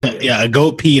Yeah, a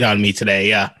goat peed on me today.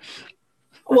 Yeah.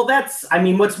 Well,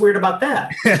 what's weird about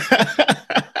that?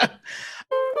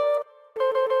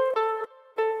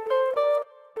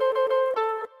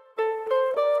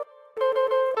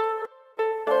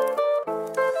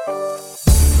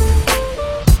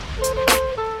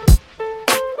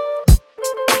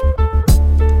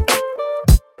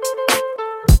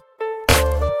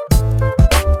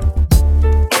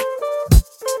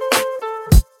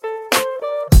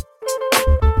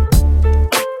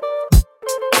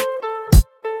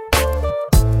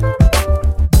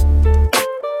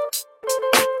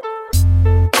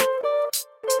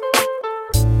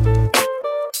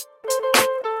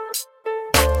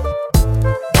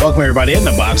 Welcome everybody in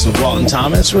the box with Walt and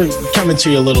Thomas. We're coming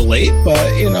to you a little late, but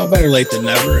better late than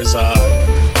never. As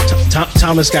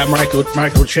Thomas got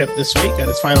microchip this week, got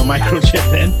his final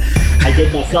microchip in. I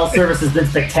did. My cell service has been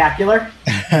spectacular.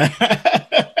 I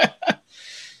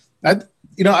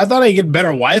thought I'd get better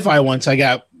Wi-Fi once I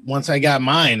got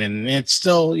mine, and it's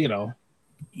still,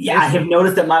 Yeah, I have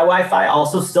noticed that my Wi-Fi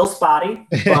also still spotty,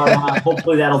 but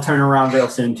hopefully that'll turn around real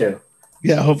soon too.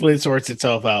 Yeah, hopefully it sorts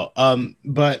itself out.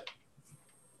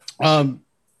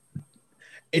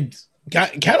 It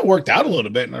kind of worked out a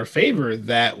little bit in our favor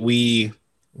that we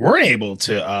weren't able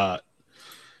to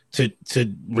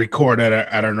record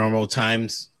at our normal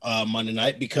times Monday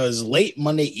night, because late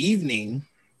Monday evening,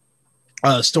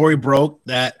 a story broke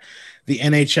that the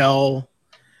NHL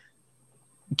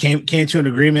came to an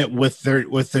agreement with their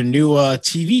new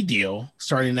TV deal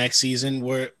starting next season,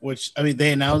 which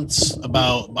they announced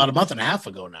about a month and a half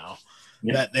ago now.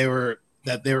 Yeah.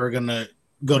 that they were gonna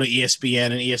go to ESPN,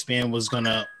 and ESPN was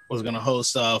gonna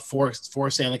host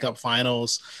four Stanley Cup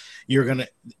Finals. You're gonna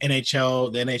the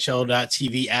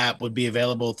NHL.TV app would be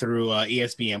available through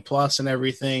ESPN Plus and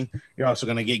everything. You're also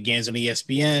gonna get games on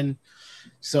ESPN.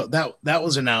 So that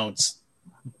was announced,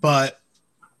 but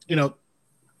the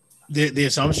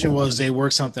assumption was they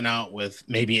worked something out with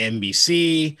maybe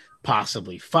NBC,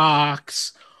 possibly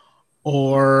Fox,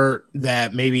 or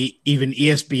that maybe even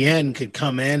ESPN could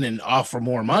come in and offer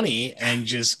more money and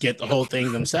just get the whole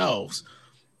thing themselves.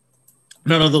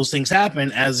 None of those things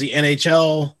happen, as the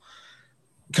NHL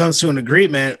comes to an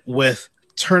agreement with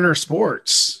Turner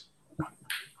Sports.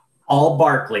 All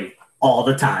Barkley, all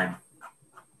the time.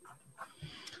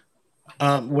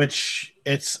 Which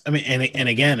it's, and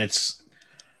again,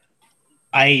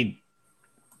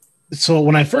 so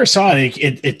when I first saw it,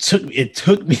 it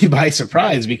took me by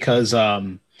surprise, because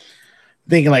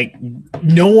thinking like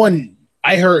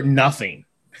I heard nothing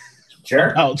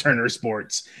about Turner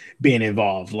Sports being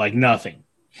involved, like nothing.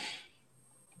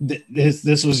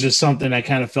 This was just something I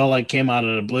kind of felt like came out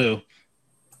of the blue,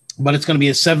 but it's going to be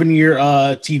a 7-year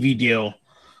TV deal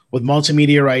with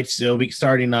multimedia rights. It'll be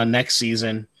starting next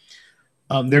season.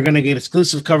 They're going to get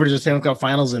exclusive coverage of Stanley Cup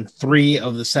Finals in 3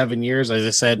 of the 7 years. As I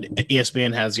said,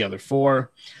 ESPN has the other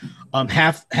 4.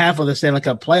 Half of the Stanley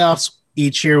Cup playoffs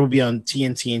each year will be on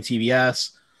TNT and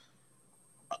TBS.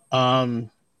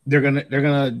 They're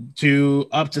gonna do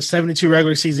up to 72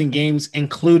 regular season games,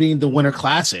 including the Winter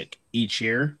Classic each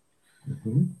year,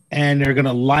 and they're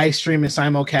gonna live stream and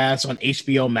simulcast on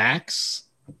HBO Max,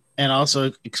 and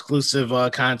also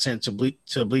exclusive content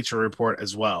to Bleacher Report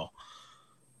as well.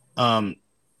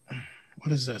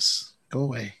 What is this? Go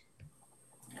away.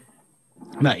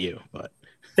 Not you, but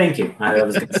thank you. I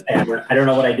was going to say, I don't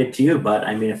know what I did to you, but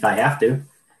if I have to.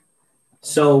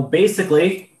 So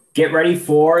basically, get ready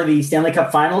for the Stanley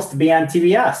Cup Finals to be on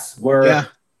TBS.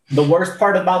 The worst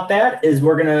part about that is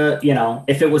we're going to,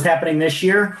 if it was happening this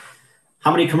year,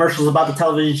 how many commercials about the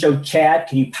television show Chad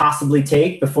can you possibly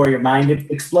take before your mind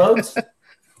explodes?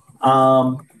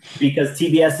 Because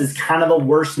TBS is kind of the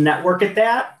worst network at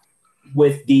that.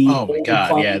 With the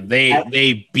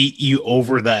they beat you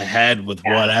over the head with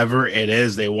whatever it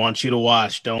is they want you to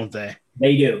watch, don't they?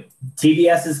 They do.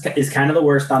 TBS is kind of the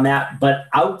worst on that, but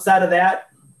outside of that,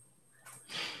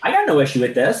 I got no issue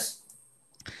with this.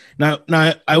 Now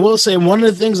I will say one of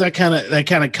the things that kind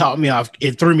of caught me off,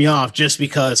 it threw me off just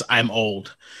because I'm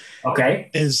old.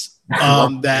 Okay, is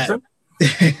that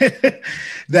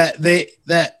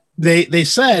They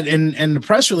said in the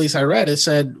press release I read, it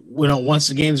said, once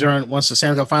the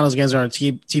Stanley Cup Finals games are on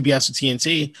TBS or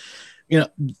TNT,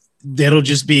 it'll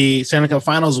just be Stanley Cup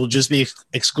Finals will just be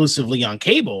exclusively on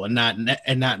cable and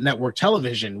not network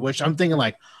television, which I'm thinking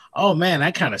like, oh man,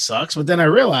 that kind of sucks. But then I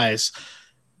realized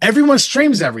everyone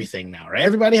streams everything now, right?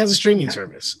 Everybody has a streaming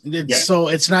service. So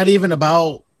it's not even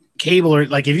about cable, or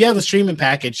like if you have a streaming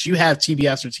package, you have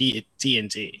TBS or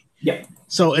TNT. Yeah.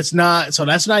 So that's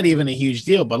not even a huge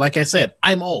deal. But like I said,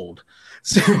 I'm old.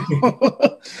 So,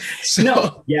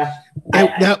 No, yeah.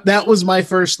 That was my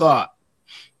first thought.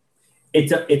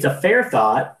 It's a fair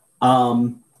thought.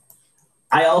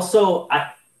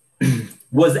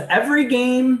 Was every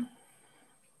game.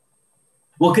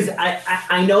 Well, because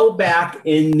I know back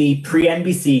in the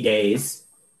pre-NBC days,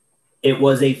 it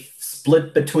was a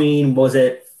split between, was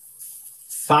it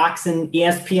Fox and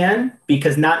ESPN?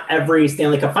 Because not every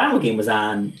Stanley Cup final game was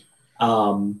on.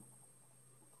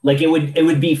 Like it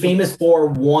would be famous for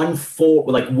 1,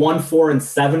 4, like 1, 4, and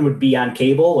 7 would be on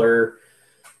cable,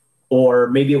 or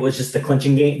maybe it was just a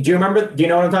clinching game. Do you remember? Do you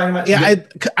know what I'm talking about? Yeah,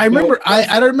 I remember.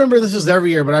 I don't remember this was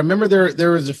every year, but I remember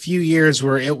there was a few years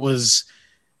where it was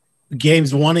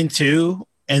games 1 and 2,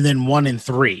 and then 1 and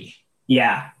 3.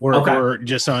 Yeah, we're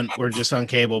just on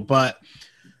cable. But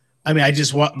I mean, I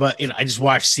just watch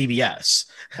CBS.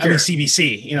 Sure. I mean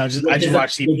CBC. You know, I just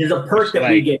watch CBS. Which is a perk that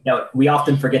we get. That we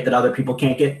often forget that other people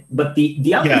can't get. But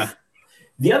the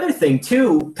other thing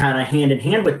too, kind of hand in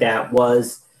hand with that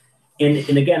was,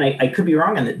 and again, I could be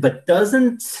wrong on it, but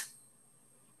doesn't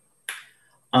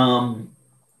at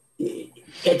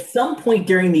some point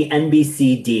during the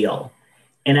NBC deal.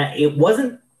 And it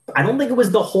wasn't, I don't think it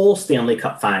was the whole Stanley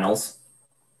Cup Finals,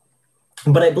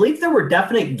 but I believe there were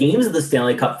definite games of the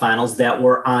Stanley Cup Finals that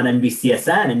were on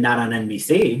NBCSN and not on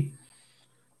NBC.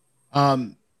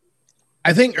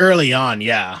 I think early on,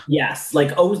 yeah. Yes, like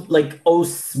 06,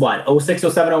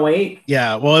 07, 08?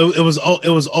 Yeah, well, it was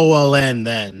OLN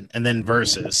then, and then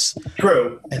Versus.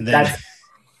 True. And then,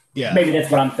 maybe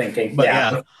that's what I'm thinking. But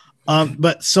yeah.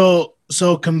 But so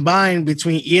combined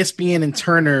between ESPN and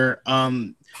Turner,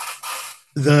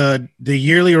 the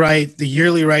yearly rights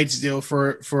deal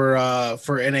for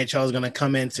NHL is going to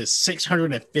come into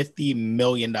 $650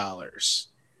 million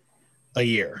a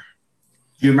year.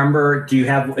 Do you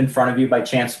have in front of you by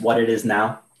chance what it is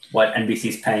now? What NBC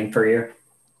is paying per year?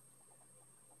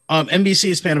 NBC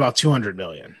is paying about $200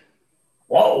 million.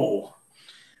 Whoa.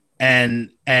 And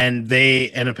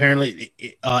apparently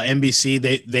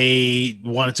NBC they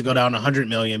wanted to go down $100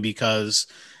 million because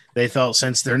they felt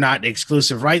since they're not the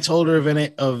exclusive rights holder of the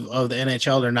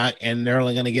NHL, they're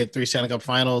only going to get 3 Stanley Cup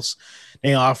Finals.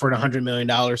 They offered $100 million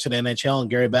to the NHL,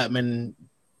 and Gary Bettman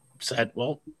said,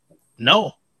 "Well,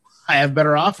 no, I have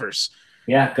better offers."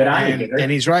 Yeah, good on you. And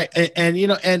he's right.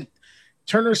 And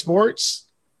Turner Sports,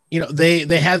 they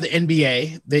have the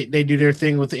NBA. They do their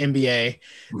thing with the NBA.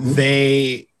 Mm-hmm.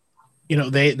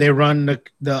 They run the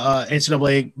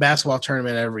NCAA basketball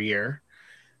tournament every year.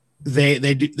 They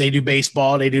do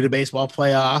baseball. They do the baseball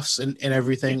playoffs and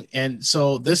everything. And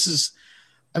so this is,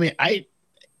 I mean,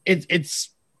 it's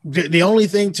the only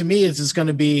thing to me is it's going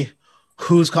to be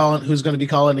who's going to be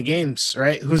calling the games,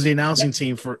 right? Who's the announcing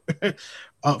team for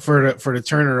the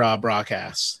Turner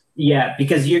broadcast? Yeah,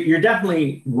 because you're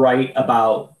definitely right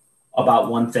about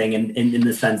one thing, in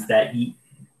the sense that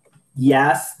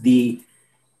yes,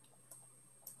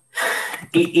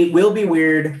 it will be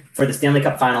weird for the Stanley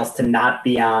Cup Finals to not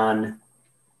be on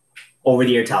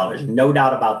over-the-air television, no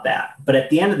doubt about that. But at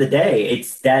the end of the day,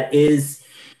 that is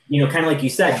kind of like you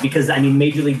said, because I mean,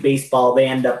 Major League Baseball, they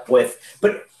end up with,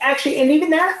 but actually, and even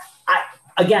that,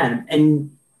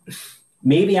 and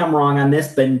maybe I'm wrong on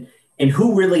this, but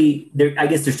who really, I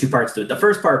guess there's 2 parts to it. The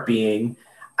first part being,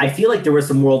 I feel like there were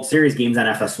some World Series games on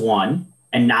FS1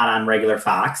 and not on regular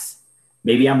Fox.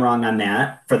 Maybe I'm wrong on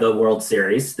that for the World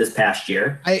Series this past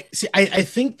year. I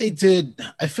think they did.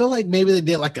 I feel like maybe they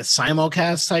did like a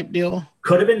simulcast type deal.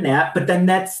 Could have been that, but then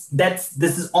this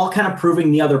is all kind of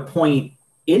proving the other point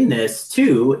in this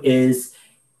too, is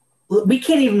we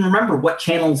can't even remember what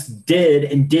channels did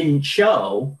and didn't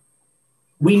show.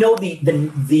 We know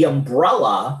the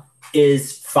umbrella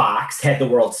is Fox had the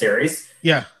World Series.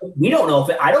 Yeah. We don't know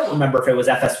I don't remember if it was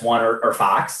FS1 or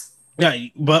Fox. Yeah,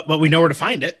 but we know where to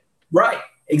find it. Right.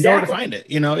 Exactly. Know where to find it,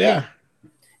 yeah.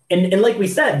 And like we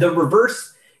said, the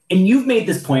reverse, and you've made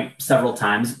this point several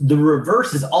times, the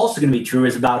reverse is also going to be true,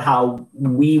 is about how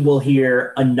we will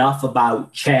hear enough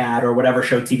about Chad or whatever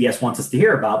show TBS wants us to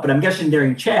hear about. But I'm guessing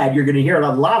during Chad, you're going to hear a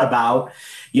lot about,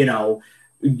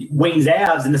 Wayne's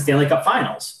Avs in the Stanley Cup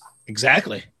Finals.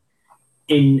 Exactly.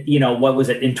 In, what was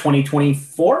it, in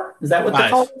 2024? Is that what they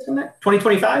call it?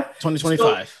 2025?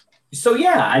 2025. So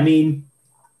yeah, I mean,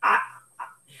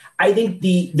 I think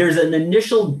there's an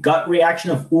initial gut reaction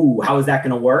of, ooh, how is that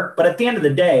going to work? But at the end of the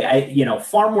day,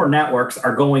 far more networks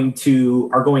are going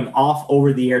off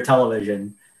over the air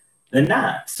television than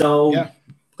not. So yeah.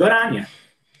 Good on you.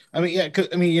 I mean,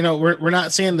 yeah, we're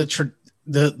not saying the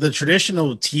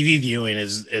traditional TV viewing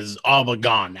is all but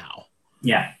gone now.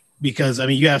 Yeah. Because I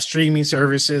mean, you have streaming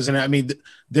services, and I mean,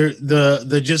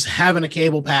 the just having a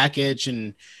cable package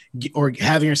and or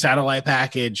having your satellite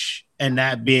package and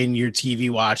that being your TV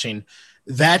watching,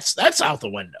 that's out the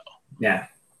window. Yeah.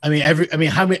 I mean,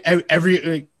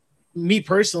 me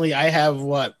personally, I have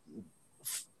what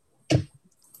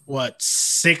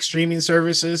 6 streaming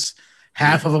services.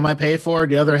 Half of them I pay for,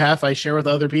 the other half I share with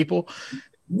other people.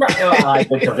 Right. Well, I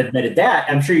wouldn't have admitted that.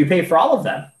 I'm sure you pay for all of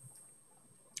them.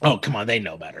 Oh, come on. They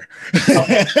know better.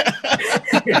 Okay.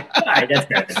 All right, that's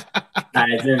good. All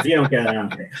right, if you don't get it, I don't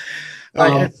care.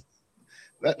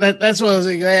 That's what I was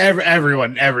like,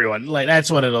 everyone. Like, that's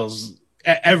one of those,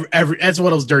 that's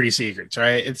one of those dirty secrets,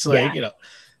 right? It's like,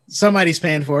 somebody's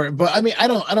paying for it. But I mean, I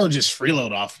don't just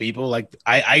freeload off people. Like,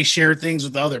 I share things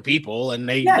with other people and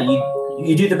they. Yeah,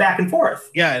 you do the back and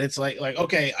forth. Yeah, and it's like,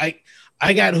 okay,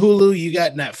 I got Hulu, you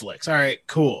got Netflix. All right,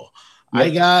 cool.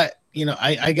 Yep.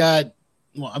 I got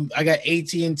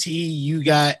AT&T, you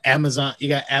got Amazon, you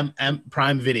got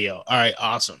Prime Video. All right,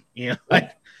 awesome.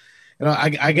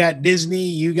 I got Disney,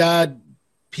 you got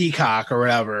Peacock or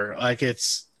whatever. Like,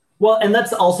 it's. Well, and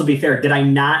let's also be fair. Did I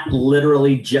not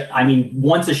literally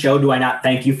once a show, do I not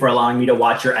thank you for allowing me to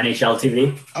watch your NHL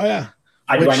TV? Oh yeah.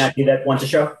 Do I not do that once a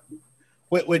show?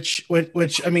 Which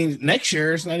I mean, next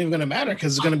year it's not even going to matter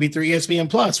because it's going to be through ESPN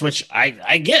Plus, which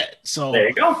I get. So there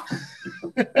you go.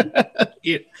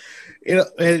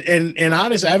 And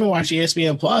honestly, I haven't watched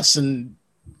ESPN Plus in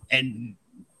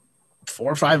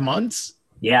 4 or 5 months.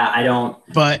 Yeah, I don't.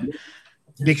 But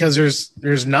because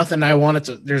there's nothing I wanted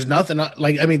to. There's nothing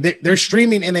like, I mean, they're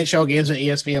streaming NHL games on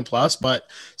ESPN Plus, but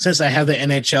since I have the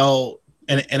NHL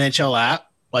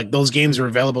app, like, those games are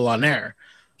available on there.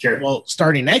 Sure. Well,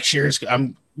 starting next year,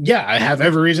 I have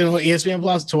every reason to watch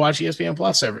ESPN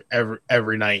Plus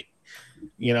every night.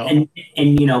 And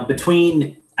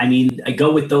between, I mean, I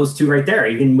go with those two right there,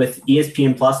 even with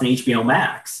ESPN Plus and HBO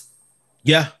Max.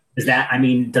 Yeah. Does that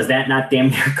not damn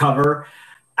near cover?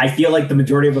 I feel like the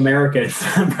majority of Americans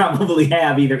probably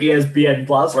have either ESPN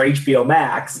Plus or HBO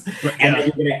Max, and then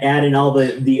you're going to add in all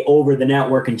the over the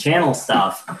network and channel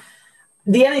stuff.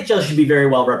 The NHL should be very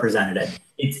well represented.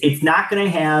 It's not going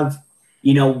to have,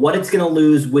 what it's going to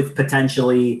lose with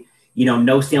potentially,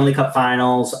 no Stanley Cup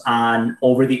Finals on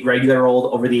over the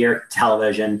air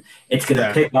television. It's going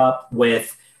to pick up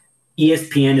with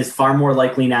ESPN is far more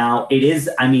likely now. It is,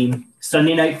 I mean,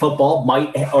 Sunday Night Football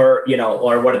might, or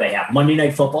what do they have? Monday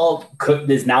Night Football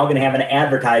is now going to have an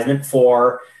advertisement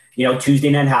for,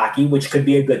 Tuesday Night Hockey, which could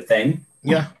be a good thing.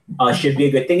 Yeah. Should be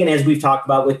a good thing. And as we've talked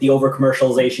about with the over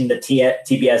commercialization that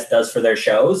TBS does for their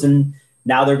shows, and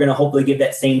now they're going to hopefully give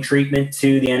that same treatment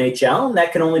to the NHL, and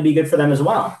that can only be good for them as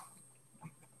well.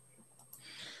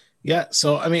 Yeah.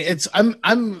 So, I mean,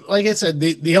 I'm like I said,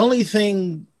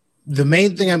 the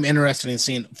main thing I'm interested in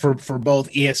seeing for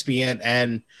both ESPN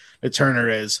and the Turner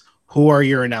is, who are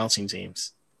your announcing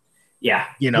teams? Yeah.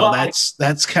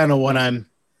 That's kind of what I'm.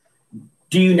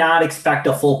 Do you not expect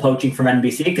a full poaching from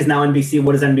NBC? Because now what is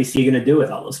NBC going to do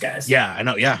with all those guys? Yeah, I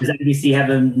know. Yeah. Does NBC have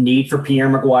a need for Pierre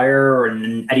Maguire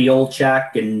and Eddie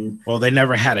Olczyk? Well, they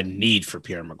never had a need for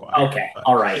Pierre Maguire. Okay.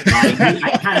 All right.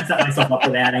 I kind of set myself up for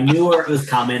that. I knew where it was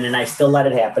coming, and I still let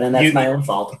it happen, and that's my own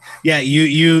fault. Yeah.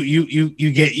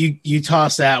 You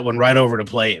toss that one right over the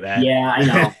plate, man. Yeah, I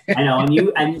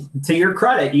know. And to your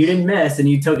credit, you didn't miss, and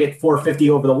you took it 450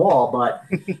 over the wall, but.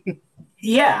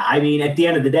 Yeah, I mean, at the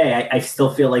end of the day, I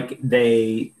still feel like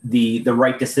the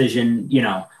right decision.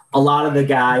 A lot of the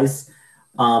guys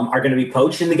are going to be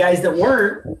poached, and the guys that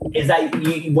weren't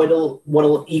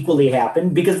what'll equally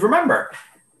happen. Because remember,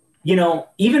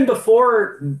 even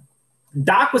before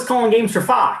Doc was calling games for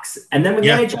Fox, and then when the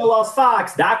NHL lost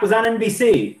Fox, Doc was on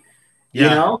NBC.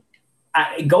 Yeah.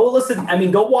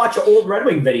 Go watch old Red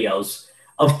Wing videos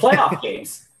of playoff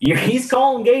games. He's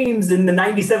calling games in the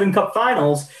 97 Cup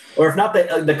Finals, or if not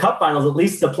the Cup Finals, at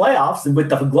least the playoffs, and with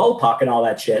the glow puck and all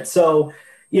that shit. So,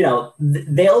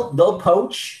 they'll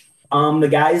poach the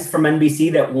guys from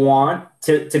NBC that want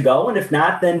to go. And if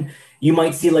not, then you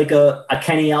might see like a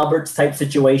Kenny Alberts type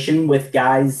situation with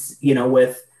guys,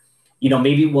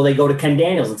 maybe will they go to Ken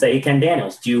Daniels and say, hey, Ken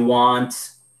Daniels, do you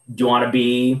want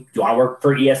to work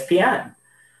for ESPN?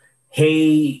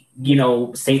 Hey,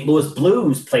 St. Louis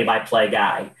Blues play-by-play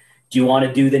guy. Do you want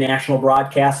to do the national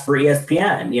broadcast for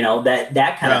ESPN?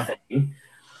 That kind of thing,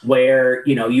 where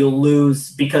you'll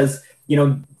lose because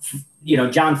John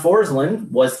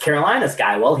Forsland was Carolina's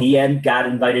guy. Well, he got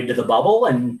invited to the bubble,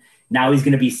 and now he's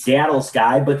going to be Seattle's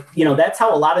guy. But that's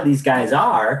how a lot of these guys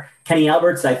are. Kenny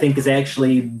Alberts, I think, is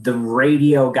actually the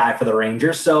radio guy for the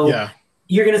Rangers. So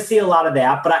you're going to see a lot of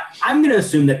that. But I'm going to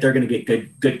assume that they're going to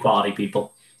get good quality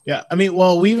people. Yeah, I mean,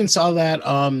 well, we even saw that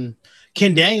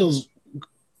Ken Daniels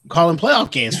calling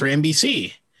playoff games for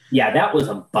NBC. Yeah, that was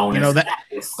a bonus. You know, that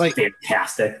was like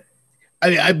fantastic.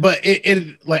 But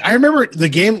it like I remember the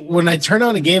game when I turned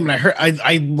on the game and I heard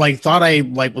I like thought I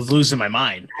like was losing my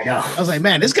mind. I know. I was like,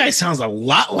 man, this guy sounds a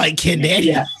lot like Ken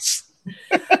Daniels.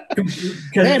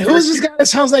 Man, who's this guy that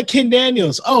sounds like Ken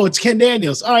Daniels? Oh, it's Ken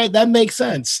Daniels. All right, that makes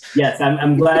sense. Yes,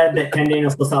 I'm glad that Ken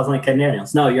Daniels still sounds like Ken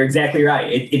Daniels. No, you're exactly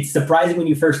right. It's surprising when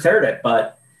you first heard it,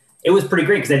 but it was pretty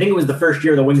great because I think it was the first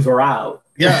year the Wings were out.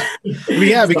 Yeah,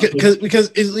 yeah,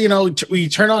 because you know, when you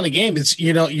turn on a game, it's,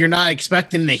 you know, you're not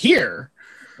expecting to hear,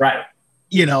 right?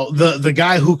 You know, the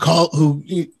guy who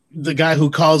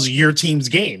calls your team's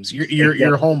games,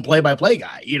 your home play-by-play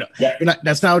guy. You know, you're not,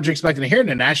 that's not what you're expecting to hear in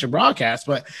a national broadcast.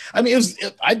 But I mean,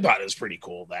 I thought it was pretty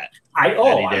cool that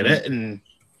he did it. And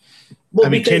well, I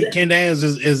mean, Ken Daniels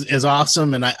is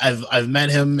awesome, and I've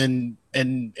met him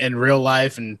in real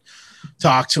life and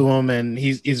talked to him, and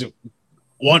he's a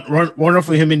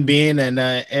wonderful human being.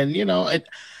 And you know,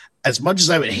 as much as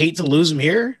I would hate to lose him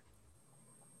here,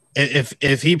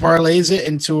 if he parlays it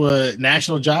into a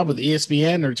national job with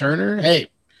ESPN or Turner, hey,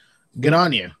 good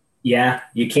on you. Yeah,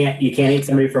 you can't hate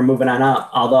somebody for moving on up.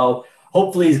 Although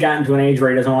hopefully he's gotten to an age where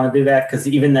he doesn't want to do that, because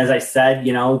even as I said,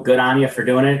 you know, good on you for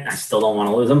doing it. I still don't want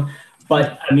to lose him.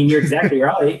 But I mean, you're exactly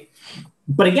right.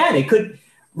 But again, it could.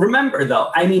 Remember,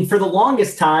 though, I mean, for the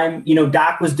longest time, you know,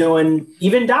 Doc was doing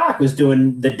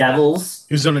the Devils.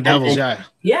 He was doing the Devils, yeah.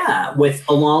 Yeah,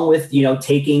 along with, you know,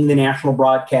 taking the national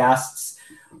broadcasts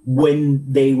when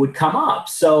they would come up.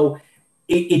 So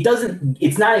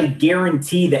it's not a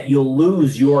guarantee that you'll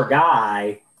lose your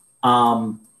guy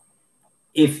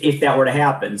if that were to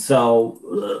happen.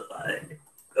 So,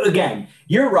 again,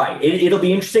 you're right. It'll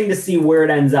be interesting to see where it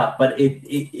ends up, but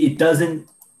it doesn't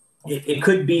 – it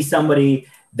could be somebody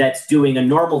 – that's doing a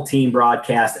normal team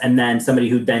broadcast, and then somebody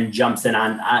who then jumps in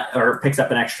on or picks up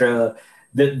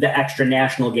the extra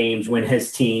national games when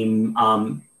his team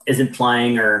isn't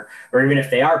playing, or even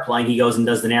if they are playing, he goes and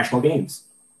does the national games.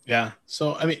 Yeah.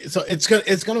 So I mean, so it's going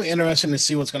to be interesting to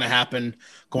see what's going to happen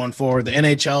going forward. The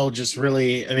NHL just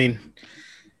really, I mean,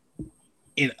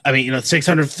 you know,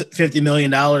 $650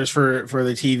 million for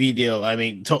the TV deal. I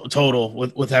mean, total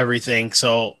with everything.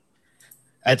 So.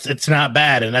 It's not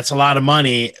bad, and that's a lot of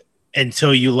money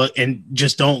until you look and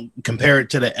just don't compare it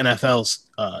to the NFL's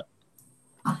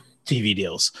TV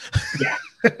deals. Yeah,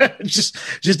 just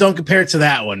don't compare it to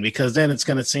that one, because then it's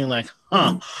going to seem like,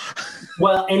 huh.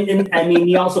 Well, and I mean,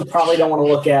 you also probably don't want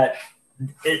to look at.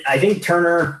 I think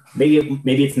Turner, maybe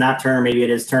it's not Turner, maybe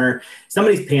it is Turner.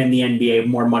 Somebody's paying the NBA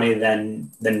more money than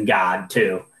God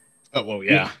too. Oh well,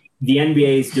 yeah. The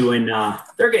NBA is doing.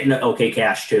 They're getting okay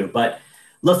cash too, but.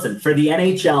 Listen, for the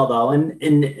NHL though,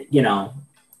 and you know,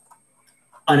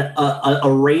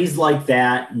 a raise like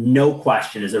that, no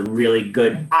question, is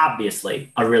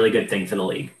obviously a really good thing for the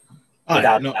league.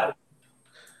 Without doubt.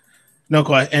 No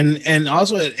question, and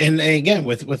also, and again,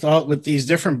 with these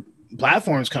different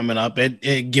platforms coming up,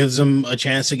 it gives them a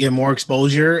chance to get more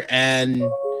exposure, and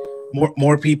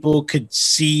more people could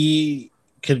tune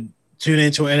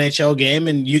into an NHL game,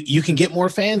 and you can get more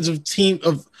fans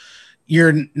of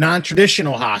your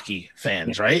non-traditional hockey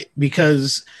fans, right?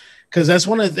 Because that's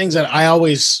one of the things that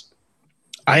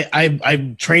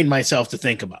I've trained myself to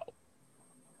think about.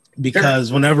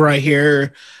 Because whenever I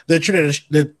hear the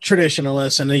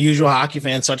traditionalists and the usual hockey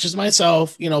fans, such as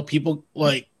myself, you know, people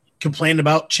like complain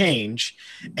about change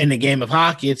in the game of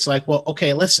hockey. It's like, well,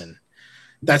 okay, listen,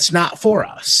 that's not for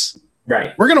us.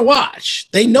 Right. We're gonna watch.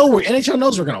 They know NHL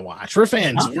knows we're gonna watch. We're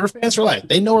fans. We're fans for life.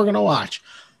 They know we're gonna watch.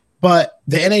 But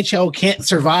the NHL can't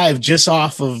survive just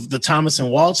off of the Thomas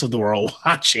and Waltz of the world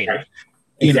watching. Right.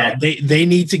 Exactly. You know, they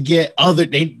need to get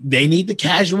they need the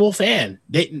casual fan.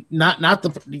 They not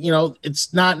the, you know,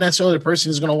 it's not necessarily the person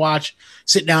who's going to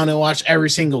sit down and watch every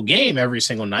single game every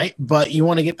single night, but you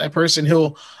want to get that person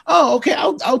who, oh, okay,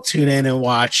 I'll tune in and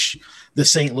watch the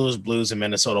St. Louis Blues and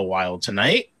Minnesota Wild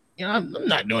tonight. You know, I'm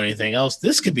not doing anything else.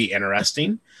 This could be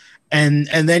interesting. And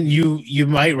then you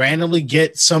might randomly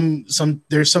get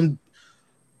there's some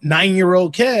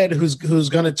 9-year-old kid who's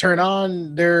going to turn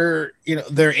on their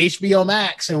HBO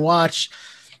Max and watch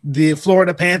the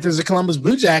Florida Panthers and Columbus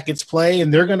Blue Jackets play,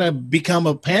 and they're going to become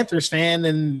a Panthers fan,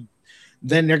 and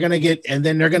then they're going to get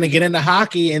into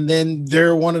hockey, and then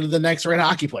they're one of the next great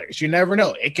hockey players. You never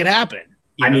know. It could happen.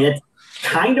 I mean, it's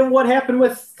kind of what happened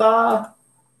with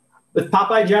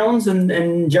Popeye Jones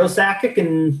and Joe Sakic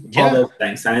and all those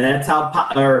things. I mean, that's how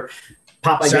Popeye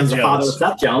Jones is the father of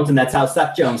Seth Jones, and that's how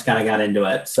Seth Jones kind of got into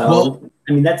it. So,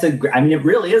 I mean, it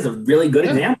really is a really good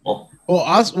example. Well,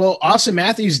 Auston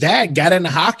Matthews' dad got into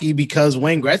hockey because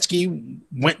Wayne Gretzky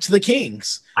went to the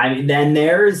Kings. I mean, then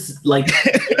there's like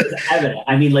evidence.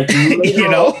 I mean, like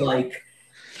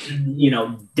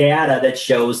data that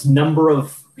shows number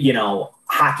of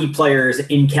hockey players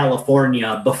in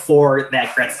California before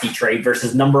that Gretzky trade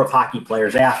versus number of hockey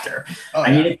players after.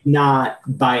 I mean, it's not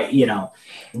by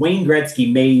Wayne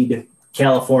Gretzky made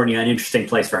California an interesting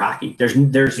place for hockey. There's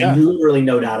literally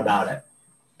no doubt about it.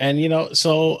 And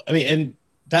so I mean,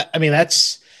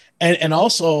 that's and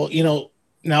also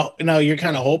now you're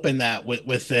kind of hoping that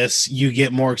with this you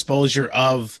get more exposure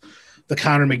of the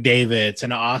Connor McDavids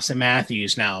and the Auston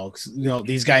Matthews. Now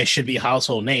these guys should be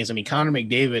household names. I mean, Connor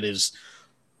McDavid is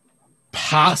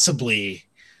possibly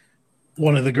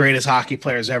one of the greatest hockey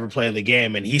players ever played the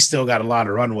game, and he's still got a lot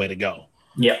of runway to go.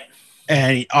 Yep.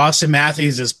 And Auston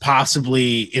Matthews is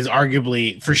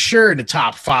arguably for sure in the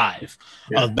top 5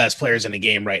 of best players in the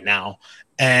game right now.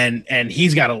 And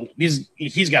he's got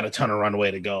a ton of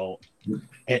runway to go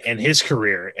in his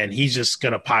career, and he's just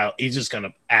gonna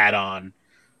add on.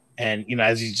 And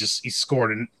as he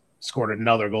scored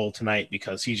another goal tonight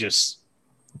because he just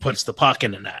puts the puck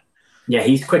in the net. Yeah,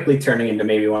 he's quickly turning into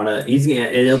maybe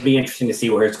it'll be interesting to see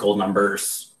where his goal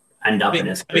numbers end up in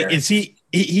his career. Is he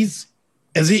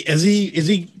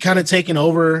kind of taking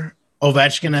over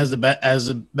Ovechkin as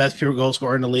the best pure goal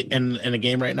scorer in the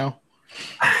game right now?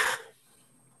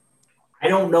 I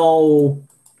don't know.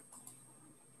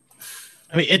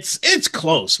 I mean, it's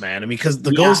close, man. I mean, because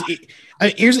the goals.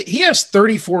 He has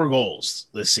 34 goals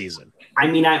this season. I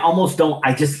mean, I almost don't.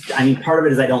 Part of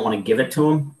it is I don't want to give it to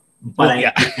him,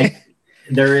 but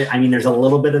there's a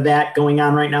little bit of that going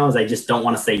on right now. Is I just don't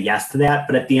want to say yes to that.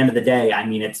 But at the end of the day, I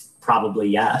mean, it's probably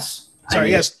yes.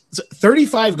 Yes,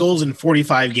 35 goals in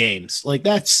 45 games. Like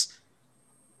that's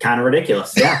kind of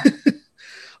ridiculous. Yeah,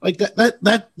 like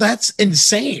that's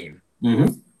insane.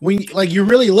 Mm-hmm. When you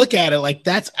really look at it, like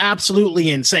that's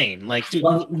absolutely insane. Like, dude,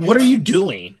 what are you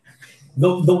doing? The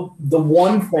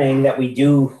one thing that we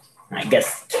do, I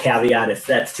guess, caveat if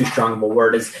that's too strong of a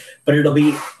word but it'll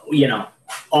be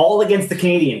all against the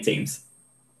Canadian teams.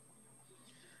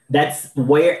 That's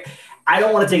where I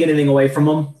don't want to take anything away from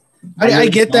them. I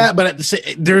get that, but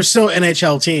there's still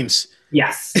NHL teams.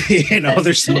 Yes,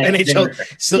 there's still NHL.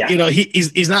 So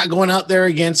he's not going out there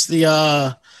against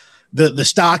the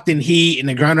Stockton Heat and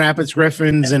the Grand Rapids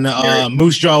Griffins and the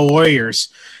Moose Jaw Warriors.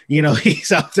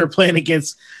 He's out there playing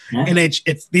against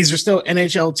these are still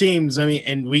NHL teams. I mean,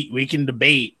 and we can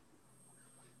debate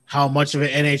how much of an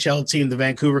NHL team the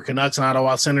Vancouver Canucks and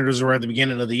Ottawa Senators were at the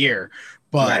beginning of the year,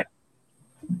 but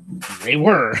they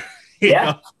were.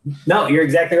 No, you're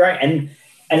exactly right. And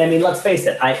I mean, let's face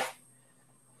it. I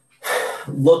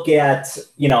look at,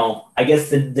 I guess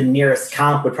the nearest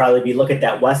comp would probably be look at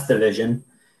that West Division.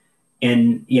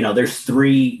 And, there's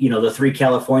 3, the 3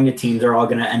 California teams are all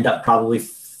going to end up probably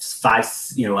 5,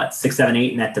 6, 7,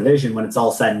 8 in that division when it's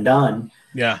all said and done.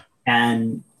 Yeah.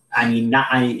 And I mean,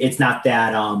 it's not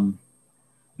that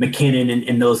McKinnon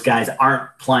and those guys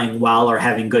aren't playing well or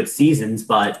having good seasons,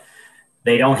 but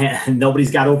they don't have,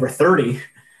 nobody's got over 30,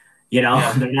 they're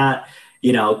not,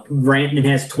 Rantanen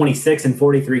has 26 and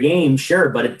 43 games. Sure.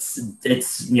 But it's,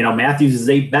 Matthews is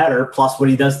 8 better plus what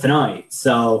he does tonight.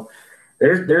 So,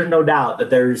 There's no doubt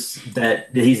that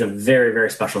he's a very,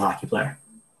 very special hockey player.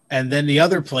 And then the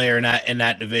other player in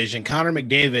that division, Connor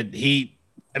McDavid, he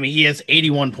has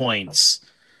 81 points.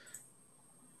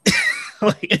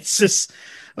 It's just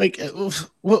like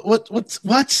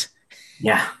what?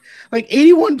 Yeah, like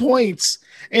 81 points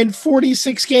in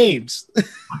 46 games.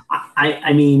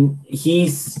 I mean,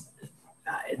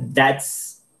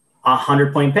 that's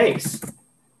 100-point pace.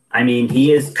 I mean,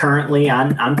 he is currently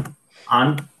on.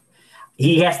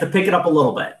 He has to pick it up a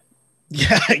little bit.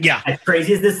 Yeah. As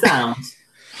crazy as this sounds,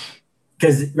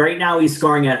 because right now he's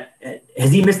scoring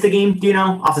has he missed a game? Do you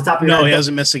know off the top of your head? No, he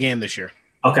hasn't missed a game this year.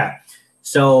 Okay.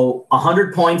 So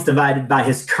 100 points divided by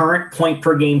his current point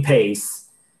per game pace,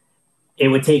 it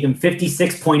would take him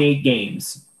 56.8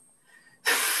 games.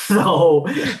 So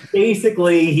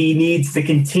basically he needs to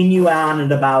continue on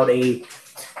at about a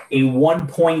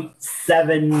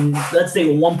 1.7, let's say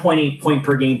 1.8 point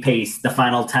per game pace, the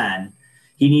final 10.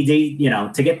 He needs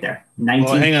to get there. 19.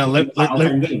 Well, hang on.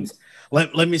 Games.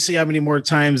 Let me see how many more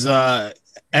times at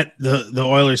the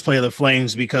Oilers play the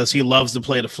Flames, because he loves to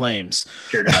play the Flames.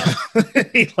 Sure does.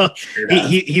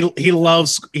 he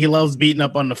loves beating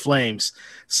up on the Flames.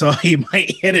 So he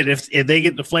might hit it if they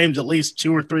get the Flames at least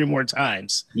 2 or 3 more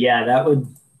times. Yeah, that would.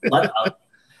 By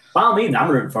all means,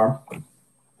 I'm rooting for him.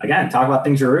 Again, talk about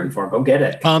things you're rooting for. Go get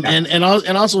it. And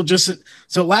also just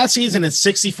so last season in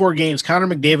 64 games, Connor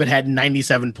McDavid had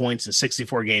 97 points in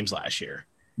 64 games last year.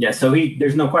 Yeah, so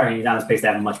there's no question he's on his pace to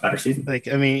have a much better season. Like,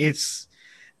 I mean, it's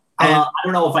I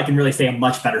don't know if I can really say a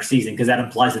much better season because that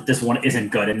implies that this one isn't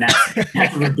good, and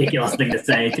that's a ridiculous thing to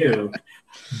say too.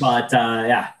 But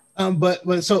yeah. But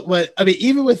I mean,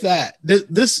 even with that,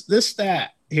 this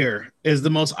stat here is the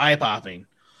most eye popping.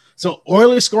 So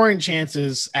Oilers scoring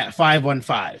chances at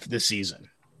 515 this season.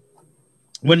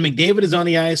 When McDavid is on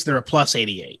the ice, they're a plus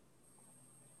 88.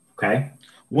 Okay.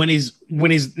 When he's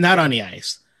not on the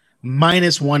ice,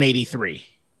 minus 183.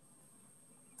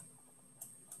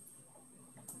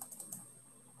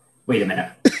 Wait a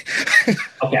minute.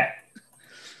 Okay.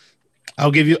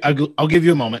 I'll give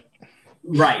you a moment.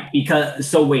 Right,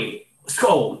 because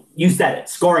you said it,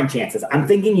 scoring chances. I'm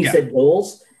thinking you said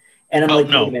goals, and I'm no. Wait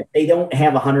a minute, they don't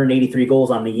have 183 goals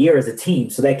on the year as a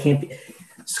team, so that can't be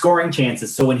scoring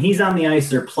chances. So when he's on the ice,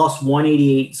 they're plus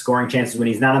 188 scoring chances. When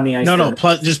he's not on the ice,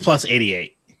 plus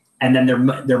 88, and then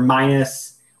they're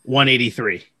minus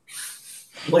 183.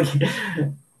 Like,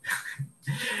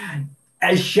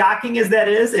 as shocking as that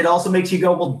is, it also makes you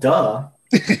go, well, duh.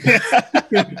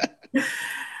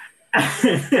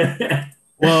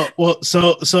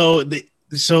 So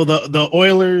the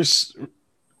Oilers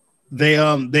they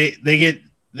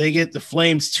get the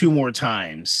Flames 2 more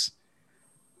times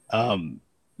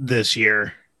this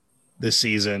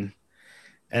season,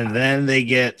 and then they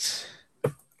get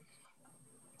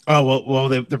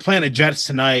they're playing the Jets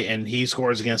tonight, and he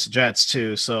scores against the Jets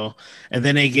too. So, and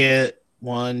then they get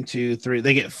 1, 2, 3.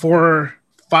 They get 4,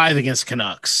 5 against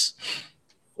Canucks.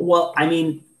 Well, I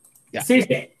mean,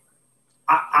 seriously,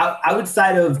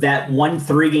 outside of that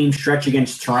 1-3 game stretch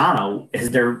against Toronto,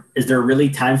 is there really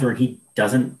times where he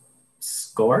doesn't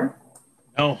score?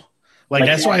 No,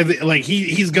 that's why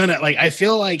he's gonna I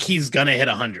feel like he's gonna hit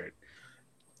 100.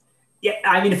 Yeah,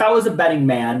 I mean, if I was a betting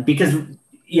man, because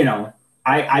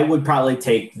I would probably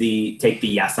take the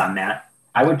yes on that.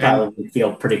 I would probably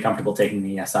feel pretty comfortable taking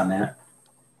the yes on that.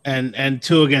 And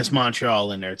 2 against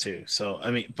Montreal in there too. So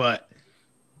I mean, but.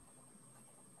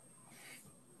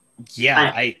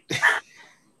 Yeah,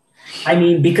 I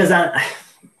mean, because I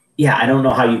don't know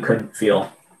how you couldn't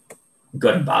feel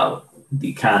good about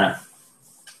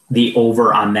the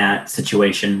over on that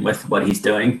situation with what he's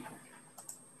doing.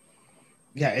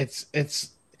 Yeah, it's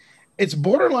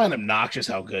borderline obnoxious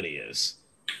how good he is.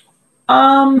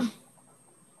 Let's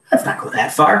not go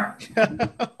that far.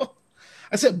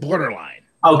 I said borderline.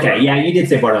 Okay, yeah, you did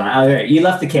say borderline. Okay, you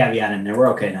left the caveat in there. We're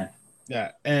okay then.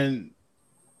 Yeah, and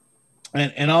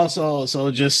also,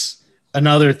 so just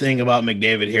another thing about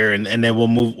McDavid here, and then we'll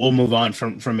move on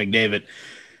from McDavid,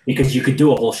 because you could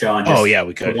do a whole show on. Just we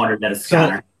could. Wonder that it's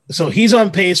so he's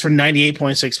on pace for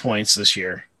 98.6 points this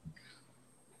year.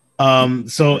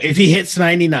 So if he hits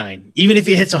 99, even if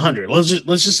he hits 100,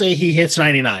 let's just say he hits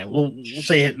 99. We'll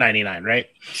say hit 99, right?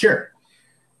 Sure.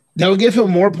 That would give him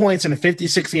more points in a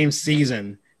 56 game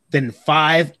season than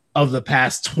 5 of the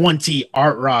past 20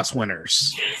 Art Ross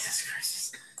winners. Jesus Christ.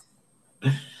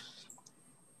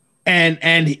 And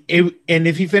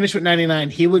if he finished with 99,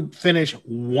 he would finish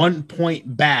 1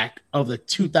 point back of the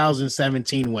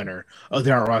 2017 winner of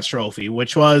the Art Ross Trophy,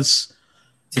 which was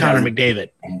Connor McDavid.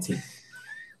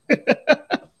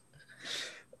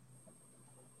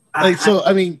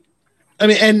 I mean,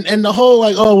 and the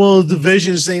whole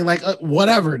divisions thing,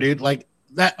 whatever, dude,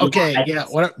 that. Okay, yeah,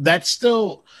 whatever. That's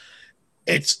still,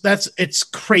 it's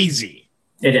crazy.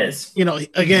 It is.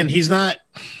 Again, he's not.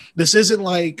 This isn't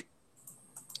they're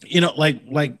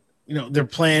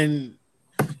playing.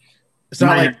 It's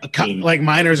not like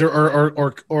minors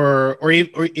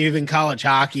or even college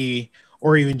hockey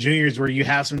or even juniors, where you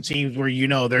have some teams where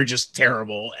they're just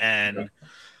terrible and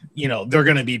they're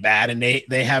going to be bad and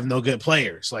they have no good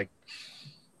players. Like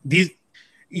these,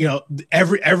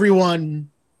 everyone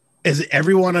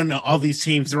on all these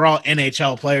teams, they're all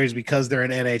NHL players because they're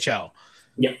in NHL.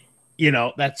 Yep.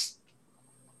 That's.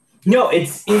 No,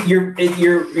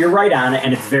 you're right on it,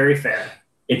 and it's very fair.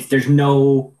 There's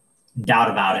no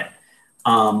doubt about it.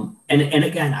 And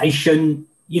again, I shouldn't,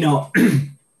 if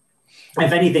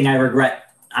anything, I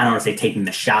regret, I don't want to say taking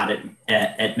the shot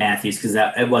at Matthews, because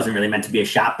it wasn't really meant to be a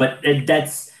shot, but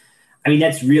that's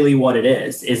really what it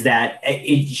is that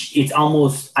it's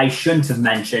almost, I shouldn't have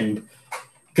mentioned,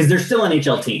 because they're still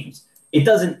NHL teams. There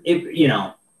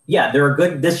are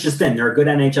good, there are good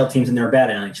NHL teams and there are bad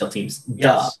NHL teams. Yes.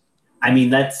 Duh. I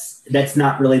mean, that's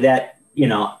not really that,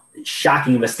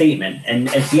 shocking of a statement. And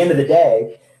at the end of the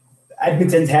day,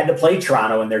 Edmonton's had to play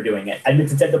Toronto and they're doing it.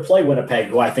 Edmonton's had to play Winnipeg,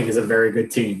 who I think is a very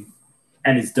good team,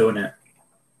 and he's doing it.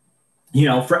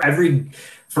 For every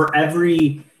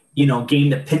game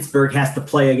that Pittsburgh has to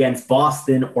play against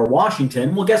Boston or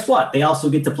Washington, well, guess what? They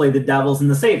also get to play the Devils and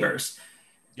the Sabres.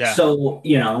 Yeah. So,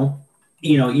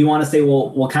 you want to say,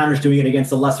 well, Connor's doing it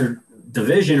against a lesser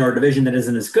division or a division that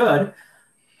isn't as good.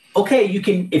 Okay, you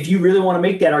can, if you really want to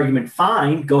make that argument,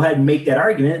 fine, go ahead and make that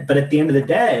argument. But at the end of the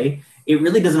day, it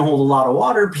really doesn't hold a lot of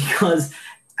water because,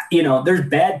 there's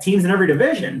bad teams in every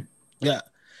division. Yeah.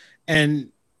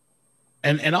 And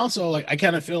also, like, I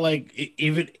kind of feel like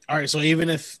even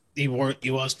if he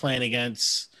was playing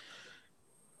against,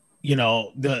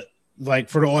 for the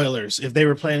Oilers, if they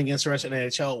were playing against the rest of the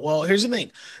NHL, well, here's the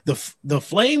thing. The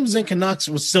Flames and Canucks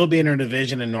would still be in their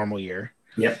division in normal year.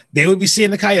 Yep. They would be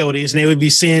seeing the Coyotes and they would be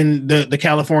seeing the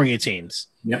California teams.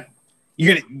 Yep.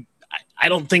 I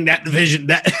don't think that division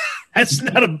that's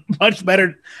not a much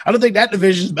better. I don't think that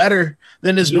division is better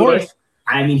than this North.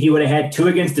 He would have had 2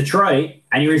 against Detroit.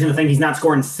 Any reason to think he's not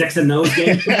scoring 6 in those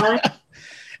games combined?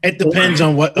 It depends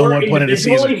on what point of the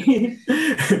season.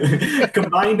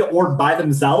 Combined or by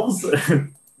themselves.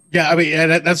 Yeah, I mean,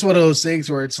 that's one of those things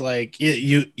where it's like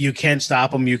you can't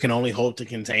stop them. You can only hope to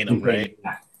contain them, right?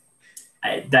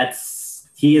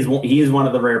 He is one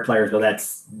of the rare players, though.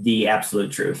 That's the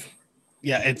absolute truth.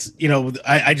 Yeah, it's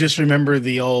I just remember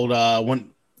the old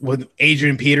one with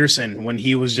Adrian Peterson when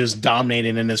he was just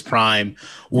dominating in his prime,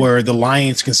 where the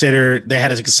Lions considered they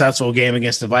had a successful game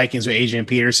against the Vikings with Adrian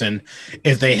Peterson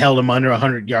if they held him under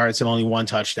 100 yards and only 1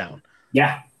 touchdown.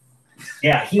 Yeah,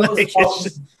 he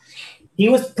was he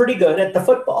was pretty good at the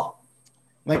football.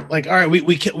 Like all right,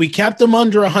 we kept him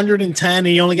under 110 and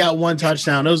he only got 1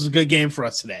 touchdown. It was a good game for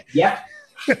us today. Yeah.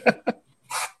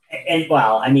 And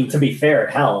well, to be fair,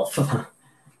 hell,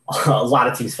 a lot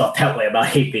of teams felt that way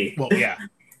about AP. Well, yeah.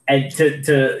 And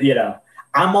to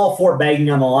I'm all for bagging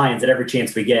on the Lions at every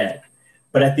chance we get.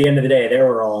 But at the end of the day, there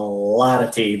were a lot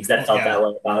of teams that felt that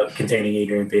way about containing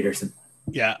Adrian Peterson.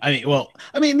 Yeah, no,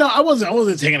 I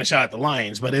wasn't taking a shot at the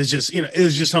Lions, but it's just, it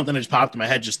was just something that just popped in my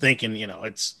head, just thinking,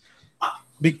 it's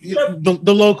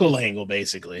the local angle,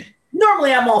 basically.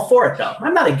 Normally, I'm all for it, though.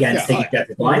 I'm not against taking shots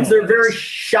at the Lions. They're very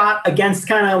shot against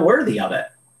kind of worthy of it.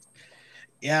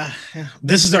 Yeah.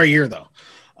 This is our year, though.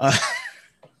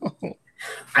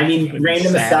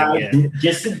 Random aside,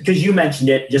 just because you mentioned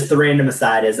it, just the random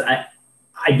aside is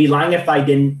I'd be lying if I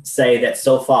didn't say that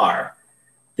so far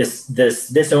this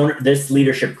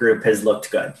leadership group has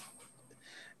looked good.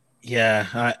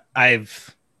 Yeah,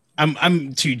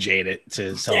 I'm too jaded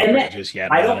to celebrate just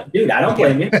yet. I don't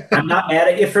blame you. I'm not mad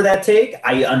at you for that take.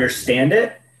 I understand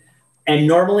it, and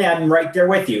normally I'm right there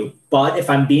with you. But if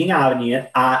I'm being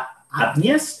honest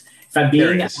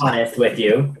with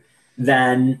you,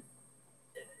 then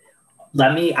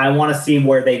I want to see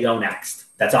where they go next.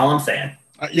 That's all I'm saying.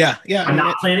 Yeah. I'm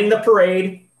not planning the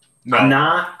parade. No.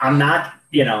 I'm not.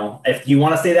 If you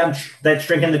want to say that that's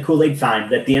drinking the Kool-Aid, fine.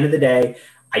 But at the end of the day,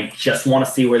 I just want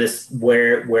to see where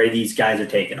these guys are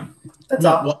taking them. That's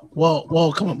all.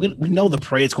 Well, come on. We know the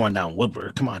parade's going down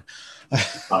Woodward. Come on.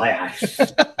 Oh, yeah.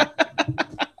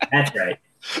 That's right.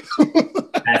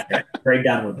 Parade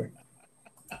down Woodward.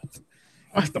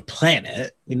 Off the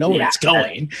planet. We know where it's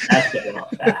going. That's good.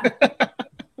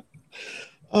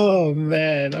 Oh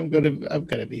man, I'm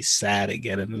gonna be sad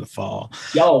again in the fall.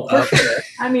 Yo, for sure.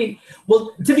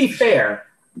 To be fair,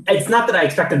 it's not that I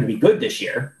expect them to be good this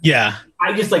year. Yeah.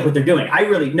 I just like what they're doing. I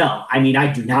really no. I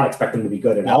do not expect them to be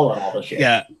good at all this year.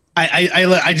 Yeah.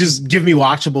 I just give me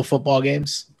watchable football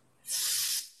games.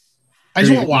 I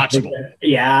just want watchable.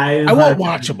 Yeah. I want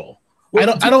watchable. I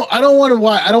don't want to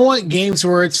watch. I don't want games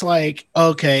where it's like,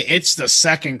 okay, it's the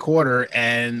second quarter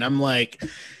and I'm like,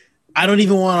 I don't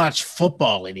even want to watch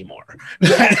football anymore.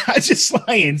 Yeah. I just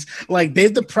Lions, like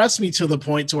they've depressed me to the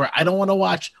point to where I don't want to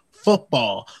watch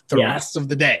football the rest of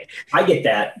the day. I get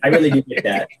that. I really do get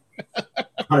that.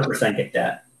 100% get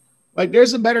that. Like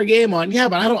there's a better game on. Yeah,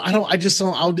 but I just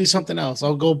don't. I'll do something else.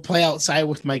 I'll go play outside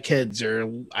with my kids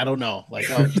or I don't know. Like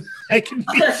I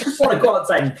just want to go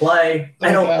outside and play.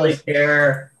 I don't really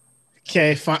care.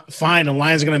 Okay, fine. The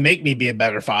Lions are going to make me be a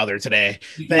better father today.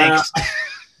 Thanks.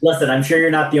 Listen, I'm sure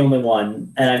you're not the only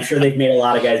one, and I'm sure they've made a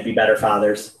lot of guys be better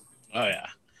fathers. Oh yeah.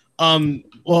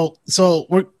 Well, so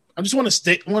I just want to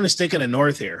stick in the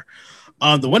north here.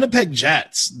 The Winnipeg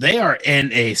Jets, they are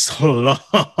in a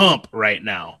slump right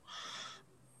now.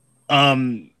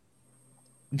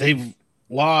 They've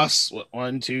lost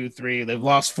 1, 2, 3. They've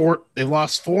lost 4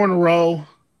 in a row.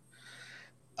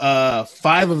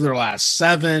 5 of their last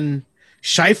 7.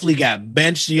 Scheifele got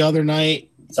benched the other night.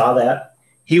 Saw that.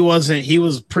 He was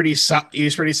pretty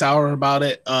sour about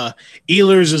it.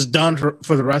 Ehlers is done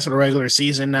for the rest of the regular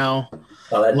season now.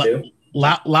 Saw that too.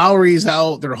 Lowry's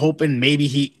out. They're hoping maybe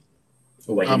he.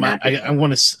 I'm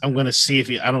going to see if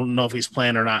I don't know if he's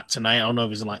playing or not tonight. I don't know if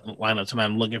he's in lineup tonight.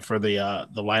 I'm looking for the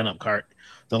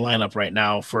lineup right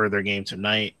now for their game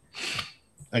tonight.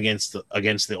 against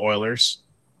the Oilers.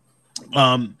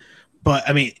 But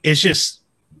I mean, it's just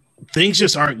things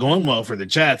just aren't going well for the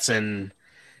Jets, and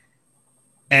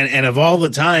of all the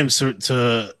times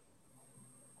to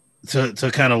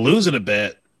kind of lose it a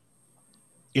bit,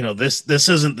 this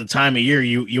isn't the time of year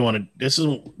you want to. This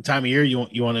isn't the time of year you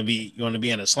want to be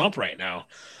in a slump right now,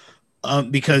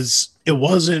 because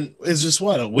it's just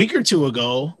a week or two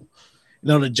ago.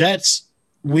 The Jets,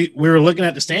 we were looking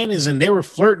at the standings and they were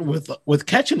flirting with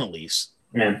catching at least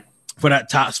for that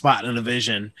top spot in the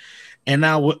division. And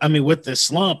now, I mean, with this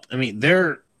slump, I mean,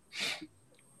 they're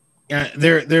in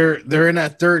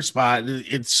that third spot.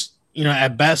 It's,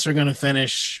 at best they're going to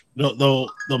finish. They'll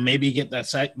maybe get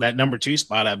that number 2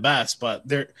 spot at best, but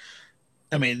this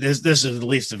is the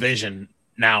least division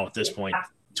now at this point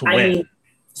to win.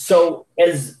 So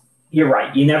as you're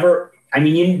right,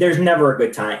 there's never a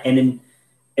good time. And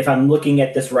if I'm looking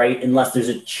at this right, unless there's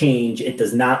a change, it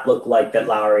does not look like that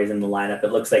Lowry is in the lineup.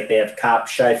 It looks like they have Kopp,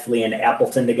 Scheifele, and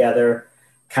Appleton together,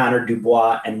 Connor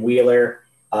Dubois and Wheeler,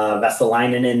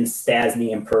 Vesalainen,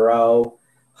 Stasny, and Perreault,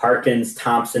 Harkins,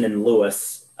 Thompson, and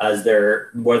Lewis as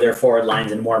their forward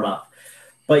lines in warm-up.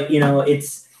 But,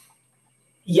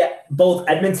 both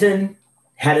Edmonton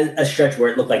had a stretch where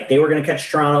it looked like they were going to catch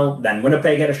Toronto. Then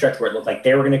Winnipeg had a stretch where it looked like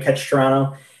they were going to catch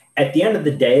Toronto. At the end of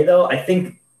the day, though, I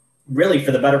think really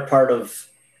for the better part of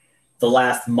the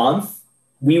last month,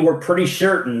 we were pretty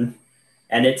certain,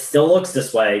 and it still looks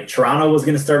this way, Toronto was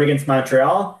going to start against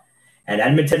Montreal and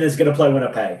Edmonton is going to play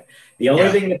Winnipeg. The only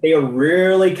thing that they are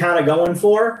really kind of going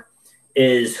for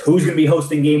is who's going to be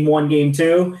hosting game 1, game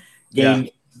 2, game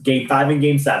 5, and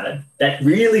game 7. That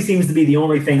really seems to be the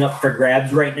only thing up for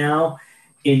grabs right now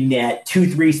in that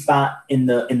 2-3 spot in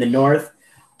the North.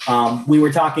 We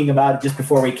were talking about it just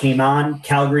before we came on.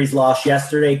 Calgary's loss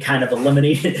yesterday kind of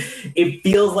eliminated. It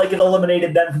feels like it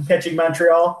eliminated them from catching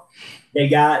Montreal. They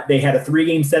had a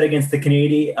 3-game set against the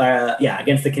Canadiens.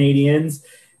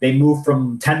 They moved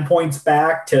from 10 points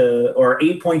back or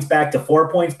 8 points back to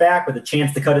 4 points back with a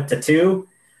chance to cut it to 2,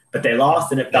 but they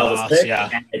lost and it fell to 6. Yeah.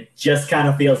 And it just kind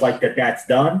of feels like that's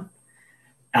done.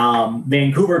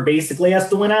 Vancouver basically has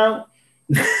to win out.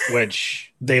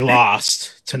 Which they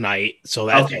lost tonight, so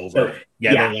that's over. So,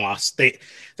 they lost. They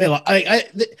lost.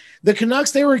 The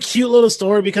Canucks, they were a cute little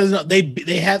story because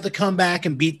they had to come back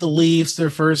and beat the Leafs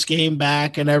their first game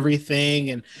back and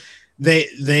everything, and they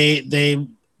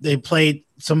played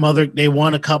some other. They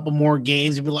won a couple more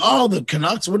games. You'd be like, oh, the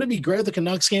Canucks. Wouldn't it be great if the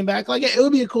Canucks came back? Like it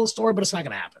would be a cool story, but it's not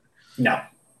going to happen. No.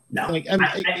 Like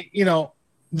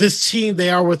this team, they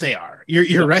are what they are.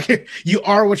 Your record, you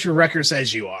are what your record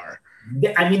says you are.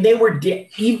 I mean, they were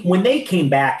when they came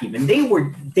back. Even they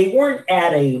weren't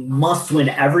at a must-win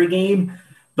every game,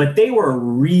 but they were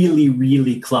really,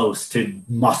 really close to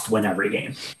must-win every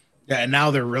game. Yeah, and now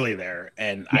they're really there,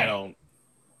 and I don't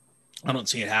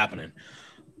see it happening.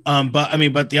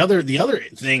 But the other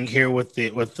thing here with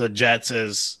the Jets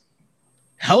is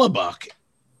Hellebuck.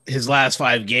 His last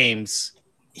 5 games,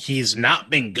 he's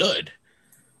not been good.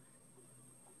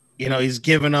 He's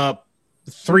given up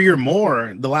 3 or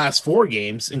more the last 4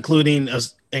 games, including a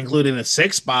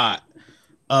 6 spot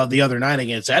the other night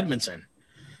against Edmonton.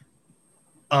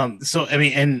 So I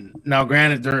mean, and now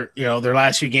granted, their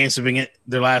last few games have been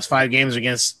their last 5 games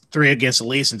against 3 against the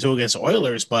Leafs and 2 against the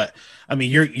Oilers. But I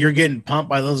mean, you're getting pumped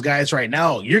by those guys right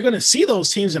now. You're going to see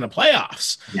those teams in the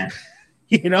playoffs. Yeah.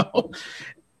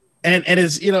 And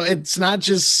it's it's not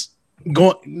just.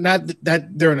 Not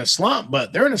that they're in a slump,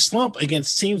 but they're in a slump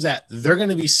against teams that they're going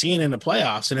to be seeing in the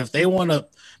playoffs. And if they want to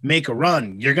make a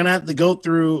run, you're going to have to go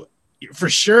through for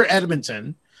sure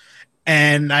Edmonton.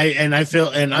 And I feel,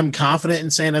 and I'm confident in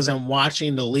saying, as I'm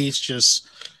watching the Leafs just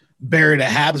bury the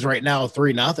Habs right now,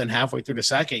 3-0 halfway through the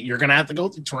second, you're going to have to go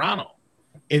through Toronto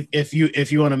if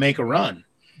you want to make a run.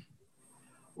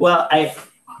 Well,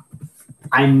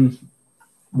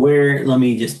 let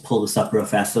me just pull this up real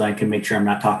fast so I can make sure I'm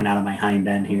not talking out of my hind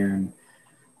end here.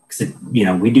 Because,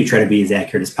 we do try to be as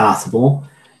accurate as possible.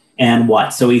 And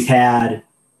has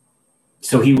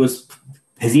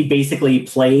he basically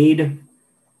played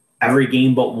every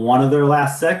game but one of their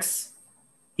last 6?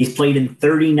 He's played in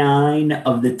 39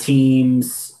 of the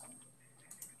team's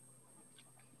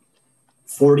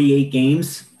 48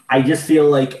 games. I just feel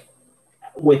like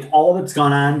with all that's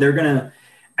gone on, they're going to,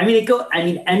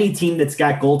 any team that's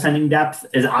got goaltending depth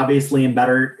is obviously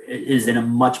is in a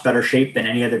much better shape than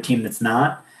any other team that's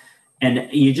not. And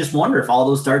you just wonder if all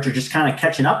those starts are just kind of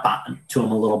catching up to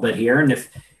them a little bit here. And if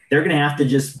they're going to have to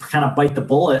just kind of bite the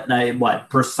bullet, and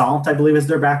Persalt, I believe, is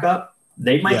their backup.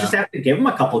 They might just have to give them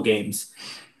a couple games.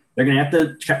 They're going to have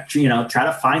to, try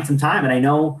to find some time. And I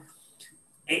know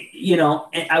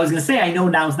I was going to say, I know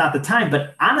now's not the time,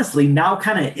 but honestly, now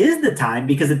kind of is the time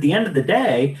because at the end of the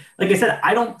day, like I said,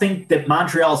 I don't think that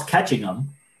Montreal's catching them.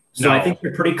 So I think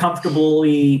they're pretty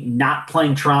comfortably not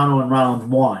playing Toronto in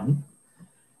round one.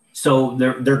 So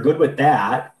they're good with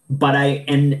that. But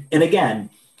again,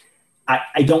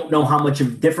 I don't know how much of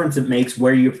a difference it makes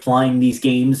where you're playing these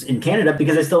games in Canada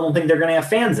because I still don't think they're going to have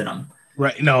fans in them.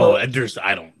 Right. No, I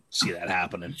don't see that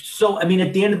happening. So, I mean,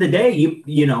 at the end of the day, give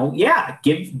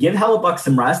Hellebuck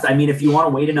some rest. I mean, if you want to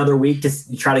wait another week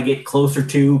to try to get closer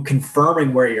to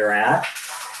confirming where you're at.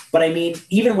 But I mean,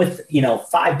 even with,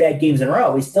 5 bad games in a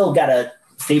row, we still got a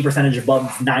save percentage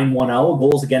above 910,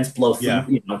 goals against below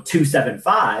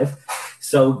 275.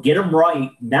 So get them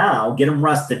right now, get them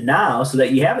rested now so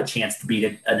that you have a chance to beat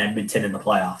an Edmonton in the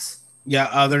playoffs.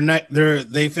 Yeah,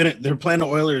 they're playing the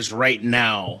Oilers right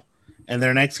now. And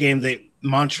their next game,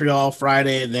 Montreal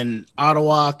Friday, then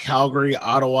Ottawa, Calgary,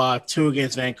 Ottawa, 2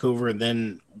 against Vancouver, and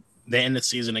then they end the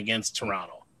season against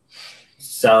Toronto.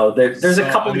 So there's a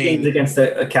couple of games against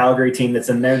a Calgary team that's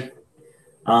in there.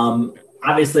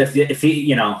 Obviously, if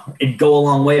he it'd go a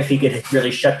long way if he could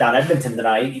really shut down Edmonton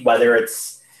tonight. Whether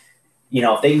it's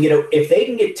if they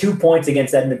can get 2 points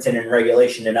against Edmonton in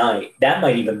regulation tonight, that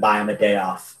might even buy him a day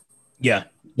off. Yeah.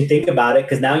 You think about it,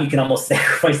 because now you can almost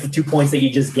sacrifice the 2 points that you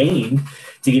just gained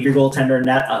to give your goaltender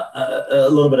a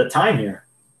little bit of time here.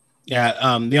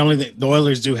 Yeah, the only thing, the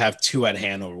Oilers do have 2 at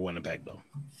hand over Winnipeg, though.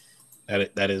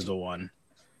 That is the one.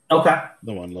 Okay.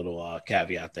 The one little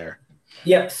caveat there.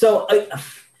 Yeah. So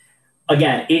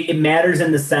again, it matters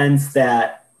in the sense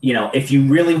that if you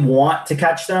really want to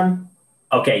catch them,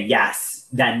 okay, yes,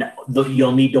 then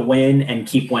you'll need to win and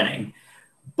keep winning.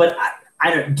 But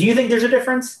I don't. Do you think there's a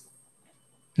difference?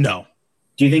 No.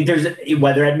 Do you think there's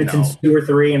whether Edmonton's 2 or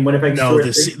 3 and Winnipeg's 2 or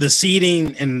 3? The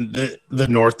seeding in the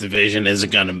North Division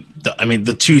isn't going to. I mean,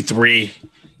 the 2-3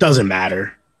 doesn't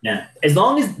matter. Yeah, as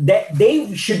long as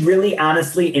they should really,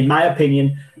 honestly, in my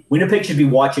opinion, Winnipeg should be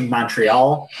watching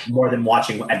Montreal more than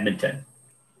watching Edmonton.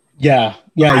 Yeah,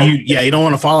 you don't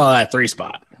want to fall out of that 3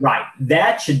 spot. Right,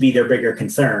 that should be their bigger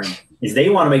concern. Is they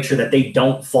want to make sure that they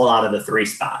don't fall out of the 3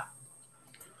 spot.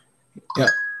 Yeah.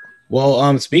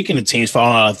 Well, speaking of teams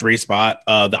falling out of 3 spot,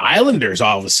 the Islanders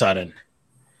all of a sudden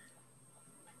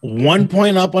 1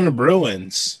 point up on the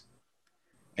Bruins,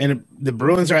 and the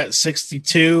Bruins are at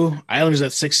 62, Islanders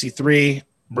at 63.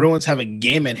 Bruins have a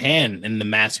game at hand in the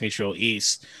Mass Mutual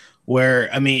East, where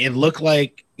it looked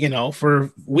like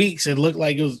for weeks it looked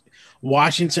like it was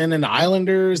Washington and the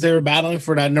Islanders. They were battling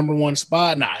for that number 1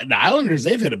 spot, and the Islanders,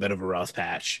 they've hit a bit of a rough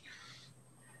patch,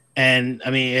 and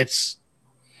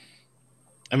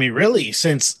really,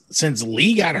 since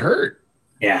Lee got hurt,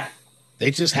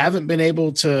 they just haven't been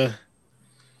able to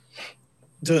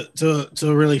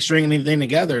really string anything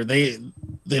together. They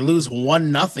lose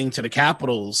 1-0 to the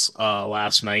Capitals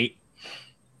last night.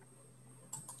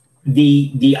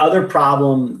 The other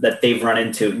problem that they've run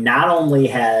into, not only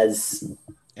has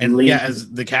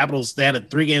as the Capitals, they had a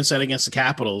 3-game set against the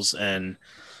Capitals and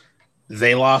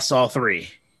they lost all 3.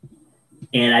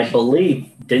 And I believe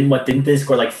didn't they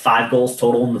score like 5 goals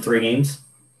total in the 3 games?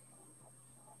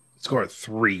 Scored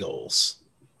 3 goals.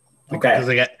 Okay. Because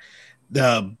they got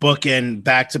the bookend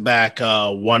back-to-back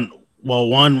 1-0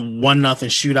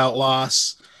 shootout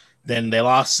loss. Then they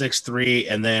lost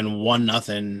 6-3 and then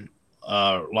 1-0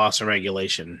 loss in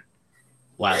regulation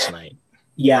last night.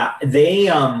 Yeah, they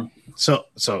So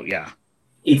yeah.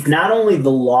 It's not only the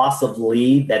loss of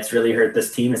Lee that's really hurt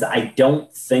this team, is I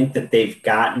don't think that they've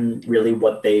gotten really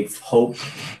what they've hoped.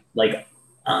 Like,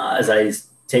 as I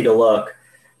take a look,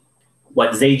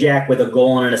 Zajac with a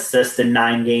goal and an assist in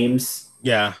 9 games.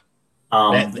 Yeah.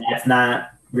 That's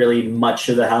not really much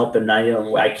of the help. And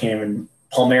I can't even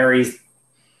Palmieri's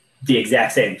the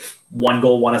exact same. 1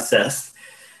 goal, 1 assist.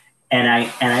 And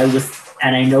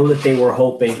I know that they were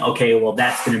hoping, okay, well,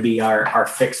 that's going to be our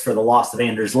fix for the loss of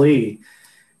Anders Lee.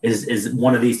 Is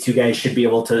one of these 2 guys should be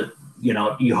able to,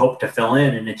 you hope to fill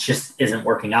in, and it just isn't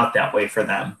working out that way for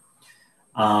them.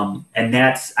 And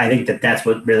I think that's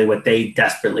what they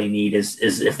desperately need is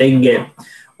if they can get,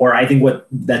 or I think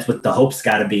that's what the hope's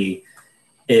got to be,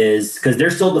 is because they're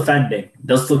still defending,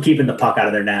 they're still keeping the puck out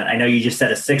of their net. I know you just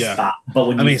said a 6 spot, but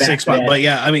when you 6 spot, but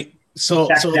yeah, So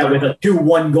that with a 2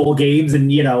 1-goal games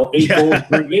and 8 goals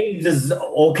per games is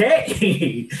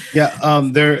okay. Yeah,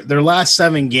 their last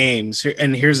 7 games,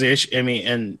 and here's the issue.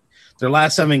 And their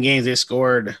last 7 games they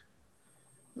scored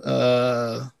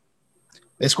 11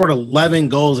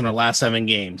 goals in their last 7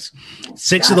 games.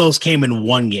 6 of those came in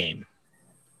 1 game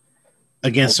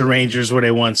against the Rangers, where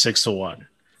they won 6-1.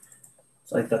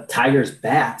 It's like the Tigers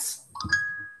bats.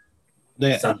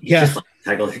 Yeah,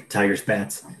 Tiger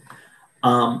spats.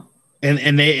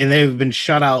 And they've been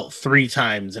shut out 3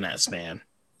 times in that span.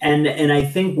 And I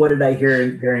think, what did I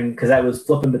hear during, because I was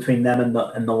flipping between them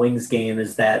and the Wings game,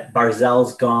 is that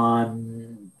Barzal's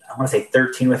gone, I want to say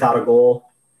 13 without a goal,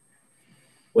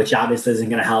 which obviously isn't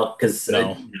going to help because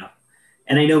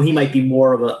and I know he might be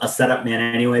more of a setup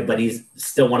man anyway, but he's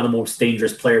still one of the most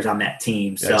dangerous players on that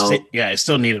team. So I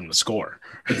still need him to score.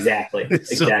 Exactly.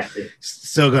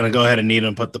 Still going to go ahead and need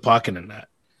him to put the puck in that.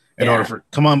 In order for,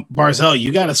 come on, Barzal,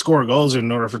 you got to score goals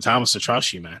in order for Thomas to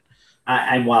trust you, man.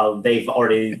 Well, they've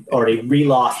already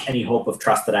re-lost any hope of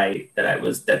trust any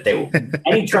trust that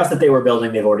they were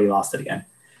building. They've already lost it again.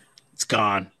 It's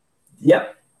gone.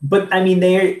 Yep. But I mean,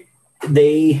 they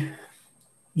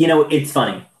it's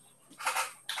funny.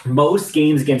 Most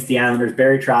games against the Islanders,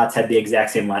 Barry Trotz had the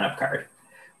exact same lineup card,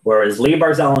 whereas Lee,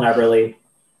 Barzal, and Eberle,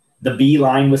 the B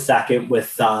line was second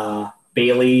with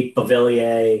Bailey,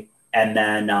 Beauvillier, and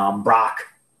then Brock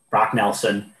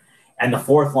Nelson, and the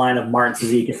fourth line of Martin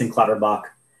Cizikas and Clutterbuck,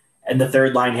 and the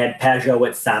third line had Pajot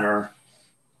at center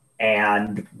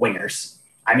and wingers.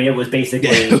 I mean, it was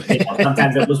basically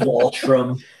sometimes it was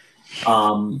Wahlstrom.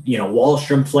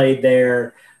 Wahlstrom played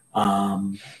there.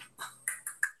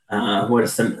 Who are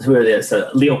this?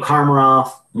 Leo Karmarov,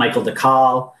 Michael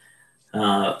DeCall,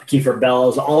 Kiefer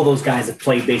Bellows, all those guys have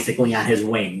played basically on his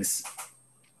wings.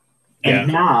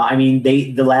 And now, I mean,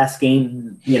 the last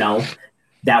game,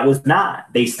 that was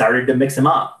not. They started to mix them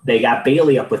up. They got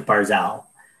Bailey up with Barzal.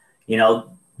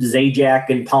 Zajac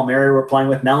and Palmieri were playing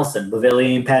with Nelson.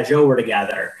 Beauvillier and Pajot were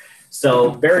together.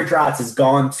 So Barry Trotz has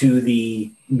gone to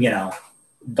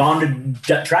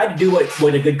try to do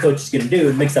what a good coach is going to do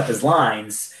and mix up his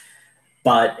lines,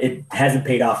 but it hasn't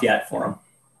paid off yet for him.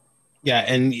 Yeah,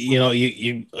 and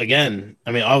you again.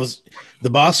 I mean, the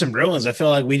Boston Bruins. I feel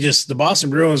like the Boston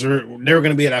Bruins were going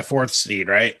to be at that 4th seed,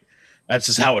 right? That's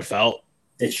just how it felt.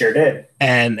 It sure did.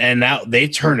 And now they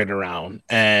turn it around,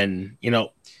 and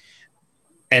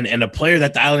and a player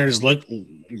that the Islanders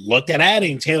looked at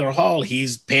adding, Taylor Hall,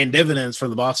 he's paying dividends for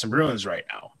the Boston Bruins right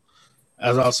now.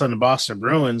 As all of a sudden, the Boston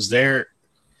Bruins, they're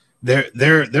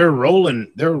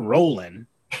rolling. They're rolling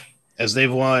as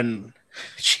they've won.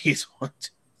 Jeez, what?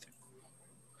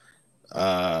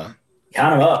 Count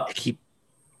them up. Keep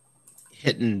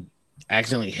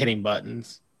accidentally hitting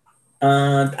buttons.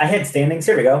 I had standings.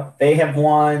 Here we go. They have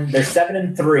won. They're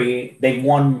 7-3. They've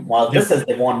won. Well, this says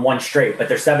they've won 1 straight, but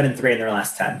they're 7-3 in their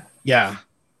last 10. Yeah.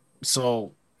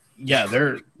 So, yeah,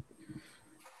 they're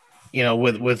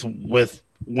with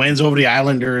wins over the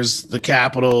Islanders, the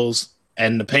Capitals,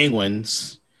 and the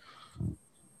Penguins,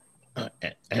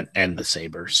 and the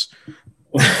Sabres.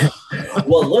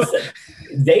 Well, listen,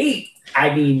 they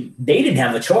didn't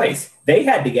have a choice. They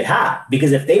had to get hot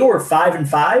because if they were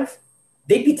 5-5,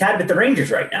 they'd be tied with the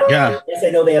Rangers right now. Yeah. Yes, I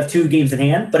know they have 2 games in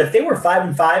hand, but if they were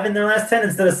 5-5 in their last 10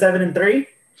 instead of 7-3,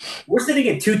 we're sitting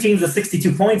at 2 teams with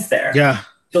 62 points there. Yeah.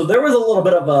 So there was a little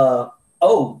bit of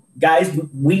guys,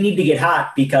 we need to get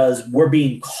hot because we're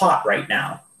being caught right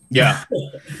now. Yeah.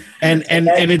 and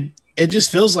it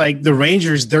just feels like the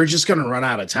Rangers, they're just going to run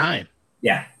out of time.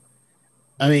 Yeah.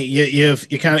 I mean, you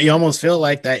almost feel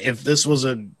like that if this was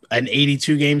an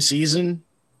 82 game season,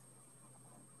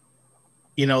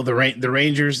 the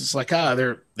Rangers, it's like,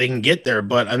 they can get there.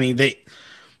 But I mean, they,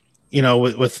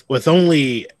 with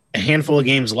only a handful of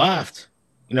games left,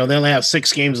 they only have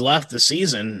 6 games left this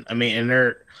season. I mean,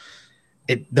 and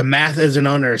the math isn't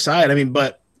on their side. I mean,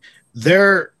 but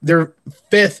they're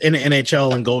 5th in the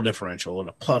NHL in goal differential at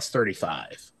a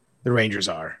 +35. The Rangers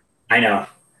are. I know.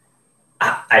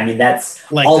 I mean,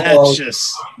 that's like, that's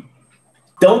just.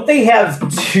 Don't they have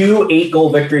 2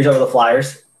 8-goal victories over the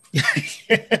Flyers?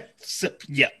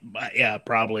 Yeah,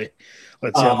 probably.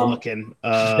 Let's see. I'm looking.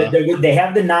 They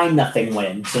have the 9-0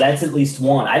 win, so that's at least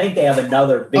 1. I think they have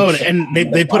another. And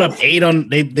they put up 8 on.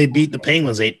 They beat the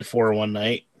Penguins 8-4 one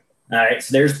night. All right,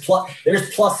 so there's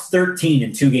plus 13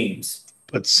 in 2 games.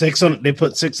 But 6 on. They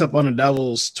put 6 up on the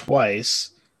Devils twice.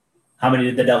 How many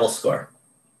did the Devils score?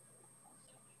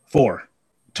 4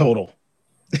 total.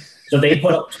 So they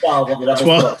put up 12 on the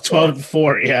Devils.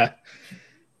 12-4, yeah.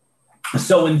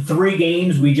 So in 3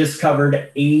 games, we just covered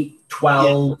 8,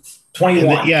 12,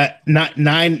 21. Not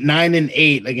 9 and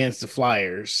 8 against the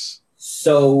Flyers.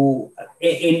 So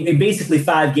in basically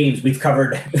 5 games, we've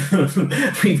covered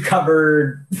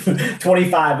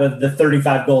 25 of the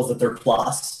 35 goals that they're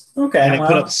plus. Okay, and they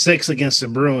put up 6 against the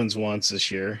Bruins once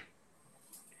this year.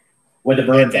 With the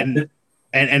Bruins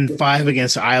and 5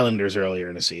 against the Islanders earlier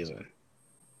in the season.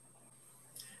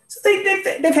 So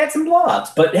they've had some blowouts,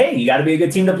 but hey, you got to be a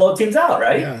good team to blow teams out,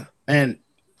 right? Yeah, and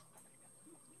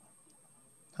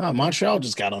Montreal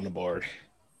just got on the board.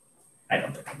 I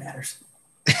don't think it matters.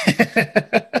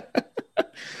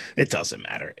 It doesn't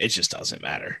matter. It just doesn't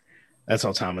matter. That's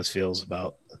how Thomas feels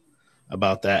about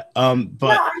that.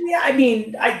 But no, I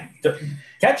mean,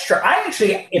 that's I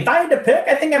actually, if I had to pick,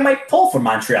 I think I might pull for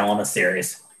Montreal in a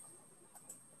series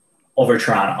over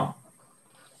Toronto.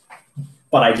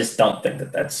 But I just don't think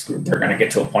they're going to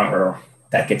get to a point where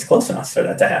that gets close enough for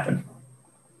that to happen.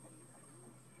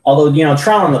 Although,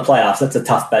 Toronto in the playoffs, that's a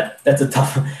tough bet. It's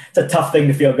a tough thing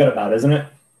to feel good about, isn't it?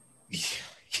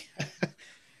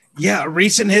 Yeah,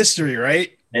 recent history,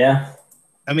 right? Yeah.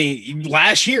 I mean,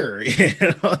 last year,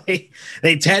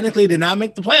 they technically did not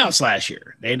make the playoffs last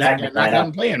year. They not got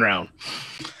in playing round.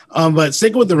 But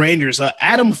sticking with the Rangers,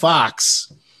 Adam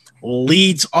Fox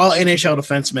leads all NHL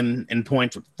defensemen in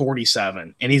points with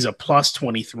 47, and he's a plus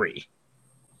 23.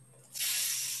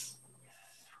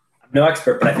 I'm no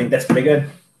expert, but I think that's pretty good.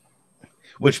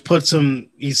 Which puts him,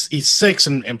 he's 6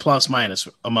 in plus minus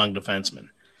among defensemen.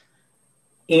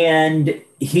 And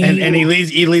he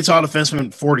leads all defensemen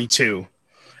with 42.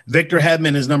 Victor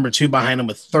Hedman is number 2 behind him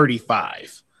with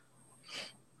 35.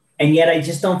 And yet I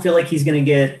just don't feel like he's going to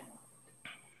get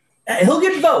 – he'll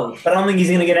get votes, but I don't think he's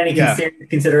going to get any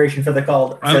consideration for the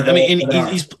call.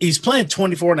 He's playing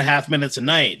 24 and a half minutes a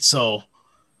night, so,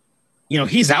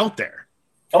 he's out there.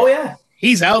 Oh, yeah.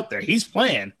 He's out there. He's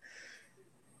playing.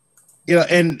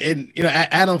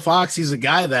 Adam Fox, he's a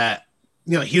guy that,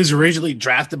 he was originally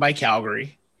drafted by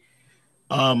Calgary,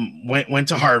 went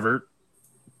to Harvard,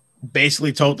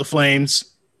 basically told the Flames,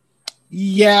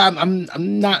 I'm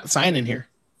not signing here.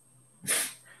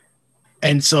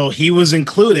 And so he was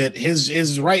included,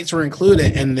 his rights were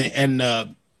included in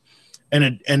the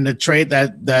trade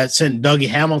that sent Dougie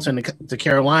Hamilton to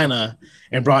Carolina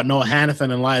and brought Noah Hannafin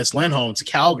and Elias Lindholm to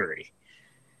Calgary.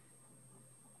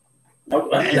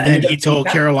 And then he told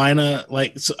Carolina,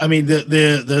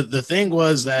 the thing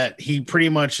was that he pretty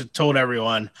much told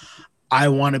everyone, I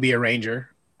want to be a Ranger.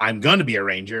 I'm going to be a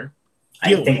Ranger.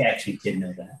 I think I actually did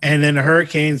know that. And then the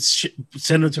Hurricanes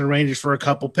sent him to the Rangers for a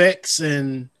couple picks.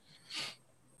 And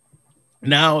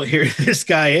now here this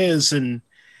guy is in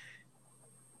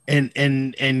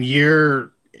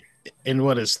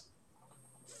what is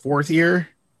fourth year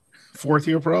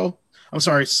pro? I'm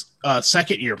sorry,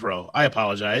 second year pro. I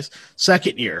apologize.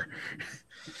 Second year.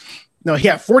 No, he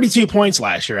had 42 points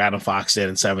last year, Adam Fox did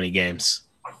in 70 games.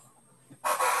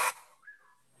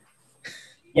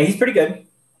 Yeah, he's pretty good.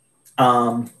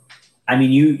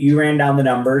 You ran down the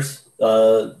numbers.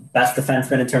 Best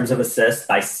defenseman in terms of assists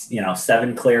by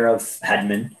 7 clear of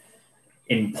Hedman.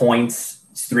 In points,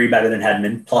 it's 3 better than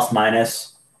Hedman. Plus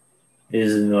minus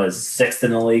was 6th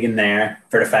in the league in there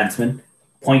for defensemen.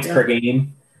 Points per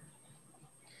game.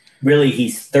 Really,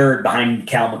 he's 3rd behind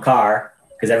Cal McCarr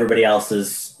because everybody else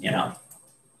is,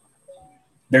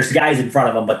 there's guys in front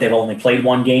of them, but they've only played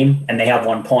 1 game and they have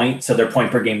 1 point, so they're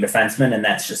point per game defensemen, and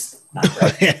that's just not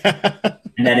right.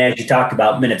 And then, as you talked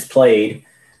about minutes played,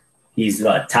 he's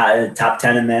top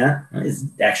 10 in that. He's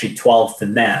actually 12th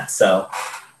in that. So,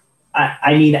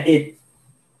 I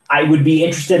would be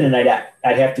interested, and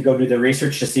I'd have to go do the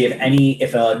research to see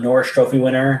if a Norris Trophy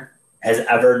winner has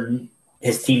ever.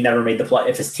 His team never made the play.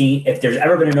 If there's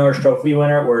ever been a Norris Trophy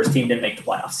winner where his team didn't make the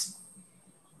playoffs.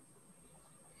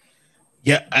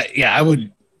 I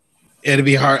would. It'd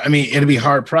be hard. It'd be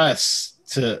hard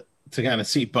pressed to kind of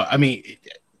see. But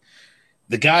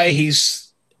the guy,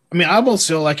 I almost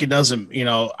feel like it doesn't.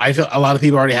 I feel a lot of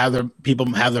people already have their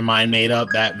mind made up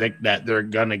that they're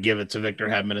gonna give it to Victor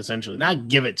Hedman, essentially. Not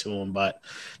give it to him, but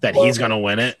that he's gonna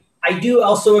win it. I do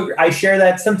also. I share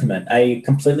that sentiment. I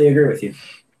completely agree with you.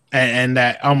 And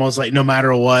that almost like no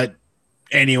matter what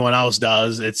anyone else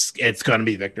does, it's going to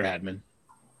be Victor Hedman.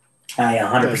 I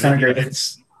 100% agree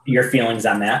with your feelings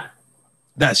on that.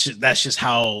 That's just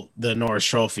how the Norris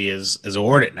Trophy is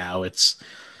awarded now. It's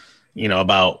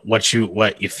about what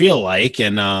you feel like,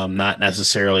 and not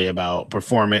necessarily about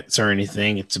performance or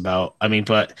anything. It's about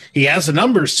but he has the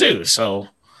numbers too. So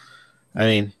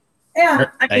I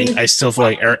still feel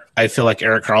like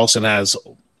Erik Karlsson has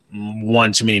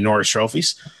one too many Norris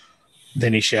Trophies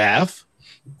than he should have.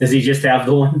 Does he just have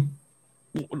the one?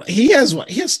 He has one.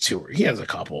 He has 2. He has a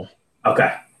couple.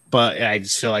 Okay. But I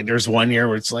just feel like there's one year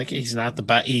where it's like he's not the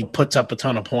best. He puts up a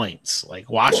ton of points. Like,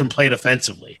 watch him play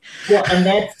defensively. Well, and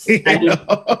that's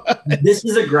this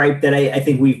is a gripe that I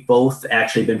think we've both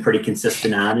actually been pretty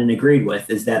consistent on and agreed with,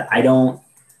 is that I don't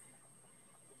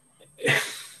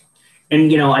 –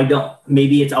 and, I don't –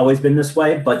 maybe it's always been this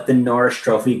way, but the Norris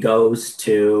Trophy goes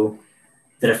to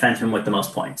the defenseman with the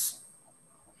most points.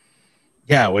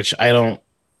 Yeah, which I don't,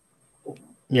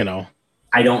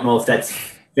 I don't know if that's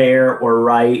fair or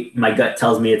right. My gut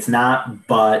tells me it's not,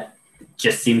 but it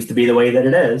just seems to be the way that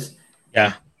it is.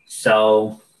 Yeah.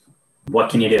 So what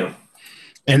can you do?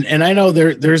 And I know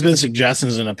there's been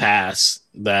suggestions in the past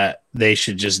that they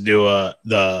should just do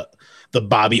the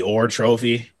Bobby Orr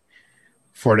trophy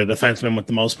for the defenseman with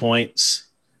the most points.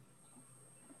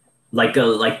 Like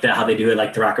how they do it,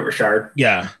 like the Rocket Richard.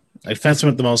 Yeah. Like defenseman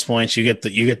with the most points, you get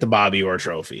the Bobby Orr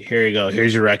trophy. Here you go.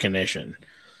 Here's your recognition.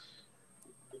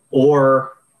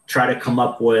 Or try to come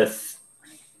up with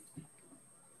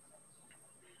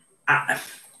I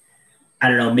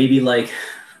don't know, maybe like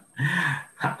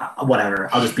whatever.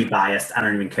 I'll just be biased. I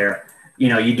don't even care.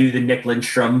 You do the Nick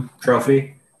Lindstrom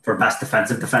trophy for best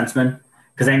defensive defenseman,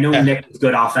 because I know Nick was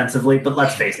good offensively, but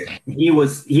let's face it, he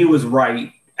was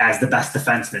right as the best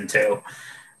defenseman too.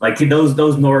 Like those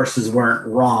Norrises weren't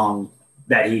wrong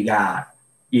that he got.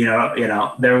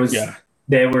 There was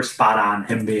they were spot on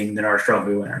him being the Norris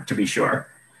Trophy winner, to be sure.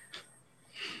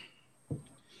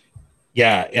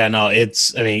 Yeah, no,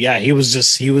 he was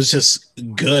just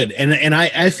good, and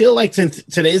I feel like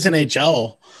today's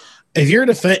NHL, if you're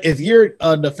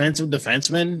a defensive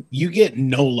defenseman, you get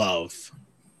no love.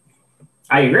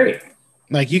 I agree.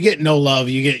 Like you get no love,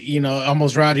 you get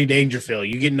almost Rodney Dangerfield.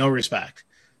 You get no respect.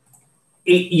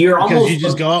 You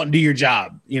just go out and do your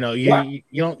job. You're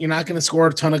not going to score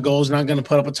a ton of goals, not going to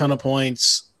put up a ton of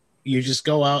points. You just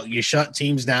go out, you shut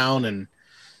teams down, and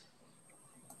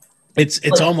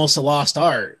it's almost a lost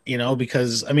art,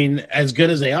 because as good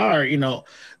as they are,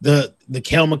 the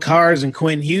Cale Makars and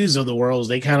Quinn Hughes of the world,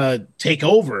 they kind of take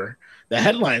over the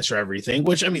headlines for everything,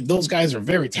 which those guys are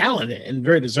very talented and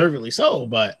very deservedly so,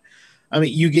 but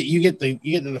you get the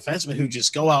defensemen who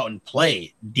just go out and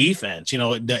play defense.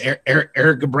 Eric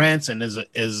Gabranson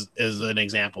is an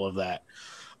example of that.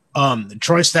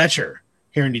 Troy Stetcher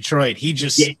here in Detroit, he's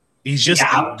just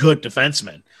a good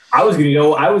defenseman. I was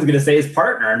gonna say his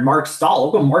partner, and Mark Stahl.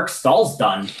 Look what Mark Stahl's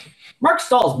done. Mark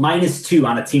Stahl's -2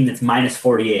 on a team that's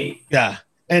 -48. Yeah,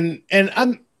 and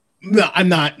I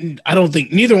don't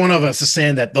think neither one of us is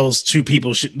saying that those two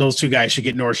guys should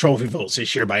get Norris Trophy votes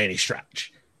this year by any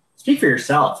stretch. Speak for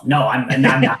yourself. No, I'm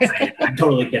not saying it. I'm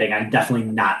totally kidding. I'm definitely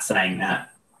not saying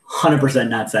that. 100%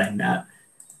 not saying that.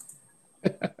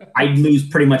 I'd lose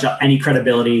pretty much any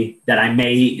credibility that I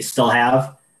may still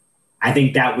have. I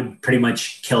think that would pretty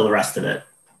much kill the rest of it.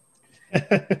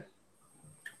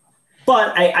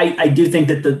 But I do think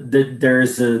that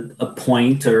there's a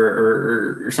point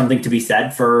or something to be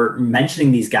said for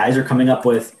mentioning these guys or coming up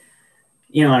with,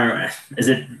 I don't know, is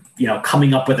it,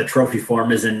 coming up with a trophy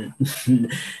form doesn't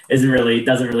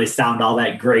really sound all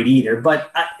that great either.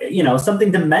 But,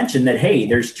 something to mention that, hey,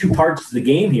 there's two parts to the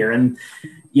game here. And,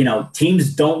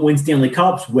 teams don't win Stanley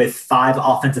Cups with 5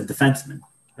 offensive defensemen.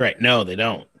 Right. No, they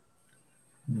don't.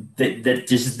 That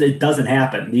just, it doesn't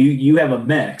happen. You have a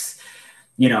mix,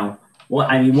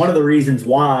 one of the reasons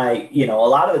why, a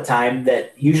lot of the time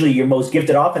that usually your most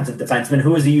gifted offensive defenseman,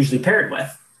 who is he usually paired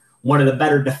with? One of the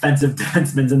better defensive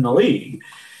defensemen in the league.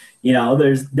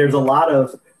 There's a lot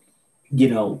of,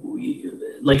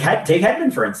 like take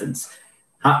Hedman, for instance.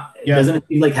 Doesn't it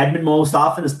seem like Hedman most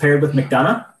often is paired with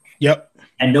McDonough? Yep.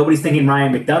 And nobody's thinking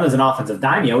Ryan McDonough is an offensive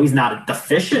daimyo. He's not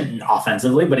deficient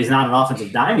offensively, but he's not an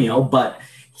offensive daimyo. But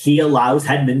he allows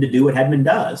Hedman to do what Hedman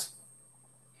does.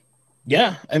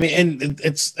 Yeah, and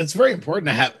it's very important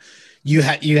to have. You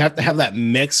have to have that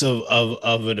mix of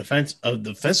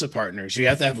defensive partners. You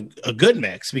have to have a good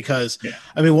mix because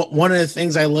one of the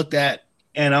things I looked at,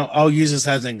 and I'll use this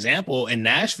as an example in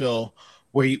Nashville,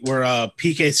 where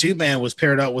PK Subban was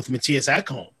paired up with Matthias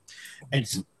Ekholm,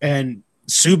 and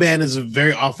Subban is a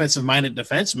very offensive minded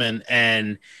defenseman,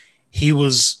 and he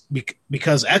was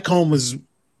because Ekholm is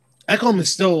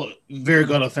still very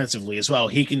good offensively as well.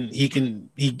 He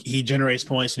generates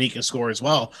points and he can score as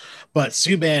well. But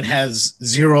Subban has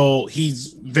 0.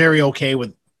 He's very okay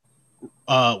with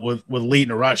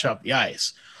leading a rush up the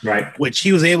ice, right? Which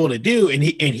he was able to do, and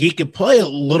he could play a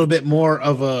little bit more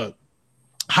of a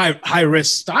high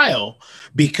risk style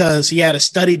because he had a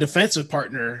steady defensive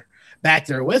partner back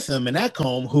there with him in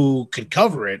Ekholm who could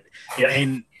cover it. Yeah.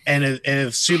 And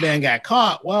if Subban got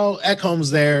caught, well,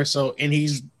 Ekholm's there, and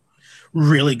he's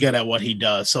really good at what he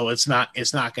does, so it's not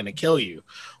going to kill you.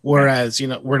 Whereas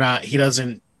we're not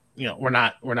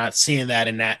seeing that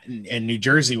in New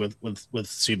Jersey with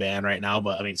Subban right now.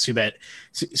 But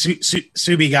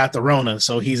Subi got the Rona,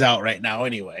 so he's out right now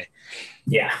anyway.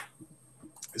 Yeah,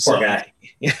 so poor guy.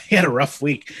 He had a rough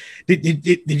week. Did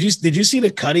you see the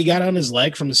cut he got on his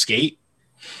leg from the skate?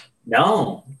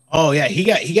 No. Oh yeah, he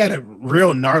got a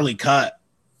real gnarly cut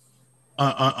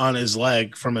on his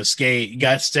leg from a skate. He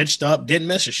got stitched up, didn't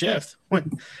miss a shift.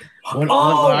 Went in the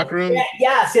locker room.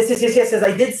 Yes.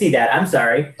 I did see that. I'm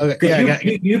sorry.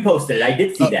 Okay, you posted it. I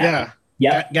did see that.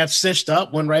 Yeah. Got stitched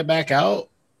up, went right back out.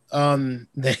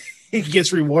 He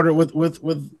gets rewarded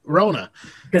with Rona.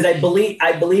 Because I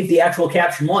believe the actual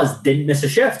caption was "didn't miss a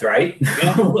shift," right?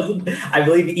 Yeah. I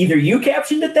believe either you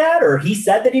captioned it that, or he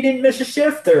said that he didn't miss a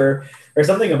shift, or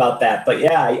something about that. But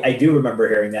yeah, I do remember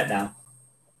hearing that now.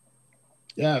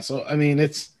 Yeah, so I mean,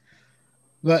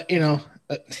 but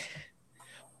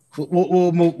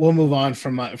we'll move on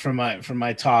from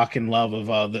my talk and love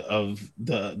of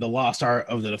the lost art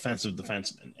of the defensive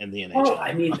defenseman in the NHL. Oh,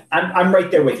 I mean, I'm right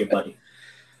there with you, buddy.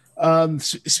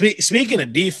 Speaking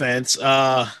of defense,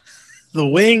 the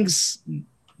Wings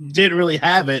didn't really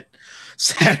have it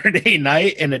Saturday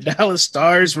night, and the Dallas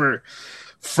Stars were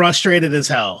frustrated as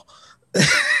hell. They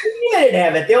didn't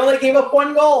have it. They only gave up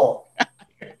 1 goal.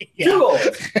 Yeah. 2 goals.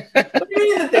 What do you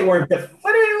mean that they weren't?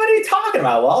 What are you talking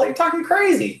about, Walt? You're talking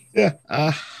crazy. Yeah.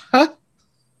 I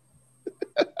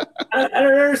don't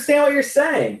understand what you're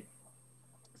saying.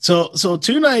 So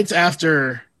 2 nights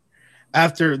after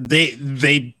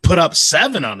they put up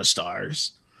 7 on the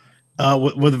Stars,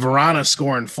 with Verona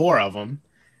scoring 4 of them.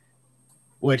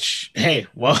 Which, hey,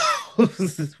 well,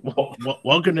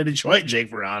 welcome to Detroit,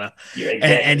 Jake Verona.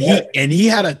 And he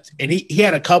had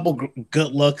a couple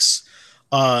good looks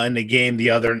in the game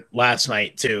last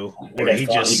night too, where he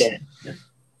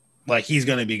he's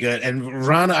going to be good. And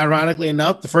Verona, ironically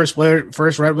enough, the first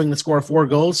Red Wing to score 4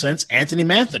 goals since Anthony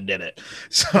Mantha did it.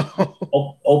 So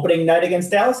opening night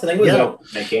against Dallas, I think it was an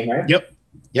opening game, right?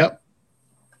 Yep.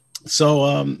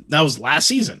 So that was last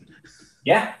season.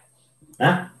 Yeah.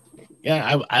 Huh?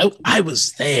 Yeah, I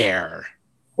was there.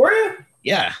 Were you?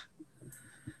 Yeah.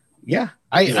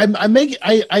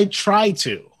 I try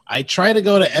to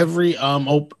go to every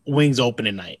Wings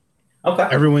opening night. Okay.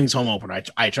 Every Wings home opener.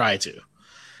 I try to.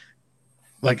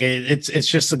 Like it's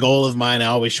just a goal of mine. I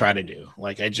always try to do.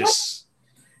 Like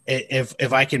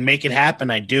if I can make it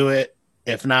happen, I do it.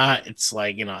 If not, it's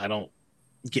like, I don't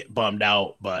get bummed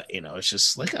out, but it's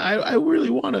just like I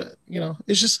really want to,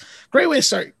 it's just great way to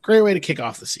start, great way to kick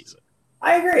off the season.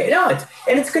 I agree. No,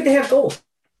 it's good to have goals.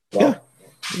 Well,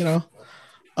 yeah.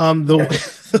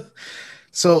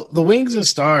 So the Wings and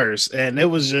Stars, and it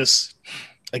was just,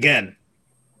 again,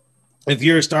 if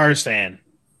you're a Stars fan,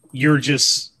 you're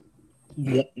just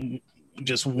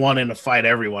wanting to fight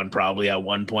everyone probably at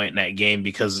one point in that game,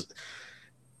 because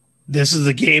this is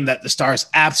a game that the Stars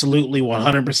absolutely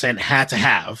 100% had to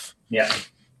have. Yeah.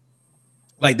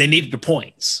 Like they needed the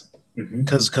points.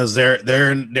 Because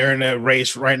they're in a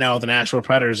race right now with the Nashville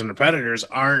Predators, and the Predators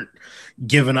aren't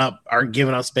giving up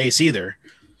space either.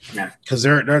 Yeah, because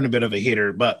they're in a bit of a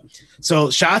heater. But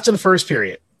so shots in the first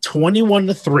period,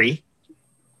 21-3.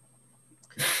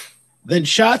 Then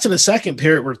shots in the second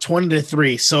period were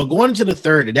 20-3. So going into the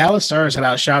third, the Dallas Stars had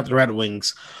outshot the Red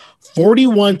Wings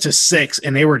 41-6,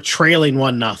 and they were trailing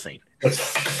 1-0.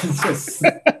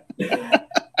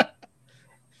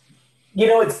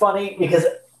 It's funny because,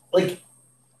 like,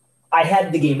 I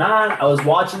had the game on. I was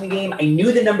watching the game. I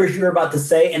knew the numbers you were about to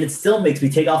say, and it still makes me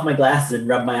take off my glasses and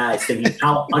rub my eyes, thinking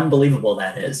how unbelievable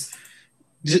that is.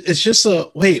 It's just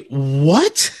wait,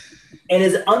 what? And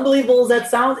as unbelievable as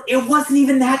that sounds, it wasn't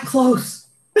even that close.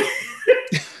 It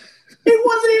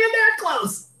wasn't even that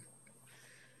close.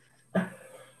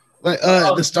 Like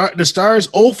the Stars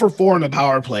 0 for 4 in the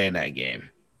power play in that game.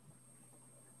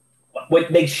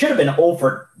 They should have been 0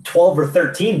 for 12 or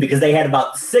 13 because they had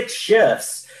about 6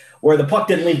 shifts where the puck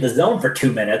didn't leave the zone for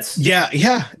 2 minutes.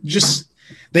 Yeah. Just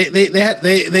they had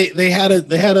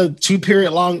a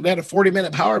 2-period long. They had a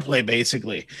 40-minute power play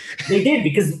basically. They did,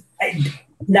 because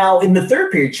now in the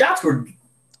third period, shots were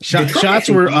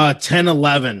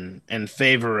 10-11 in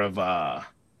favor of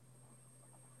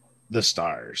the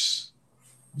Stars.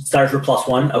 Stars were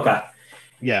 +1. Okay.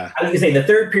 Yeah. I was gonna say the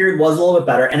third period was a little bit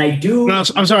better, and I do. No,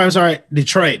 I'm sorry.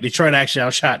 Detroit actually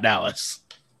outshot Dallas.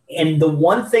 And the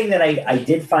one thing that I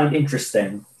did find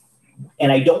interesting, and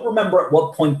I don't remember at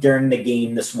what point during the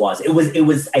game this was. It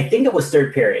was I think it was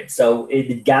third period, so it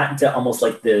had gotten to almost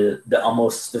like the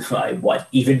almost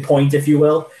even point, if you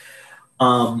will.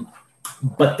 But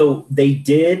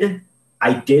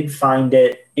I did find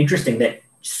it interesting that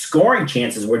scoring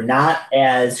chances were not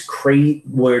as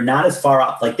far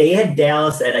off. Like they had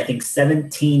Dallas at I think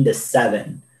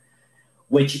 17-7,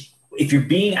 which, if you're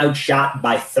being outshot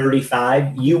by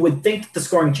 35, you would think the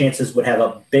scoring chances would have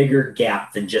a bigger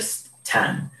gap than just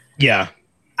 10. Yeah.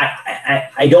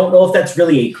 I don't know if that's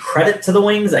really a credit to the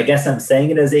Wings. I guess I'm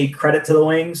saying it as a credit to the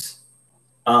Wings.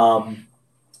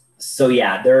 So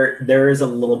yeah, there is a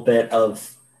little bit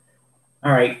of,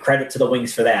 all right, credit to the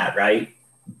Wings for that, right?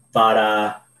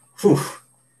 But Whew.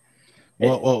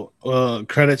 Well,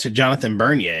 credit to Jonathan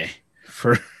Bernier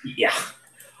for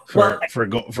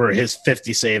his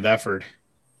 50 save effort.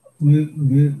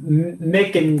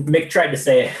 Mick tried to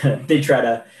say they try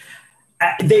to.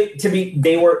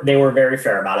 They were very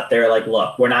fair about it. They're like,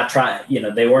 look, we're not trying.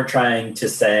 They weren't trying to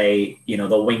say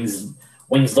the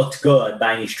Wings looked good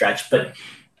by any stretch, but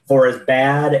for as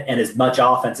bad and as much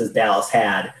offense as Dallas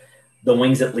had, the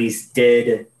Wings at least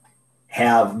did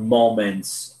have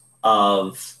moments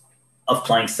of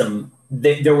playing some.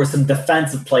 There were some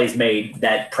defensive plays made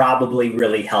that probably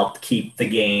really helped keep the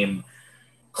game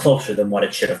closer than what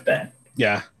it should have been.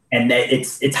 Yeah, and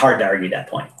it's hard to argue that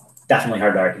point. Definitely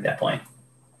hard to argue that point.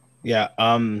 Yeah.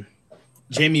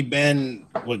 Jamie Benn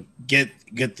would get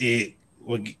the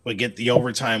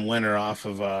overtime winner off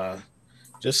of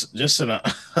just an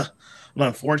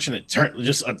unfortunate turn.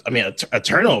 A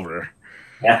turnover.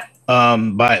 Yeah.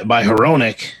 By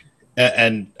Hronek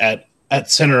and at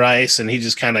center ice, and he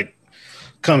just kind of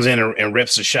comes in and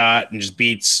rips a shot and just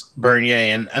beats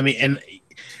Bernier. And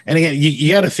again,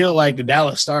 you got to feel like the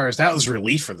Dallas Stars, that was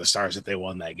relief for the Stars that they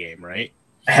won that game, right?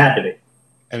 It had to be.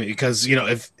 I mean, because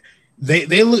if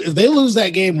they lose that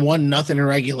game 1-0 in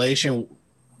regulation,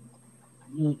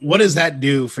 what does that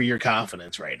do for your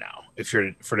confidence right now? If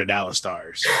you're for the Dallas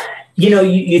Stars,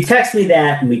 you text me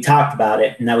that and we talked about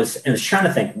it, and I was trying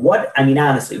to think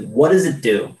honestly, what does it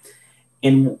do?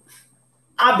 And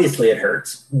obviously it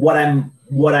hurts. What I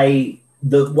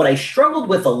struggled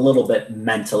with a little bit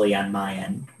mentally on my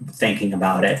end, thinking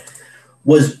about it,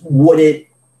 was would it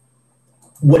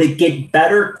get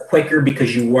better quicker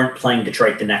because you weren't playing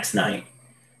Detroit the next night?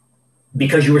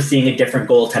 Because you were seeing a different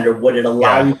goaltender, would it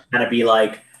allow you to kind of be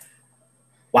like,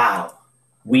 wow,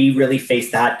 we really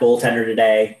faced that goaltender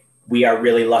today. We are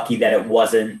really lucky that it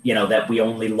wasn't, that we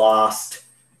only lost,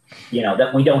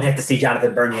 that we don't have to see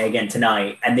Jonathan Bernier again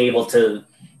tonight, and they able to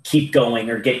keep going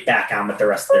or get back on with the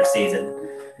rest of their season.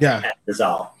 Yeah. That is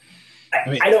all.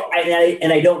 I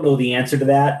don't know the answer to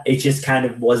that. It just kind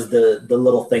of was the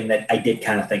little thing that I did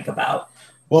kind of think about.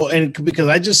 Well, and because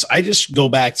I just go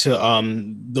back to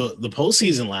the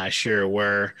postseason last year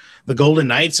where the Golden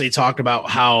Knights, they talked about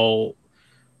how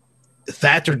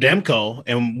Thatcher Demko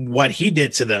and what he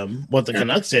did to them, what the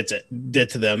Canucks did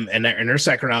to them, and in their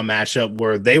second round matchup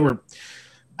where they were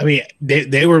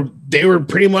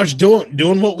pretty much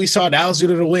doing what we saw Dallas do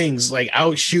to the Wings, like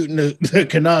out shooting the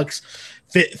Canucks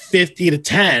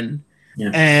 50-10,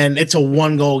 and it's a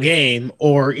 1-goal game,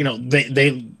 or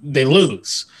they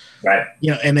lose. Right.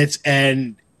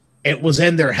 And it was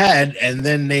in their head, and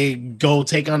then they go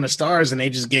take on the Stars, and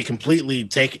they just get completely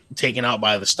taken out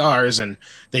by the Stars, and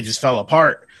they just fell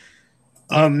apart.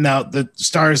 Now the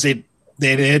Stars, they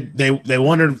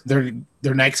won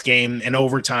their next game in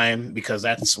overtime, because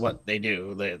that's what they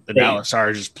do. The Dallas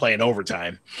Stars just play in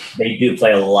overtime. They do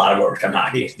play a lot of overtime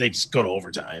hockey. They just go to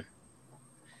overtime,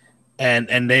 and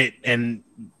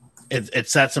it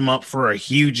sets them up for a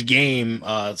huge game